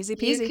Easy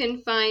peasy. you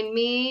can find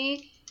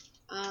me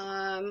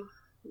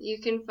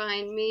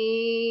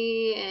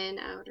in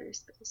outer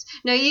space.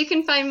 No, you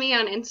can find me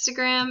on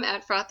Instagram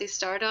at Frothy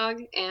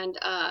Stardog and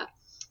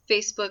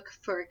Facebook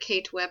for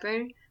Kate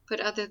Weber. But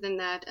other than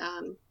that,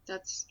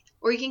 that's,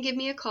 or you can give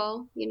me a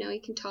call. You know,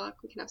 you can talk.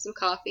 We can have some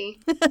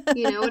coffee.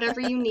 You know, whatever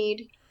you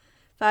need.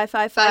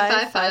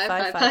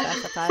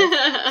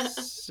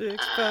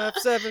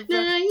 555-555-555.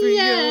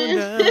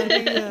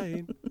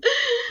 6575309.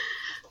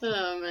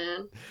 Oh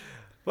man.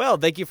 Well,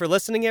 thank you for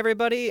listening,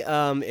 everybody.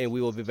 And we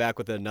will be back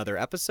with another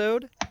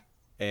episode.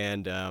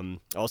 And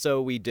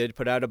also, we did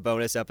put out a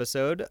bonus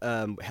episode.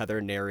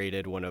 Heather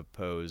narrated one of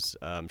Poe's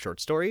short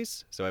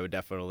stories, so I would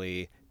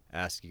definitely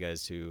ask you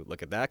guys to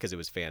look at that because it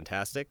was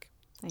fantastic.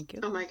 Thank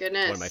you. Oh my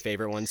goodness. One of my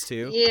favorite ones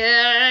too.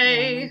 Yeah,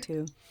 Yay. me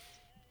too.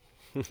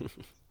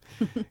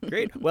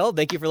 Great. Well,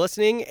 thank you for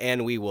listening,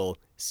 and we will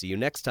see you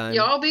next time.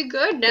 Y'all be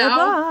good now.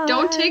 Goodbye.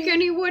 Don't take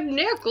any wood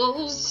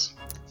nickels.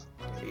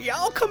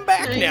 Y'all come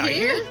back now.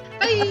 Yeah.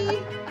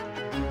 Bye.